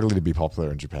 Shrek's too ugly to be popular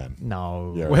in Japan.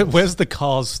 No. Yeah. Where's the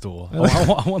Cars store?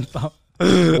 I want that.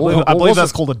 I believe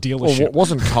that's called a dealership.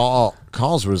 Wasn't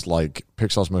Cars was like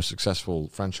Pixar's most successful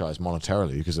franchise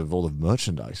monetarily because of all the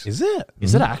merchandise. Is it?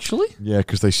 Is it actually? Yeah,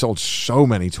 because they sold so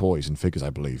many toys and figures.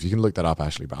 I believe you can look that up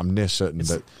actually, but I'm near certain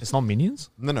that It's not Minions?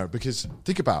 no, because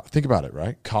think about it,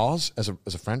 right? Cars as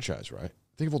a franchise, right?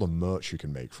 Think of all the merch you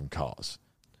can make from Cars.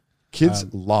 Kids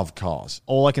love Cars.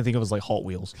 All I can think of is like Hot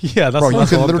Wheels. Yeah, that's Bro, you that's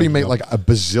can what I'm literally thinking make of. like a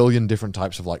bazillion different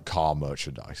types of like car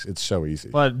merchandise. It's so easy.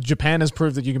 But Japan has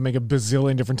proved that you can make a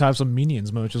bazillion different types of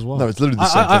Minions merch as well. No, it's literally the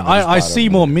same thing. I see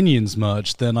more Minions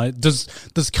merch than I does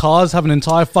Cars have an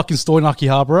entire fucking store in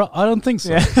Akihabara? I don't think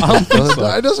so. I don't think so.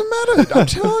 It doesn't matter. I'm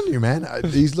telling you, man.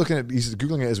 He's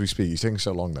googling it as we speak. He's taking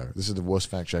so long though. This is the worst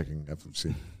fact checking I've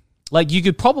seen. Like, you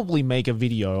could probably make a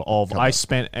video of I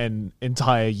spent an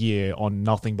entire year on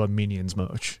nothing but Minions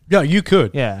merch. Yeah, you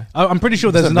could. Yeah. I'm pretty sure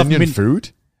there's Is that enough Minion food?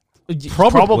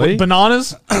 Probably.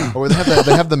 Bananas? Oh,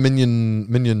 they have the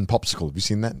Minion popsicle. Have you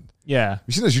seen that? Yeah.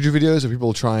 You seen those YouTube videos where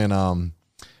people try and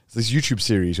this YouTube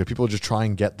series where people just try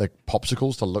and get the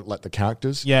popsicles to look like the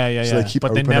characters. Yeah. So they keep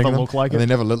But they opening never them, look like and it.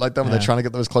 they never look like them. And Yeah. they're trying to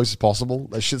get them as close as possible.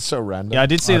 That shit's so random. Yeah, I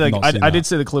did see I've not seen I that. did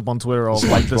see the clip on Twitter of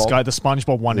like this SpongeBob. guy, the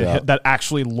SpongeBob one, Yeah. that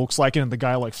actually looks like it, and the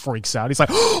guy like freaks out. He's like,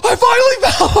 "I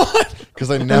finally found one!" Because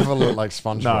they never look like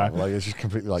SpongeBob. No. Like it's just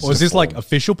completely like. Or is this like deformed.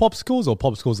 official popsicles or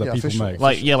popsicles that Yeah, people official. make?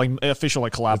 Like official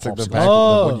like collab It's like the pops. bag,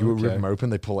 Oh, when you rip okay. them open,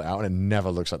 they pull it out, and it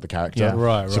never looks like the character. Yeah.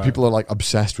 Right, So right. people are like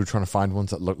obsessed with trying to find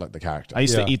ones that look like the character. I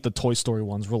used Yeah. to eat the Toy Story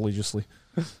ones religiously.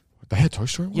 They had Toy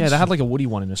Story ones? Yeah, they had like a Woody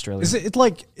one in Australia, Is it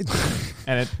like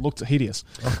and it looked hideous.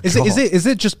 is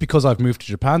it just because I've moved to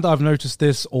Japan that I've noticed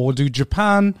this, or do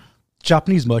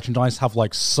Japanese merchandise have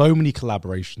like so many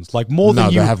collaborations, like more No, than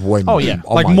they you have way more. Oh, yeah.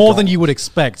 like my more God. than you would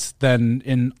expect than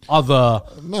in other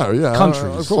No, yeah,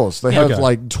 countries. of course. They Yeah, have okay.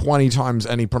 like 20 times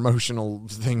any promotional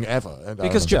thing ever. And,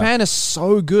 Because Japan is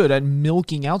so good at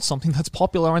milking out something that's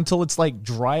popular until it's like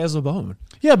dry as a bone.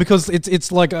 Yeah, because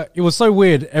it's like it was so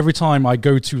weird every time I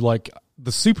go to like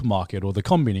the supermarket or the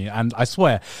combini, and I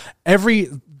swear,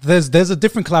 there's a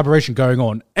different collaboration going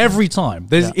on every time.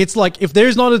 It's like if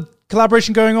there's not a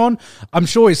collaboration going on, I'm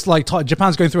sure it's like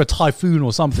Japan's going through a typhoon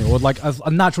or something, or like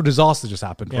a natural disaster just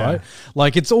happened, right?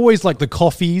 Like it's always like the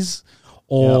coffees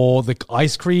or the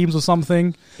ice creams or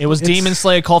something. It was Demon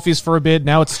Slayer coffees for a bit.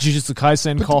 Now it's Jujutsu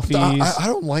Kaisen coffees. I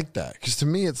don't like that, because to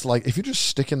me it's like if you just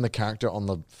stick in the character on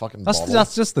the fucking bottle,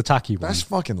 that's just the tacky one. That's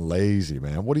fucking lazy,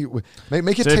 man. What do you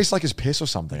make it taste like his piss or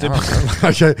something? I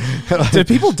don't know. Dude,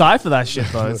 people die for that shit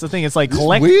though. It's the thing. It's like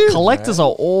collectors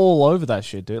are all over that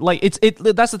shit, dude. Like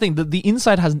that's the thing. The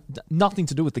inside has nothing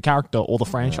to do with the character or the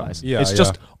franchise. It's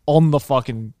just on the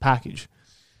fucking package.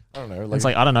 I don't know. It's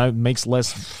like, I don't know, makes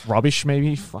less rubbish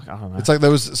maybe. Fuck, I don't know. It's like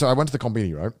so I went to the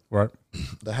combini, right? Right.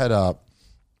 They had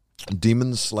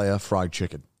Demon Slayer fried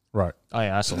chicken. Right. Oh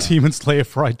yeah, I saw that. Demon Slayer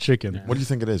fried chicken. What do you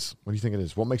think it is?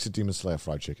 What makes it Demon Slayer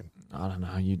fried chicken? I don't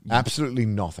know. Absolutely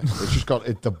nothing. It's just got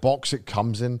the box it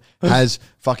comes in has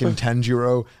fucking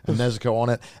Tanjiro and Nezuko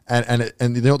on it, and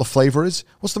you know what the flavor is?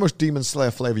 What's the most Demon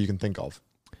Slayer flavor you can think of?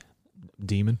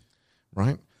 Demon.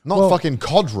 Right? Not fucking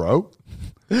Codro.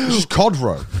 It's just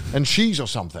Codro and cheese or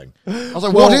something. I was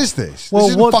like, what is this? This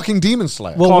isn't fucking Demon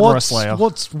Slayer. What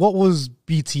was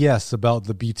BTS about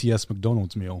the BTS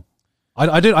McDonald's meal?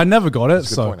 I never got it.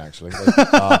 That's a good point, actually.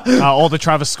 Or the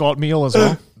Travis Scott meal as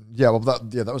well. Yeah, well,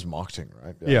 that was marketing,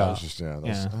 right? Yeah. That was just,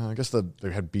 I guess they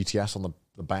had BTS on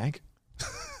the bag.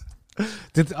 I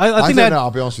think I don't know.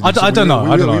 I'll be honest with you. I don't know.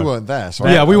 We weren't there.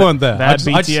 So we weren't there. They had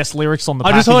BTS lyrics on the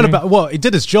I just packaging. heard about. Well, it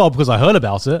did its job because I heard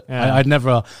about it. Yeah. I'd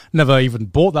never even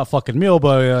bought that fucking meal,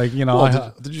 but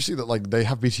did you see that? Like they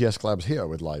have BTS collabs here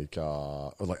with like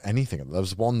anything. There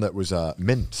was one that was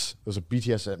Mint. There was a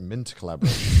BTS at Mint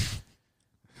collaboration,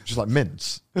 just like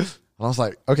mints. And I was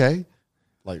like, okay,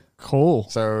 like cool.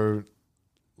 So.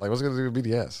 Like, what's it going to do with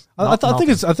BTS?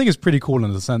 I think it's pretty cool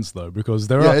in a sense though, because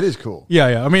it is cool.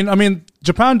 Yeah. I mean,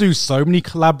 Japan do so many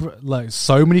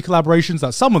collaborations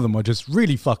that some of them are just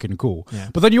really fucking cool.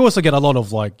 Yeah. But then you also get a lot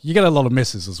of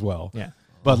misses as well. Yeah.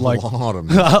 But a like lot of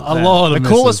misses. The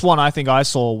coolest one I think I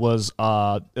saw was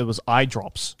it was eye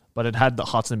drops, but it had the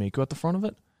Hatsune Miku at the front of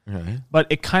it. Okay. But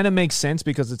it kind of makes sense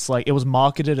because it's like it was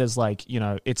marketed as like,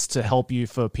 it's to help you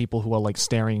for people who are like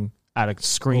staring at a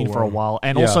screen for a while,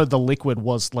 and also the liquid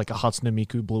was like a Hatsune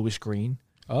Miku bluish green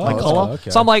color.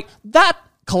 Okay. So I'm like, that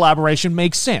collaboration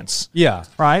makes sense. Yeah,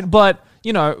 right. But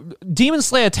Demon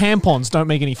Slayer tampons don't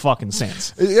make any fucking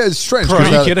sense. Yeah, it's strange. Bro, are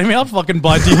you kidding me? I'd fucking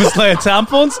buy Demon Slayer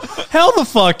tampons. Hell the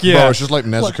fuck yeah. Bro, it's just like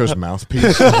Nezuko's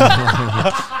mouthpiece.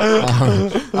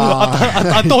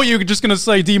 I thought you were just going to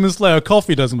say Demon Slayer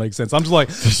coffee doesn't make sense. I'm just like,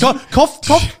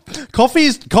 coffee.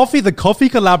 The coffee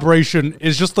collaboration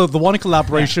is just the one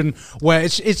collaboration where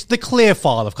it's the clear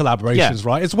file of collaborations,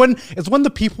 right? It's when the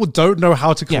people don't know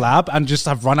how to collab and just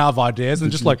have run out of ideas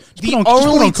and just like the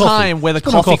only time where the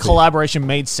coffee collaboration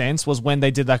made sense was when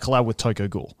they did that collab with Tokyo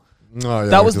Ghoul. Oh, yeah,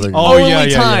 that was the only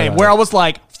time where I was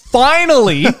like,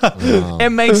 finally,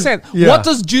 it makes sense. Yeah. What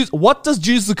does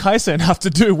Jujutsu Kaisen have to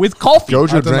do with coffee?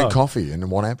 Gojo drank coffee in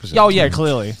one episode. Oh yeah,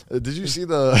 clearly. Did you see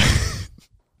the?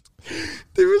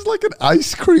 There was like an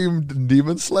ice cream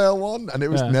Demon Slayer one, and it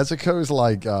was Nezuko's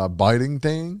like biting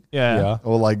thing. Yeah.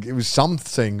 Or like it was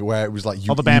something where it was like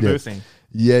the bamboo thing.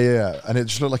 Yeah, and it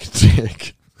just looked like a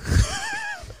dick.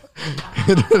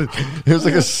 It was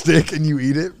like a stick and you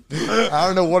eat it. I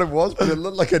don't know what it was, but it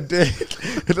looked like a dick.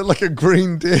 It looked like a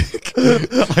green dick.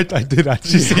 I did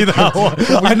actually see that one.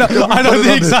 I know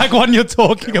the exact one you're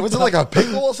talking about. Was it like a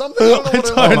pickle or something? I don't know what it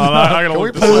was. I gotta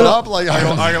look this pull it up? Like,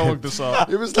 I gotta look this up.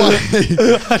 It was like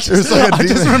I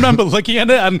just remember looking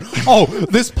at it and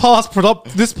this past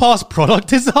product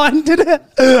design did it.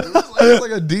 It was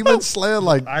like a Demon Slayer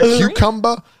like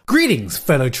cucumber. Greetings,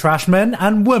 fellow trashmen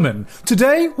and women.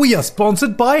 Today, we are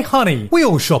sponsored by Honey. We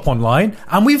all shop online,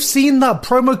 and we've seen that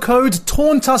promo code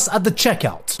taunt us at the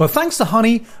checkout. But thanks to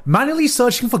Honey, manually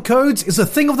searching for codes is a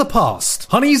thing of the past.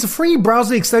 Honey is a free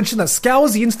browser extension that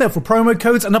scours the internet for promo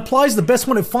codes and applies the best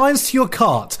one it finds to your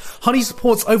cart. Honey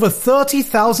supports over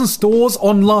 30,000 stores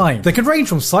online. They can range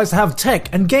from sites that have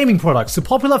tech and gaming products to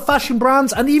popular fashion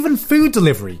brands and even food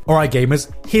delivery. Alright gamers,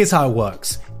 here's how it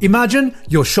works. Imagine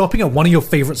you're shopping at one of your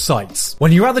favorite sites.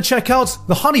 When you're at the checkout,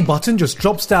 the Honey button just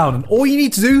drops down and all you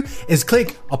need to do is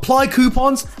click apply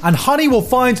coupons and Honey will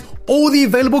find all the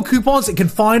available coupons it can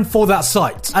find for that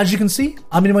site. As you can see,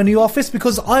 I'm in my new office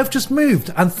because I've just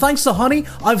moved, and thanks to Honey,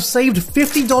 I've saved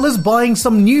 $50 buying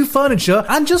some new furniture,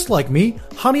 and just like me,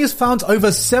 Honey has found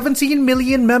over 17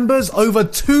 million members over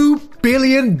 2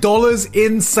 billion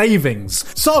in savings.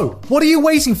 So, what are you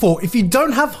waiting for? If you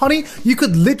don't have Honey, you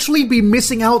could literally be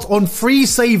missing out on free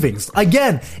savings.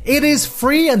 Again, it is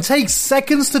free and takes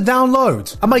seconds to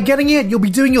download. Am I getting it? You'll be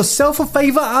doing yourself a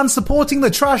favor and supporting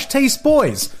the Trash Taste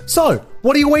boys. So,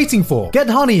 what are you waiting for? Get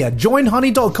Honey at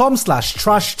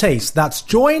joinhoney.com/trash taste. That's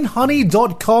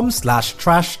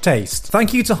joinhoney.com/trash taste.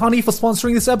 Thank you to Honey for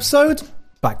sponsoring this episode.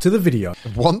 Back to the video.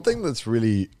 One thing that's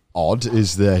really odd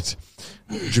is that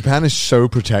Japan is so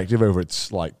protective over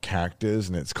its like characters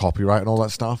and its copyright and all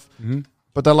that stuff. Mm-hmm.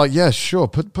 But they're like, yeah, sure,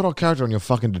 put our character on your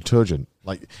fucking detergent.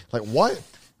 Like what?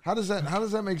 How does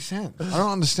that make sense? I don't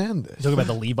understand this. You're talking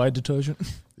about the Levi detergent?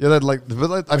 Yeah,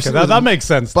 I've seen that makes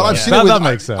sense. But though. I've seen it with, that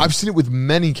makes sense. I've seen it with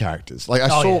many characters. Like I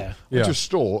saw a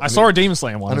store. I saw a Demon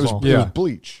Slayer one and as well. It was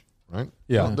Bleach, right?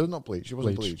 Yeah. No, not Bleach. It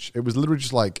wasn't Bleach. It was literally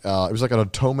just like it was like an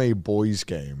Otome Boys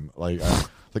game, like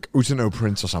Utano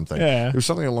Prince or something. Yeah. It was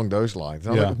something along those lines.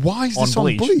 And I'm like, why is On this on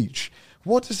Bleach. Bleach?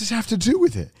 What does this have to do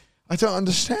with it? I don't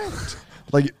understand.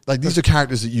 Like these are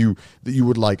characters that you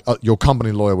would like your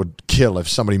company lawyer would kill if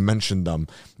somebody mentioned them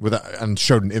and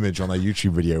showed an image on their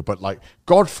YouTube video. But like,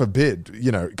 God forbid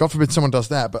someone does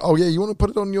that. But you want to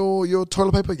put it on your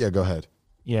toilet paper? Yeah, go ahead.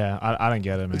 Yeah, I don't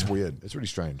get it, man. It's weird. It's really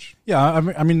strange. Yeah,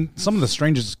 I mean, some of the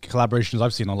strangest collaborations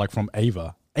I've seen are like from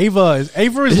Ava. Ava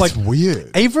is like weird.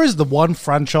 Ava is the one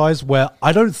franchise where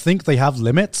I don't think they have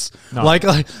limits. No. Like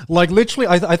literally,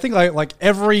 I think like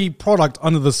every product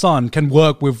under the sun can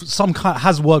work with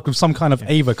has worked with some kind of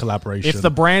Ava collaboration. If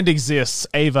the brand exists,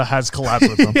 Ava has collabed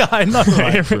with them. Yeah, I know.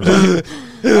 Right?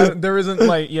 There isn't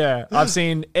I've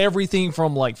seen everything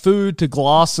from like food to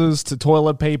glasses to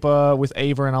toilet paper with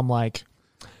Ava, and I'm like,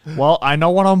 well, I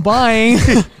know what I'm buying.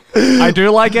 I do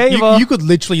like Ava. You could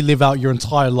literally live out your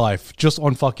entire life just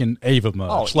on fucking Ava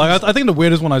merch. I think the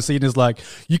weirdest one I've seen is like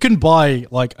you can buy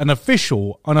like an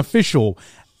official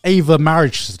Ava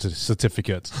marriage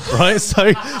certificate, right?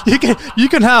 So you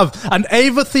can have an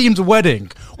Ava themed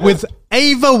wedding with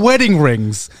Ava wedding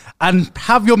rings and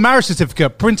have your marriage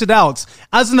certificate printed out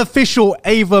as an official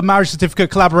Ava marriage certificate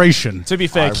collaboration. To be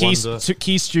fair,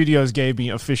 Key Studios gave me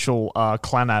official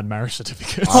Clanad marriage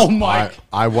certificates. Oh my!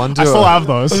 I wonder. I still have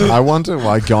those. I wonder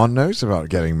why God knows about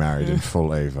getting married in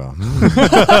full Ava.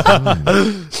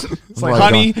 It's like,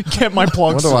 honey, get my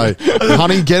plugs.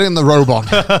 Honey, get in the robot.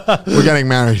 We're getting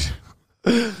married.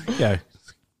 Yeah.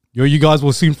 You guys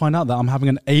will soon find out that I'm having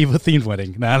an Ava themed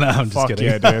wedding. No, I'm just kidding.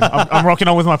 Yeah, dude. I'm rocking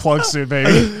on with my plug suit, baby.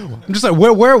 I'm just like,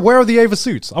 where are the Ava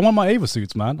suits? I want my Ava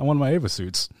suits, man. I want my Ava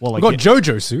suits. Well, like, I got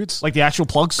JoJo suits. Like the actual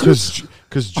plug suits?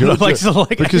 Because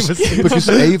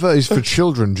Ava is for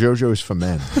children, JoJo is for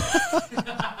men.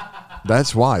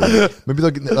 That's why. Maybe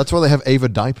that's why they have Ava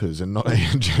diapers and not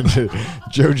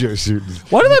JoJo suits.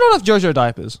 Why do they not have JoJo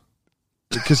diapers?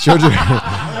 Because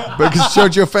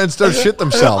JoJo fans don't shit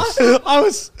themselves.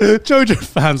 JoJo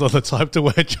fans are the type to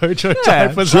wear JoJo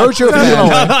diapers. JoJo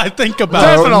fans. I think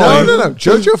about it. No.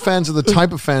 JoJo fans are the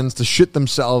type of fans to shit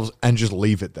themselves and just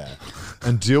leave it there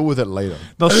and deal with it later.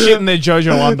 They'll shit in their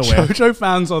JoJo underwear. JoJo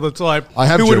fans are the type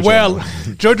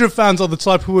JoJo fans are the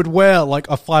type who would wear like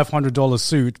a $500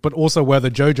 suit, but also wear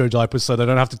the JoJo diapers so they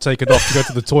don't have to take it off to go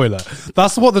to the toilet.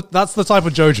 That's the type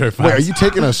of JoJo fans. Wait, are you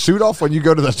taking a suit off when you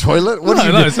go to the toilet?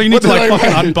 No. So you need to like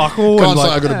fucking unbuckle. Go outside,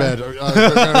 I go to bed.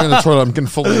 I'm in the toilet. I'm getting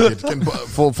full naked. Getting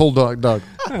full dog.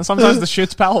 Yeah, sometimes the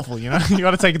shit's powerful, you know? You got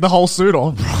to take the whole suit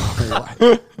off.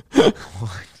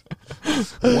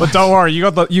 But don't worry, you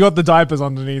got the diapers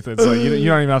underneath it, so you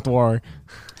don't even have to worry.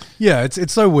 Yeah,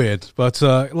 it's so weird, but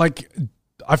like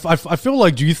I feel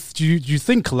like do you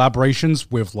think collaborations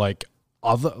with like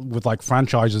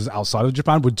franchises outside of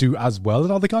Japan would do as well in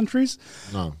other countries?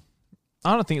 No.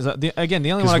 I don't think so. The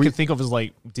only one I could think of is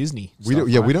like Disney. We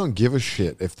don't give a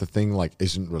shit if the thing like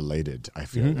isn't related. I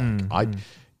feel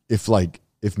if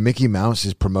Mickey Mouse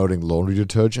is promoting laundry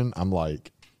detergent, I'm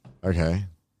like, okay,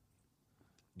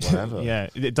 whatever. Yeah,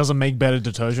 it doesn't make better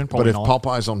detergent. But if not.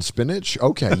 Popeye's on spinach,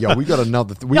 okay, yeah, we got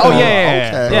another.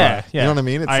 Yeah. You know what I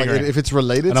mean? It's like if it's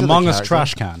related. An Among Us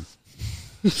trash can.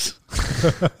 a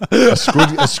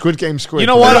squid game squid. You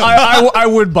know what? I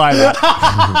would buy that.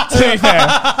 To be fair,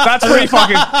 that's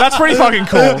pretty fucking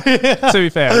cool. To be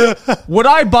fair, would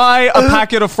I buy a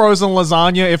packet of frozen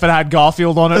lasagna if it had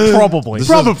Garfield on it? Probably.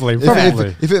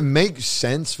 If it makes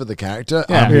sense for the character,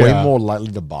 I'm way more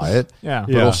likely to buy it. Yeah,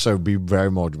 but also be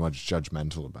very much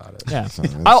judgmental about it. Yeah, so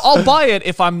I'll buy it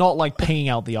if I'm not like paying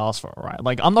out the ass for it, right?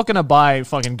 Like I'm not gonna buy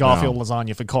fucking Garfield lasagna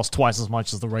if it costs twice as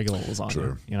much as the regular lasagna.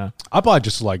 True. You know, I buy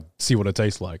just like see what it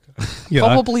tastes like. You know?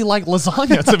 Probably like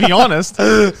lasagna, to be honest.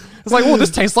 It's like, oh, this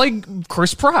tastes like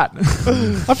Chris Pratt.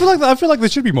 I feel like there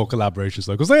should be more collaborations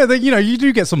though, because they you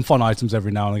do get some fun items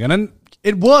every now and again, and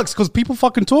it works because people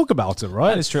fucking talk about it,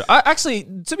 right? That is true. Actually,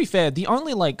 to be fair, the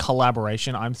only like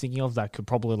collaboration I'm thinking of that could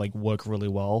probably like work really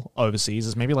well overseas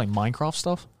is maybe like Minecraft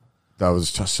stuff. That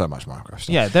was just so much Minecraft stuff.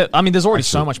 Yeah, there's already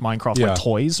so much Minecraft like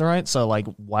toys, right? So like,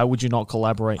 why would you not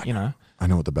collaborate? You know, I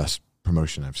know what the best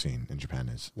promotion I've seen in Japan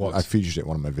is. What? I featured it in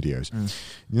one of my videos.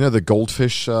 You know the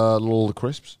goldfish little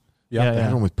crisps? Yeah. They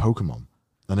had one with Pokemon,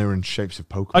 and they were in shapes of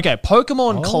Pokemon. Okay,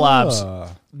 Pokemon collabs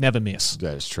never miss.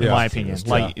 Yeah, it's true. In my opinion,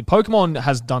 like Pokemon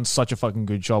has done such a fucking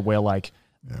good job where like.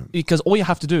 Because all you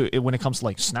have to do when it comes to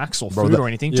like snacks or food or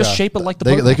anything, just shape it like the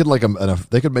Pokemon. They could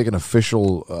they could make an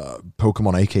official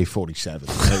Pokemon AK-47.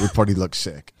 And it would probably look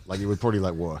sick. Like it would probably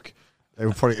like work. It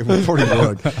would probably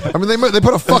work. I mean, they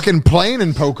put a fucking plane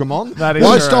in Pokemon. That is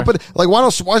why true. stop it? Like why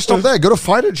stop there? Go to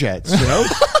fighter jets. You know,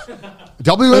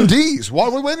 WMDs.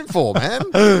 What are we waiting for, man?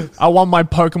 I want my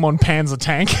Pokemon Panzer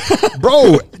tank.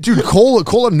 Bro, dude, call a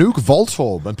nuke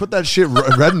Voltorb and put that shit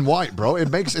red and white, bro.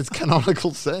 It makes its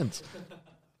canonical sense.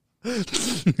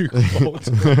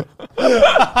 Nuke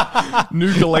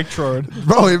Electrode.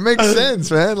 Bro, it makes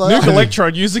sense, man. Like, Nuke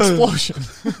Electrode, use explosion.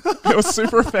 It was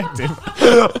super effective.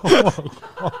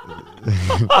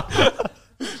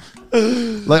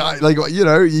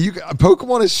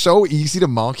 Pokemon is so easy to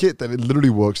market that it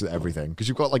literally works with everything because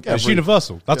you've got like it's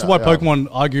universal. That's why Pokemon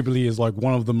arguably is like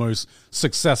one of the most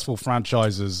successful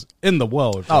franchises in the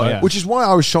world. Oh, right? yeah. Which is why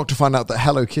I was shocked to find out that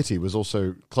Hello Kitty was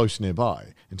also close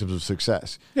nearby in terms of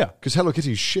success. Yeah. Because Hello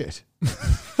Kitty's shit.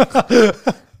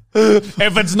 If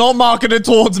it's not marketed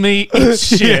towards me, it's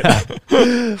shit.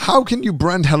 How can you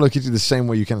brand Hello Kitty the same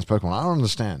way you can as Pokemon? I don't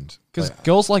understand. Because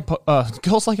girls like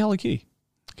Hello Kitty.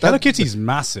 Hello Kitty's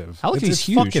massive. Hello Kitty's it's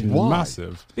huge. fucking Why?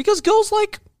 massive. Because girls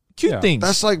like cute things.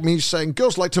 That's like me saying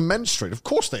girls like to menstruate. Of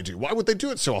course they do. Why would they do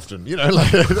it so often? You know,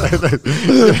 like, I'm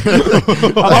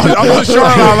not sure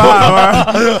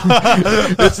about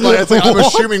that. it's like I'm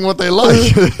assuming what they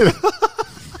like.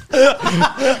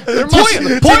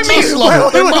 Point me. Wait.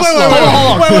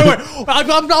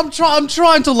 I'm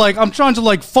trying to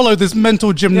like follow this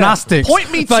mental gymnastics.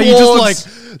 Point me that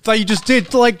you just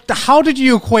did. Like, how did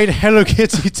you equate Hello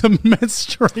Kitty to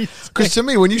menstruate? Because to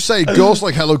me, when you say girls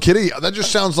like Hello Kitty, that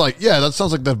just sounds like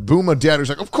the boomer dad who's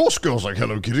like, of course girls like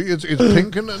Hello Kitty. It's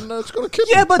pink and it's got a kitten.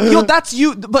 Yeah, but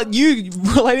you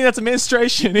relating that to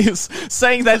menstruation is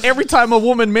saying that every time a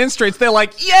woman menstruates, they're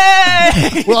like,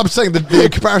 yay! Well, I'm saying the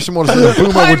comparison was that the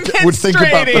boomer would think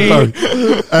about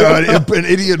an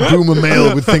idiot boomer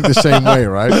male would think the same way,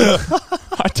 right?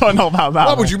 I don't know about that.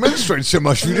 Why would you menstruate so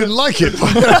much if you didn't like it?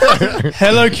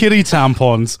 Hello Kitty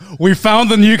tampons. We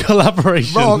found the new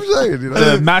collaboration. No, I'm saying, you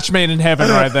know. The match made in heaven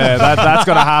right there. That's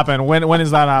gonna happen. When is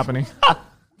that happening?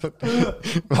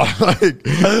 Like,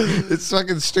 it's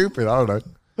fucking stupid. I don't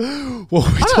know. What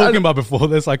were we talking about before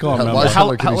this? I can't remember. Why is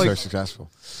Hello Kitty so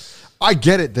successful? I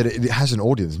get it that it has an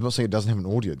audience. I'm not saying it doesn't have an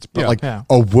audience, but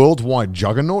a worldwide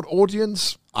juggernaut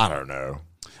audience? I don't know.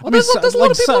 Well, there's a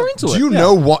lot of people are into it. Do you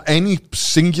know what any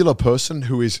singular person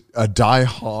who is a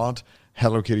die-hard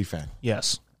Hello Kitty fan?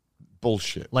 Yes.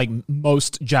 Bullshit. Like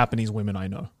most Japanese women I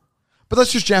know. But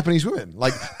that's just Japanese women.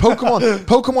 Like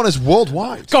Pokemon is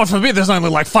worldwide. God forbid there's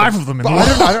only like 5 of them in the world.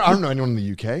 I don't know anyone in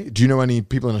the UK. Do you know any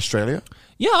people in Australia?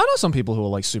 Yeah, I know some people who are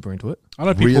like super into it. I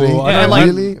know people. Really? Yeah, like,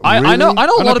 Really? I know a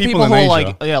lot of people who are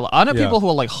like Asia. I know people who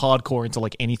are like hardcore into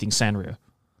like anything Sanrio.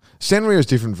 Sanrio is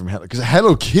different from Hello because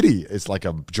Hello Kitty is like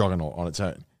a juggernaut on its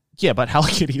own. Yeah, but Hello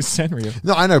Kitty is Sanrio.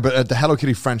 No, I know, but the Hello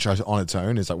Kitty franchise on its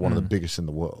own is like one of the biggest in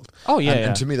the world. Oh yeah,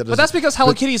 and to me that. But that's because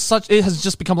Hello Kitty is it has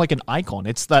just become like an icon.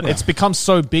 It's become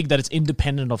so big that it's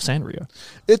independent of Sanrio.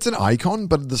 It's an icon,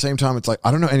 but at the same time, it's like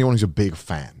I don't know anyone who's a big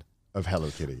fan of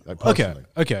Hello Kitty. Like, personally.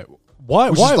 Okay.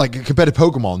 Why? Which is like compared to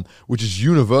Pokemon, which is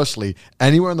universally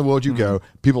anywhere in the world you go,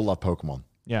 people love Pokemon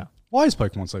Yeah. Why is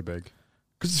Pokemon so big?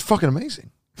 because it's fucking amazing.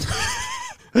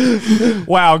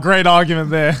 Wow, great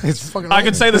argument there. It's fucking. I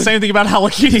could say the same thing about Hello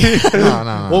Kitty.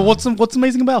 No. Well, what's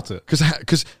amazing about it?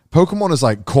 Because Pokemon has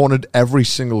like cornered every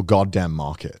single goddamn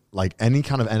market. Like any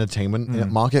kind of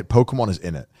entertainment market, Pokemon is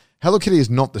in it. Hello Kitty is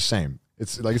not the same.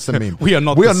 It's the meme. We are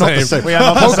not the same. We are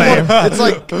not the same. It's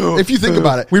like if you think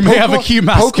about it, We may have a cute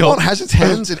mascot. Pokemon has its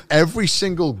hands in every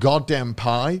single goddamn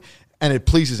pie, and it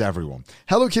pleases everyone.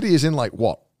 Hello Kitty is in like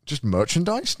what? Just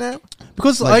merchandise now?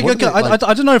 Because Like, what I are they,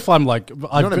 like- don't know if I'm like You know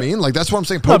what I mean? Like that's what I'm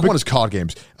saying. Pokemon is card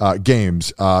games,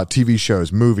 games, TV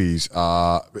shows, movies,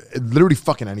 literally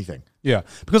fucking anything. Yeah,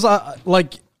 because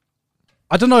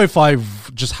I don't know if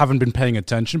I've just haven't been paying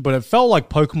attention, but it felt like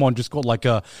Pokemon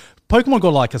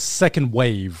got like a second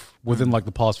wave within like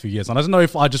the past few years. And I don't know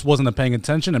if I just wasn't paying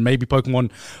attention and maybe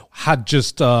Pokemon had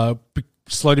just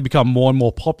slowly become more and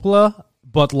more popular.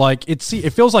 But like it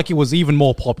feels like it was even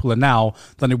more popular now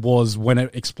than it was when it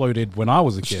exploded when I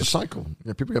was a kid. It's a cycle.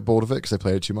 Yeah, people get bored of it because they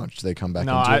play it too much. They come back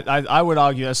No, into it. I would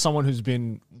argue, as someone who's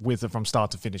been with it from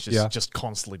start to finish, it's just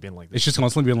constantly been like this. It's just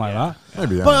constantly been like that.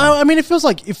 Maybe, But I mean, it feels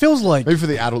like maybe for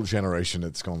the adult generation,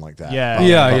 it's gone like that. Yeah. But-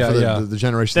 Yeah, but yeah, for yeah. The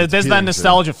generation, There's that's that appealing to-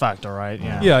 nostalgia factor, right?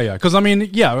 Yeah. Because I mean,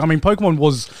 Pokemon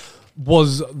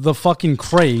was the fucking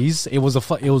craze. It was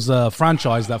a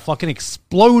franchise that fucking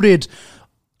exploded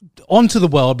onto the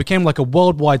world, became like a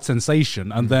worldwide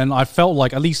sensation, and then I felt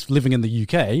like, at least living in the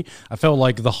UK, I felt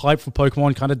like the hype for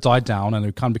Pokemon kind of died down, and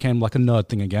it kind of became like a nerd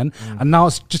thing again, and now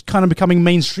it's just kind of becoming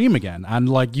mainstream again, and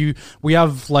like we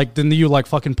have like the new like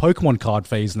fucking Pokemon card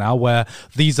phase now, where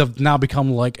these have now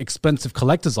become like expensive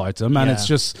collector's item, and it's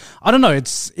just, I don't know,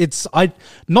 it's not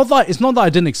that I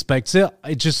didn't expect it,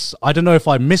 I don't know if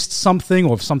I missed something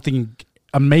or if something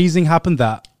amazing happened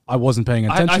that I wasn't paying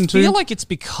attention to. I feel like it's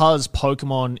because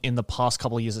Pokemon in the past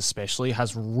couple of years especially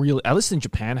has really, at least in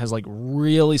Japan, has like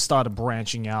really started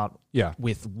branching out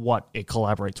with what it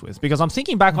collaborates with. Because I'm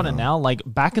thinking back on it now, like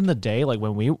back in the day, like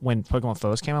when Pokemon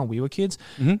first came out, we were kids,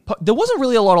 there wasn't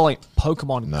really a lot of like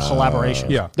Pokemon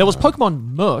collaboration. Yeah. There was Pokemon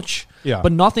merch, Yeah.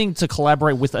 but nothing to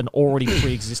collaborate with an already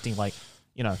pre-existing like,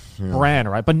 brand,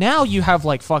 right? But now you have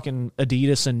like fucking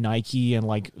Adidas and Nike and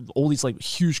like all these like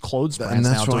huge clothes brands And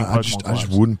now that's doing why Pokemon I just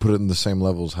collabs. wouldn't put it in the same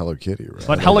level as Hello Kitty. Right?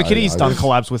 But Like, Hello Kitty's done just-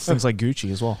 collabs with things like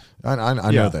Gucci as well. I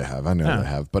know they have. I know they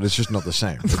have, but it's just not the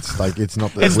same. It's like it's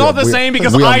not. It's not the same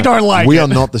because we are I don't like We it. are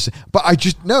not the same. But I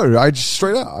just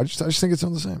straight up. I just think it's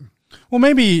not the same. Well,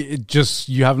 maybe it just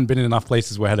you haven't been in enough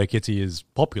places where Hello Kitty is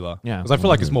popular. Yeah. Because I feel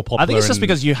like it's more popular. I think it's just in-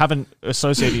 because you haven't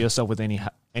associated yourself with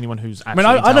anyone who's I actually. mean,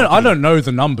 I talented. don't know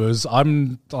the numbers.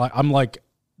 I'm like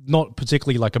not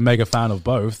particularly like a mega fan of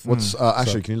both. What's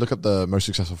actually? Can you look at the most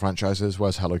successful franchises?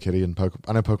 Where's Hello Kitty and Pokemon?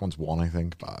 I know Pokemon's one. I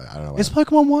think, but I don't know. Is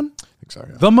Pokemon one I think so.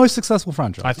 Yeah. the most successful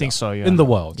franchise? I think so. Yeah. in the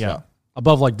world. Yeah.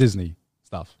 above like Disney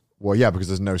stuff. Well, yeah, because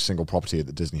there's no single property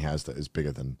that Disney has that is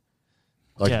bigger than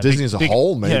like Yeah, Disney as a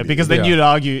whole. Maybe. Yeah, because then Yeah. you'd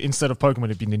argue instead of Pokemon,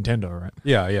 it'd be Nintendo, right?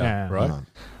 Yeah, right. I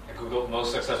googled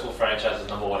most successful franchises.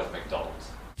 Number one is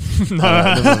McDonald's.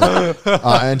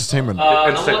 Entertainment.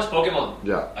 Number one's Pokemon.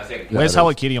 Yeah. I think. Yeah. Where's it Hello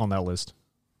is. Kitty on that list?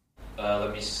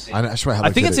 Let me see. I swear, Hello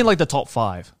I think it's Kitty- in like the top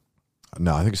 5.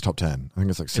 No, I think it's top 10. I think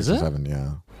it's like 6 Is or it? 7.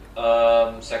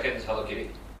 Yeah. Second is Hello Kitty.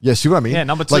 Yeah, see what I mean? Yeah,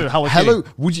 number 2, like, Hello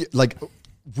Kitty.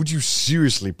 Would you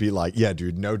seriously be like, yeah,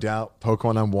 dude, no doubt,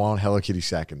 Pokemon number 1, Hello Kitty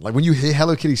second? Like when you hear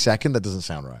Hello Kitty second, that doesn't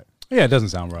sound right. Yeah, it doesn't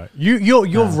sound right.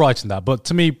 You're right in that, but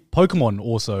to me, Pokemon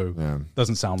also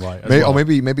doesn't sound right. Or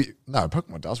maybe no,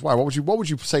 Pokemon does. Why? What would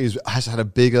you say has had a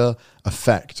bigger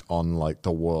effect on like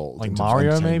the world? Like in terms of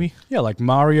Mario, entertainment? maybe? yeah, like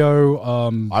Mario.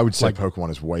 I would say like- Pokemon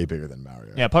is way bigger than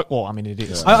Mario. Yeah, well, I mean, it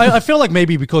is. I feel like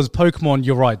maybe because Pokemon,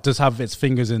 you're right, does have its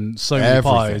fingers in so many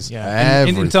Everything. pies. Yeah.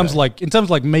 In terms of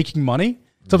like making money,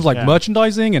 in terms of like Yeah.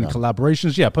 merchandising and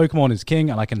collaborations, yeah, Pokemon is king,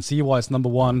 and I can see why it's number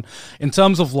one. In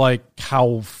terms of like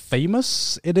how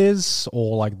famous it is,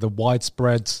 or like the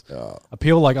widespread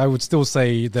appeal, like I would still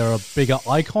say there are bigger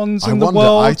icons in the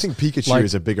world. I think Pikachu Like-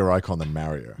 is a bigger icon than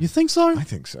Mario. You think so? I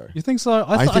think so. You think so?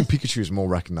 I think Pikachu is more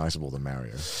recognizable than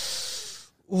Mario. It's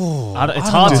I don't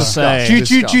hard to know. say.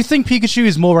 Do you think Pikachu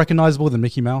is more recognizable than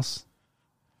Mickey Mouse?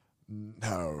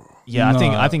 No. Yeah, I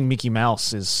No. think Mickey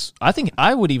Mouse is. I think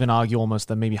I would even argue almost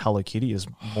that maybe Hello Kitty is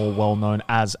more well known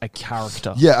as a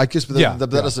character. Yeah, I guess, but Yeah,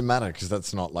 that yeah. doesn't matter because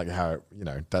that's not like how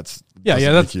that's Yeah,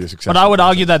 doesn't that's- make you a successful But I would person.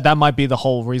 argue that might be the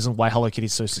whole reason why Hello Kitty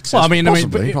is so successful. Well, I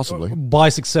mean, Possibly. by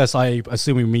success, I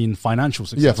assume we mean financial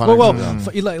success. Yeah,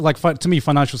 financial, to me,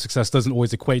 financial success doesn't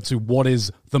always equate to what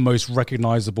is the most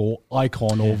recognizable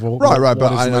icon or Right, what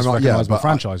but is I the most know, recognizable but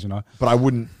franchise. You know, But I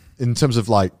wouldn't, in terms of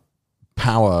like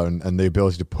power and the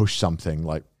ability to push something,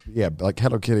 like like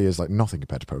Hello Kitty is like nothing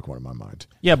compared to Pokemon in my mind.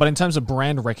 yeah, but in terms of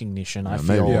brand recognition, I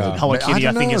maybe, feel yeah. Hello Maybe- Kitty. I I,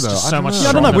 don't think know, is though. just I so don't much. know. yeah,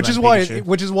 I don't know, stronger which is than why,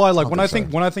 Pikachu. like I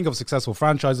think when I think of successful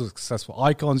franchises, successful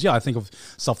icons, yeah, I think of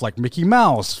stuff like Mickey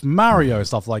Mouse, Mario,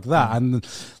 stuff like that, and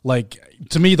like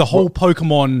to me, the whole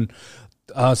Pokemon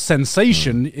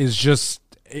sensation is just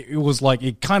it was like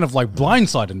it kind of like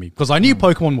blindsided me because I knew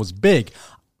Pokemon was big.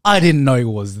 I didn't know it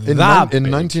was In that big.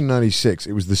 1996,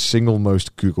 it was the single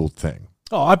most Googled thing,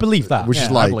 Oh, I believe that. which Yeah, is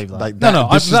I like, believe that. like no,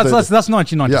 this is that's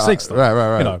 1996. though.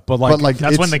 right. You know, but like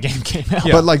That's when it's- the game came out.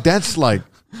 Yeah. But like that's like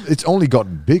it's only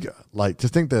gotten bigger. Like to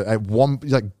think that at one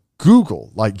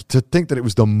Google, like to think that it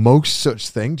was the most such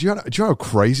thing. Do you know how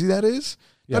crazy that is?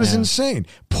 That is insane.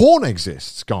 Porn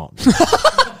exists, gone.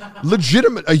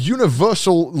 Legitimate, a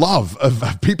universal love of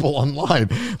people online.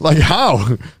 Like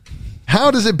how?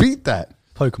 How does it beat that?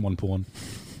 Pokemon porn.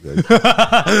 We're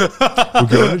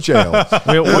going to jail.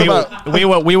 We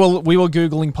were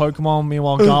googling Pokemon.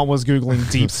 Meanwhile, Grant was googling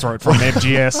Deep Throat from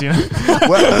MGS. You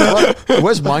know,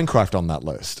 Where's Minecraft on that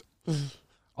list?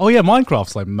 Oh yeah,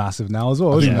 Minecraft's like massive now as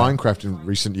well. I think Isn't it? Minecraft in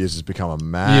recent years has become a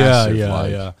massive.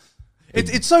 Yeah.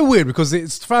 It's so weird because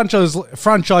it's franchises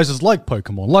like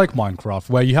Pokemon, like Minecraft,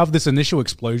 where you have this initial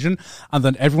explosion and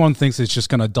then everyone thinks it's just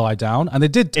going to die down, and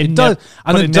it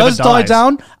does die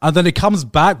down, and then it comes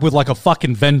back with like a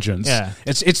fucking vengeance. Yeah.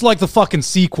 It's like the fucking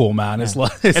sequel, man. Yeah.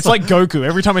 It's like Goku.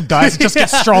 Every time it dies, it just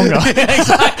gets stronger.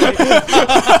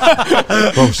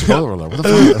 Bro, spoiler alert! What the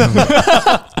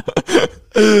fuck?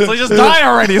 So just die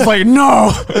already. It's like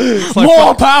no, it's like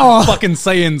more power. Fucking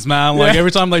Saiyans, man. Like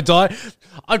every time they die.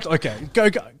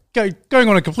 Going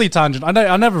on a complete tangent.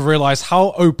 I never realized how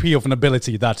OP of an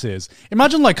ability that is.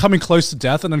 Imagine like coming close to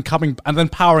death and then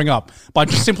powering up by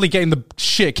just simply getting the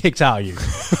shit kicked out of you.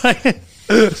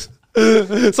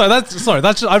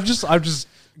 I'm just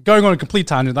going on a complete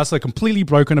tangent. That's a completely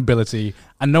broken ability,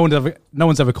 and no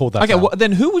one's ever called that. Okay, out. well,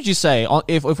 then who would you say,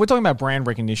 if we're talking about brand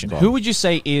recognition, who would you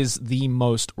say is the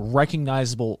most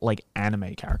recognizable like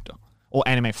anime character or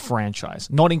anime franchise,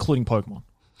 not including Pokemon?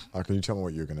 Can you tell me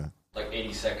what you're gonna? Like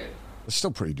 82nd. It's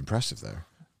still pretty impressive there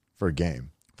for a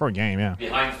game. For a game, yeah.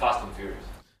 Behind Fast and Furious.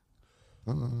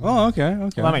 Oh, okay. Well,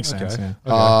 that makes sense.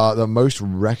 Yeah. The most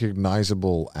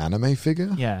recognizable anime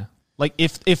figure? Yeah. Like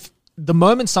if the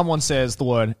moment someone says the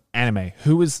word anime,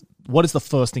 what is the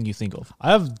first thing you think of?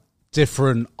 I have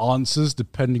different answers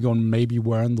depending on maybe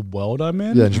where in the world I'm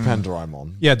in. Yeah, Japan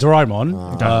Doraemon. Yeah,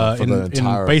 Doraemon. For the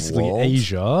entire in basically world?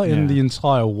 Asia, in the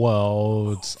entire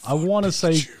world. I want to say...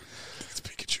 It's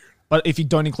Pikachu. But if you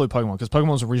don't include Pokemon, because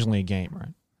Pokemon was originally a game, right?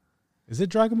 Is it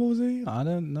Dragon Ball Z? I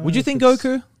don't know. Would you think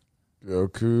Goku?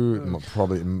 Goku?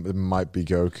 Probably. It might be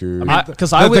Goku.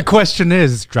 The question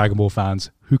is, Dragon Ball fans,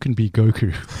 who can beat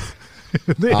Goku?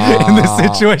 In this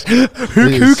situation,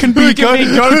 who can beat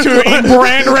Goku in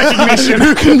brand recognition?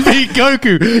 Who can beat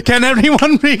Goku? Can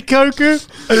anyone beat Goku?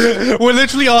 We're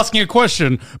literally asking a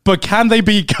question, but can they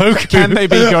beat Goku? Can they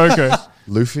beat Goku?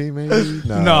 Luffy, maybe?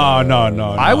 No.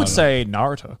 I would say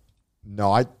Naruto. No,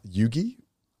 Yugi?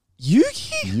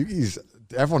 Yugi? Yugi's...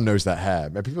 Everyone knows that hair.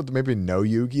 People maybe know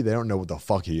Yugi. They don't know what the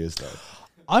fuck he is, though.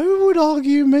 I would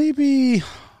argue maybe...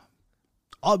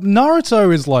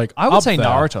 Naruto is like I would say there.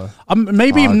 Naruto.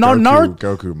 Maybe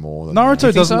Goku more than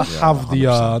Naruto doesn't have the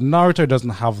Naruto doesn't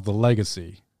have the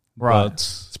legacy, right? But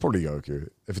it's probably Goku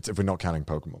if we're not counting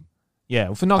Pokemon.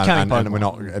 Yeah, if we're not counting Pokemon, and we're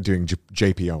not doing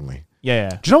JP only. Yeah.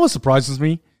 Do you know what surprises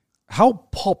me? How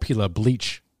popular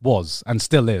Bleach was and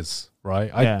still is.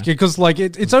 Right? Because like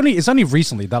it's only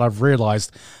recently that I've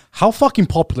realized how fucking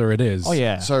popular it is. Oh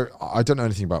yeah. So I don't know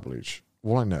anything about Bleach.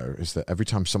 All I know is that every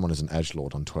time someone is an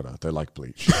edgelord on Twitter, they like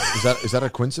Bleach. Is that a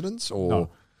coincidence, or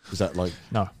is that like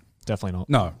no, definitely not.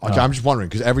 No, okay, I'm just wondering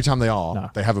because every time they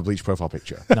are, they have a Bleach profile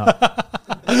picture. No,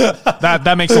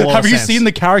 that makes a lot. Have of you sense. seen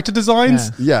the character designs?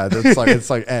 Yeah, it's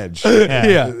like Edge.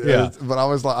 Yeah. But I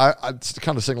was like, it's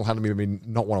kind of single-handedly made me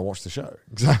not want to watch the show.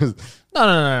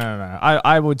 No.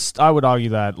 I would argue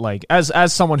that like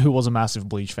as someone who was a massive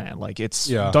Bleach fan, like it's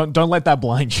don't let that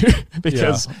blind you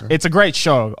because it's a great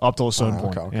show up to a certain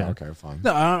point. Okay, fine.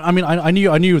 No, I mean I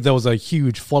knew there was a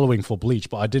huge following for Bleach,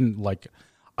 but I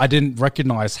didn't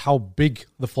recognize how big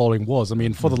the following was. I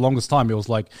mean, for the longest time, it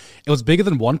was bigger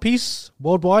than One Piece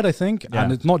worldwide, I think,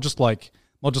 and it's not just like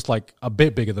a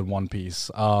bit bigger than One Piece.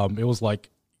 It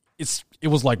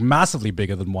was like massively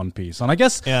bigger than One Piece, and I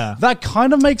guess that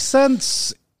kind of makes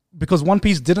sense because One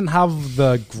Piece didn't have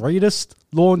the greatest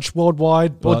launch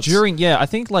worldwide. But well, during the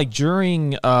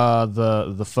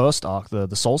first arc,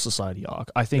 the Soul Society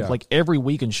arc, I think like every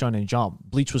week in Shonen Jump,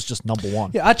 Bleach was just number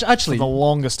one. Yeah, actually, for the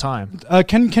longest time.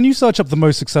 Can you search up the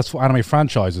most successful anime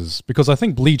franchises? Because I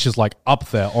think Bleach is like up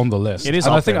there on the list. It is.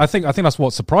 And up I think that's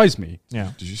what surprised me.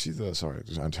 Yeah. Did you see the? Sorry,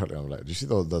 I'm totally unrelated. Did you see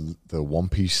the One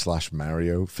Piece /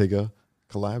 Mario figure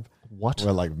collab? What?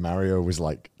 Where like Mario was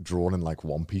like drawn in like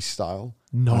One Piece style.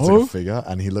 No. It's like a figure,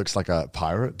 and he looks like a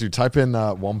pirate. Dude, type in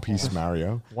One Piece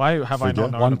Mario. Why have I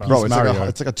not known One about Piece this? Mario.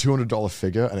 It's like a $200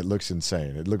 figure, and it looks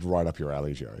insane. It looked right up your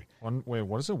alley, Jerry. Wait,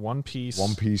 what is it? One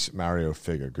Piece Mario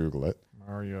figure. Google it.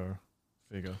 Mario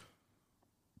figure.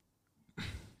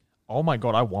 Oh my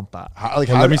god, I want that.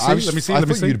 Let me see. I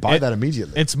thought you'd buy that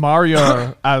immediately. It's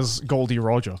Mario as Goldie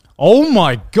Roger. Oh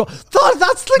my god,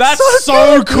 that's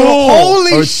so cool.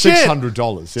 Holy it's shit!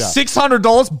 $600. Yeah.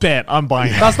 $600 bet. I'm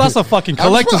buying that. That's a fucking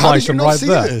collector's How did you item not right see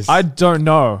there. this? I don't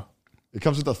know. It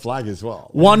comes with the flag as well.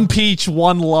 One peach,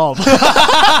 one love.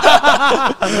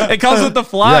 It comes with the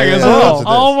flag Yeah, as yeah, well. that's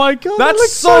Oh my god, That that's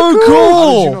looks so so cool.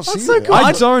 cool. How did you not see it?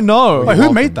 I don't know. Wait,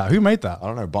 who made that? Who made that? I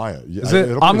don't know. Buy it. Yeah, Is it-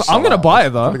 it'll probably I'm sell gonna out. buy it,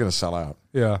 It's though. Probably going to sell out.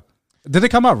 Yeah. Did it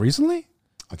come out recently?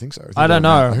 I think so. I don't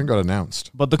know. I think it got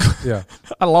announced. But the Yeah.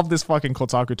 I love this fucking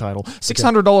Kotaku title.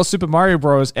 $600 Super Mario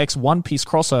Bros. X One Piece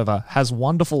crossover has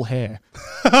wonderful hair.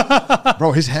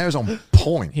 Bro, his hair is on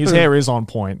point. His hair is on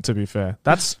point. To be fair,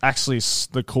 that's actually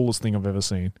the coolest thing I've ever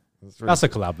seen. That's a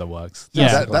collab that works.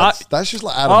 Yeah, That's just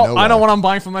like out of nowhere. I know what I'm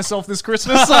buying for myself this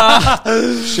Christmas.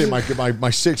 Shit, my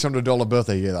 $600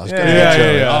 birthday year. That was gonna yeah, get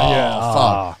Jerry.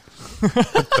 yeah.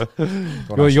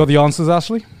 Fuck. You got the answers,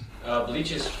 Ashley?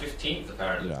 Bleach is 15th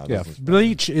apparently. Yeah.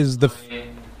 Bleach is the...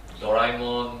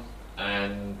 Doraemon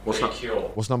and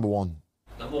Precure. What's number one?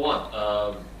 Number 1,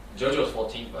 JoJo's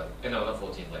 14th, but no, not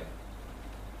 14th. Like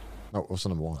No, what's the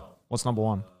number one? What's number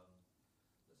one?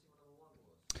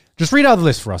 Just read out the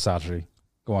list for us, actually.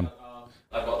 Go on.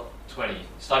 I've got 20.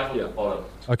 Starting from the bottom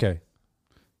Okay.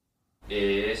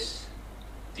 is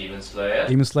Demon Slayer.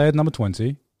 Demon Slayer, number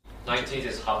 20. 19th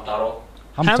is Hamtaro.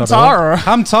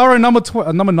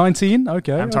 Hamtaro, number 19.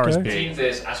 Okay. Hamtaro's okay. big. 18th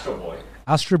is Astro Boy.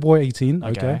 Astro Boy, 18. Okay,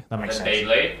 Okay. that makes Then sense.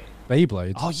 Beyblade.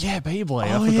 Beyblade. Oh yeah, Beyblade.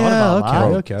 Oh, I forgot yeah, about okay. that.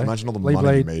 Bro, okay. Imagine all the Beyblade.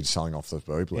 money you made selling off those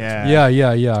Beyblades. Yeah.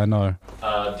 Yeah, I know.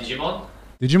 Digimon.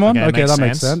 Digimon? Okay, Okay, makes that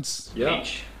makes sense. sense.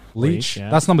 Bleach. Bleach. yeah.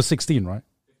 That's number 16, right?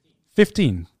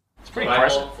 15. It's pretty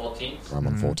impressive. 14th. I'm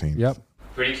on 14. Yep.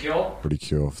 Pretty Cure. Pretty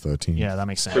Cure of 13. Yeah, that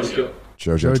makes sense. JoJo.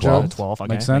 JoJo JoJo. 12. 12.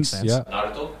 Okay, Makes sense. Yeah.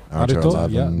 Naruto. Naruto Naruto.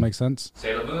 11. Yeah, makes sense.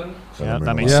 Sailor Moon. Yeah, that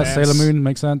Moon makes 11. Yeah, sense. Sailor Moon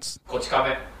makes sense.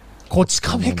 Kochikame.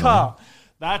 Kochikameka.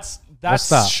 That's What's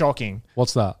that? shocking.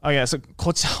 What's that? Okay, so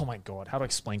oh my god, how do I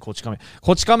explain Kochikame?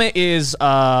 Kochikame is,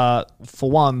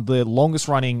 for one, the longest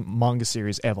running manga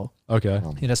series ever. Okay.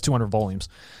 It has 200 volumes.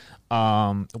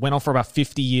 It went on for about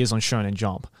 50 years on Shonen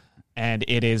Jump, and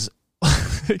it is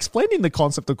explaining the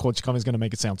concept of Kochikame is going to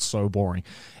make it sound so boring.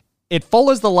 It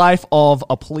follows the life of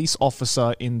a police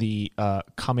officer in the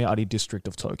Kameari district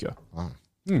of Tokyo.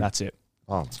 That's it.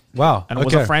 Oh, Wow. And it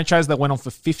was a franchise that went on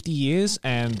for 50 years,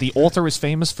 and the author is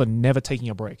famous for never taking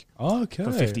a break. Okay.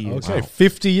 For 50 years. Okay, Wow.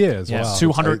 50 years. Yeah, Wow.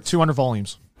 200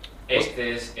 volumes. 8th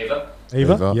is Eva.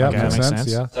 Ava? Ava. Yeah, Okay, makes that makes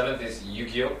sense. sense. Yeah. 7th is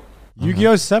Yu-Gi-Oh.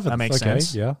 Yu-Gi-Oh! 7th. That makes okay,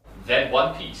 sense. Yeah. Then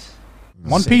One Piece.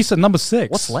 One Piece at number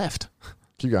 6. What's left?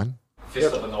 keep going.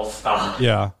 Fist of the North Star.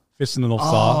 Yeah. Fist in the North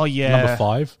Star. Oh, yeah. Number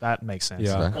 5. That makes sense.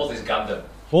 Yeah. Okay. 4th is Gundam.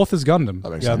 4th is Gundam. That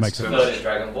makes yeah, sense. that makes sense. 3rd is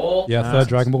Dragon Ball. Yeah, Nah. 3rd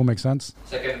Dragon Ball makes sense.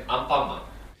 2nd, Anpanman.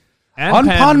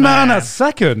 Unpan Man at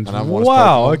 2nd. And number 1's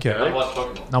Wow, Pokemon. okay. Number 1's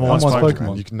Pokemon. Number One's one's Pokemon.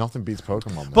 Pokemon. Man, nothing beats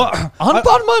Pokemon, man. But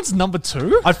Unpunman's number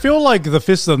 2? I feel like the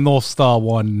Fist of the North Star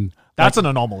one. That's an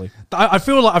anomaly. I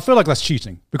feel like that's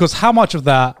cheating because how much of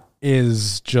that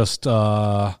is just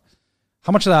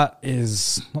how much of that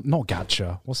is not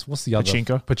gacha? What's the other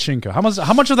Pachinko?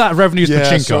 How much of that revenue is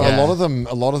Pachinko? So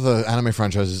a lot of the anime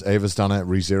franchises, Ava's done it,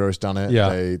 ReZero's done it.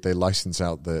 Yeah. They license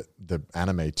out the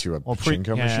anime to a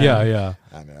Pachinko yeah. machine. yeah.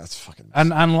 And that's fucking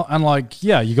And like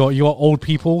you got old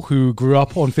people who grew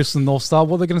up on Fist of the North Star.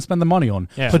 What are they going to spend the money on?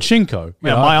 Yeah. Pachinko. you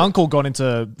Yeah, know? my uncle got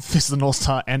into Fist of the North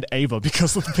Star and Ava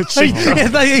because of the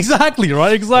Pachinko. Exactly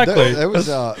right. Exactly. There was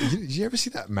did you ever see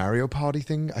that Mario Party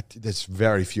thing? There's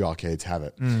very few arcades have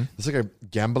it. It's like a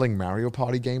gambling Mario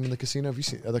Party game in the casino. Have you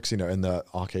seen the casino in the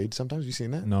arcade? Sometimes have you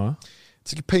seen that? No.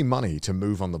 It's like you pay money to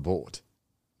move on the board.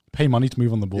 Pay money to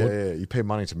move on the board. Yeah, you pay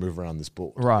money to move around this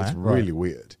board. Right, It's really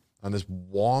weird. And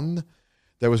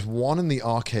there was one in the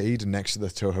arcade next to the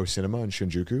Toho Cinema in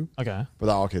Shinjuku, Okay. but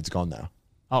that arcade's gone now.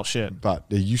 Oh, shit. But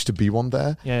there used to be one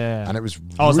there. Yeah. And it was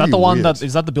Oh, is that really the one weird.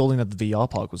 is that the building that the VR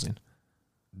park was in?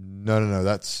 No.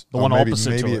 That's The one maybe,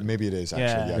 opposite to maybe it. Maybe it is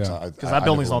actually. Yeah. Yeah, Because that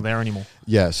building's not there anymore.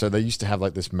 Yeah, so they used to have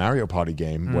like this Mario Party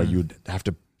game where you'd have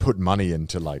to put money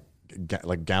into like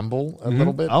gamble a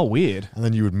little bit, Oh, weird. and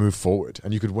then you would move forward,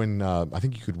 and you could win. I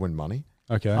think you could win money.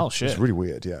 Okay. Oh, It's shit. really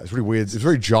weird. Yeah, it's really weird. It's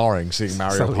very jarring seeing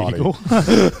Mario that Party.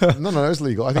 legal? No, it's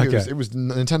legal. I think Okay. it was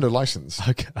Nintendo license.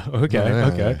 Okay.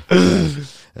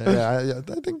 Yeah.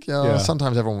 I think Yeah.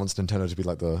 sometimes everyone wants Nintendo to be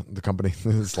like the company.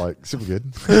 It's like super good.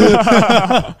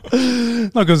 No,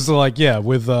 because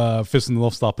with Fist in the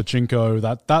North Star Pachinko,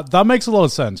 that makes a lot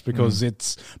of sense because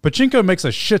Pachinko makes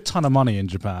a shit ton of money in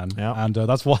Japan, Yeah. and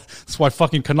that's why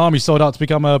fucking Konami sold out to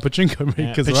become a Pachinko Yeah.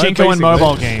 makers. Pachinko right? and Basically.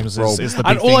 mobile games Bro. is the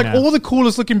big And thing now. all the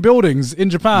coolest looking buildings in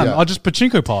Japan Yeah. are just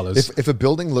Pachinko parlors. If a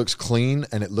building looks clean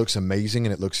and it looks amazing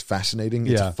and it looks fascinating,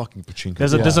 it's Yeah. a fucking Pachinko.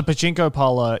 There's a Pachinko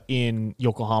parlor in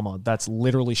Yokohama that's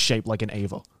literally shaped like an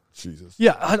Ava. Jesus.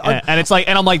 Yeah, and it's like,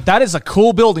 and I'm like, that is a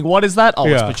cool building. What is that? Oh,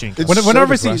 yeah. it's pachinko. It's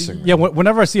Whenever so I see, depressing, man.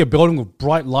 whenever I see a building with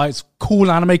bright lights,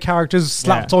 cool anime characters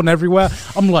slapped on everywhere,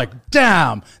 I'm like,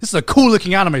 damn, this is a cool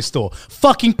looking anime store.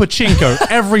 Fucking pachinko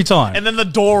every time. And then the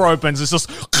door opens. It's just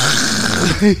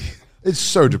It's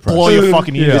so depressing. blow your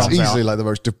fucking eardrums It's easily out. like the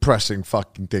most depressing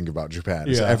fucking thing about Japan.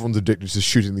 Is Yeah. that everyone's addicted to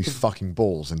shooting these fucking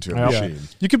balls into a Yeah. machine.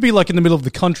 You could be like in the middle of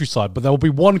the countryside, but there will be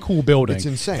one cool building. It's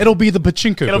insane. It'll be the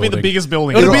pachinko. It'll be the biggest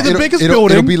building. It'll be the biggest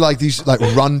building. It'll be like these like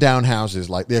rundown houses.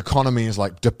 Like the economy is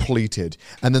like depleted,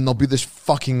 and then there'll be this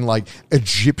fucking like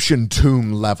Egyptian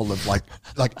tomb level of like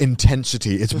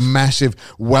intensity. It's massive,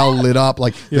 well lit up.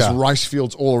 Like there's Yeah. rice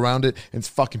fields all around it. And it's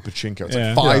fucking pachinko. It's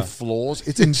Yeah. like 5 Yeah. floors.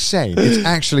 It's insane. It's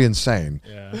actually insane.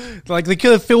 Like they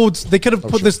could have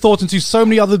put this thought into so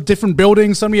many other different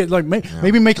buildings. So many like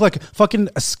maybe make like a fucking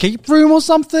escape room or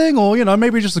something, or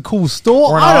maybe just a cool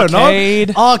store. Or an I don't arcade.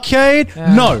 know. Arcade?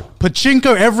 No,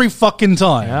 pachinko every fucking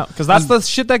time. Yeah, because that's the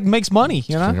shit that makes money.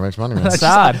 You Pachinko know, makes money, man. That's It's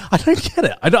sad. I don't get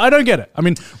it. I don't get it. I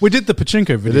mean, we did the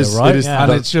pachinko video, right? It is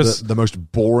And the, it's just the most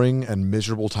boring and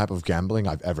miserable type of gambling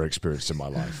I've ever experienced in my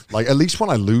life. Like, at least when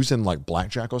I lose in like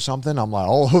blackjack or something, I'm like,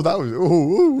 oh, that was.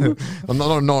 Ooh. I'm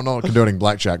not condoning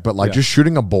blackjack, but like just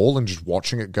shooting a ball and just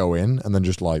watching it go in, and then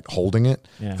just like holding it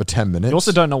for 10 minutes. you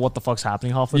also don't know what the fuck's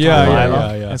happening half the time. Yeah,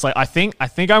 either. yeah. It's like I think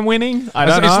I'm winning. I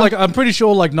don't it's know. like I'm pretty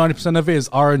sure like 90% of it is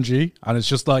RNG, and it's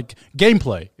just like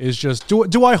gameplay. Is just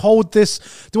do I hold this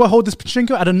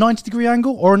pachinko at a 90-degree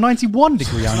angle or a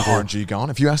 91-degree It's not angle? RNG gone.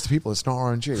 If you ask the people, it's not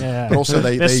RNG. Yeah. But also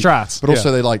they They're strats. But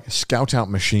also they like scout out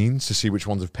machines to see which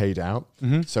ones have paid out.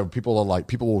 Mm-hmm. So people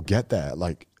will get there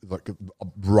like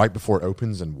right before it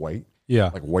opens and wait. Yeah.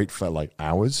 Like wait for like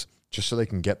hours just so they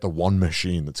can get the one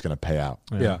machine that's going to pay out.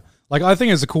 Yeah. Like I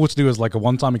think it's cool to do as like a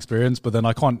one-time experience, but then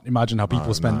I can't imagine how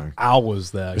people spend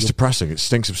hours there. It's depressing. It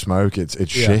stinks of smoke. It's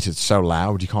shit. It's so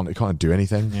loud. You can't do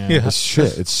anything. Yeah. It's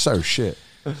shit. It's so shit.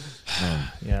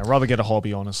 yeah, I'd rather get a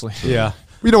hobby, honestly. Yeah.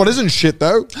 You know what isn't shit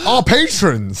though? Our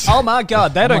patrons. Oh my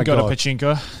god, they don't my go God. to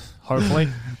pachinko. Hopefully.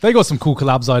 They got some cool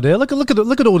collabs idea. Look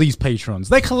at all these patrons.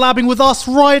 They're collabing with us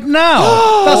right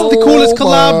now. That's the coolest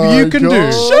collab you can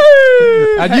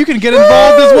do. And you can get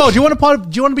involved as well. Do you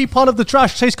want to be part of the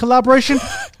Trash Taste collaboration?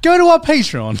 Go to our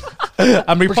Patreon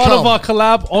and be part of our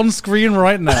collab on screen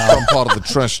right now. I'm part of the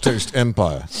Trash Taste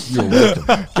Empire. You're welcome.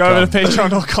 Go over to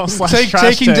patreon.com/trashtaste.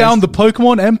 Taking down the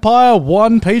Pokemon Empire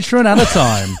one patron at a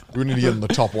time. We need to get in the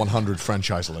top 100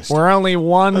 franchise list. We're only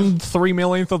 1/3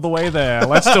 millionth of the way there.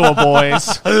 Let's do it,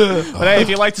 boys. But hey, if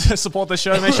you'd like to support the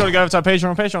show, make sure to go over to our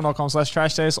Patreon,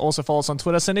 patreon.com/trashtaste. Also follow us on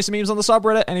Twitter, send us some memes on the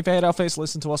subreddit, and if you hate our face,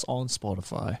 listen to us on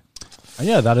Spotify. And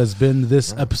yeah, that has been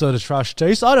this episode of Trash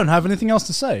Taste. I don't have anything else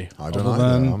to say. I don't other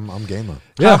know. than- I'm gamer.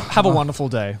 Yeah, Have a wonderful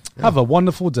day. have a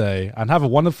wonderful day and have a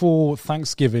wonderful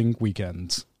Thanksgiving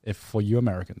weekend. If for you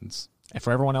Americans. And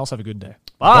for everyone else, have a good day.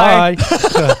 Bye.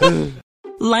 Bye.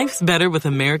 Life's better with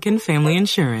American Family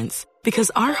Insurance because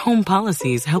our home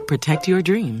policies help protect your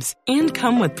dreams and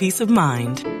come with peace of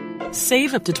mind.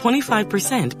 Save up to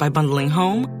 25% by bundling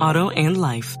home, auto, and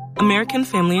life. American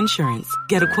Family Insurance.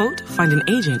 Get a quote, find an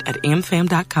agent at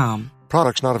amfam.com.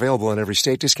 Products not available in every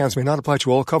state. Discounts may not apply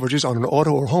to all coverages on an auto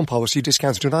or home policy.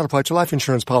 Discounts do not apply to life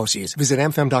insurance policies. Visit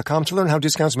amfam.com to learn how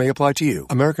discounts may apply to you.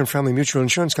 American Family Mutual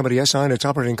Insurance Company, SI, and its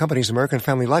operating companies, American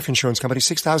Family Life Insurance Company,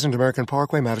 6000 American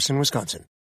Parkway, Madison, Wisconsin.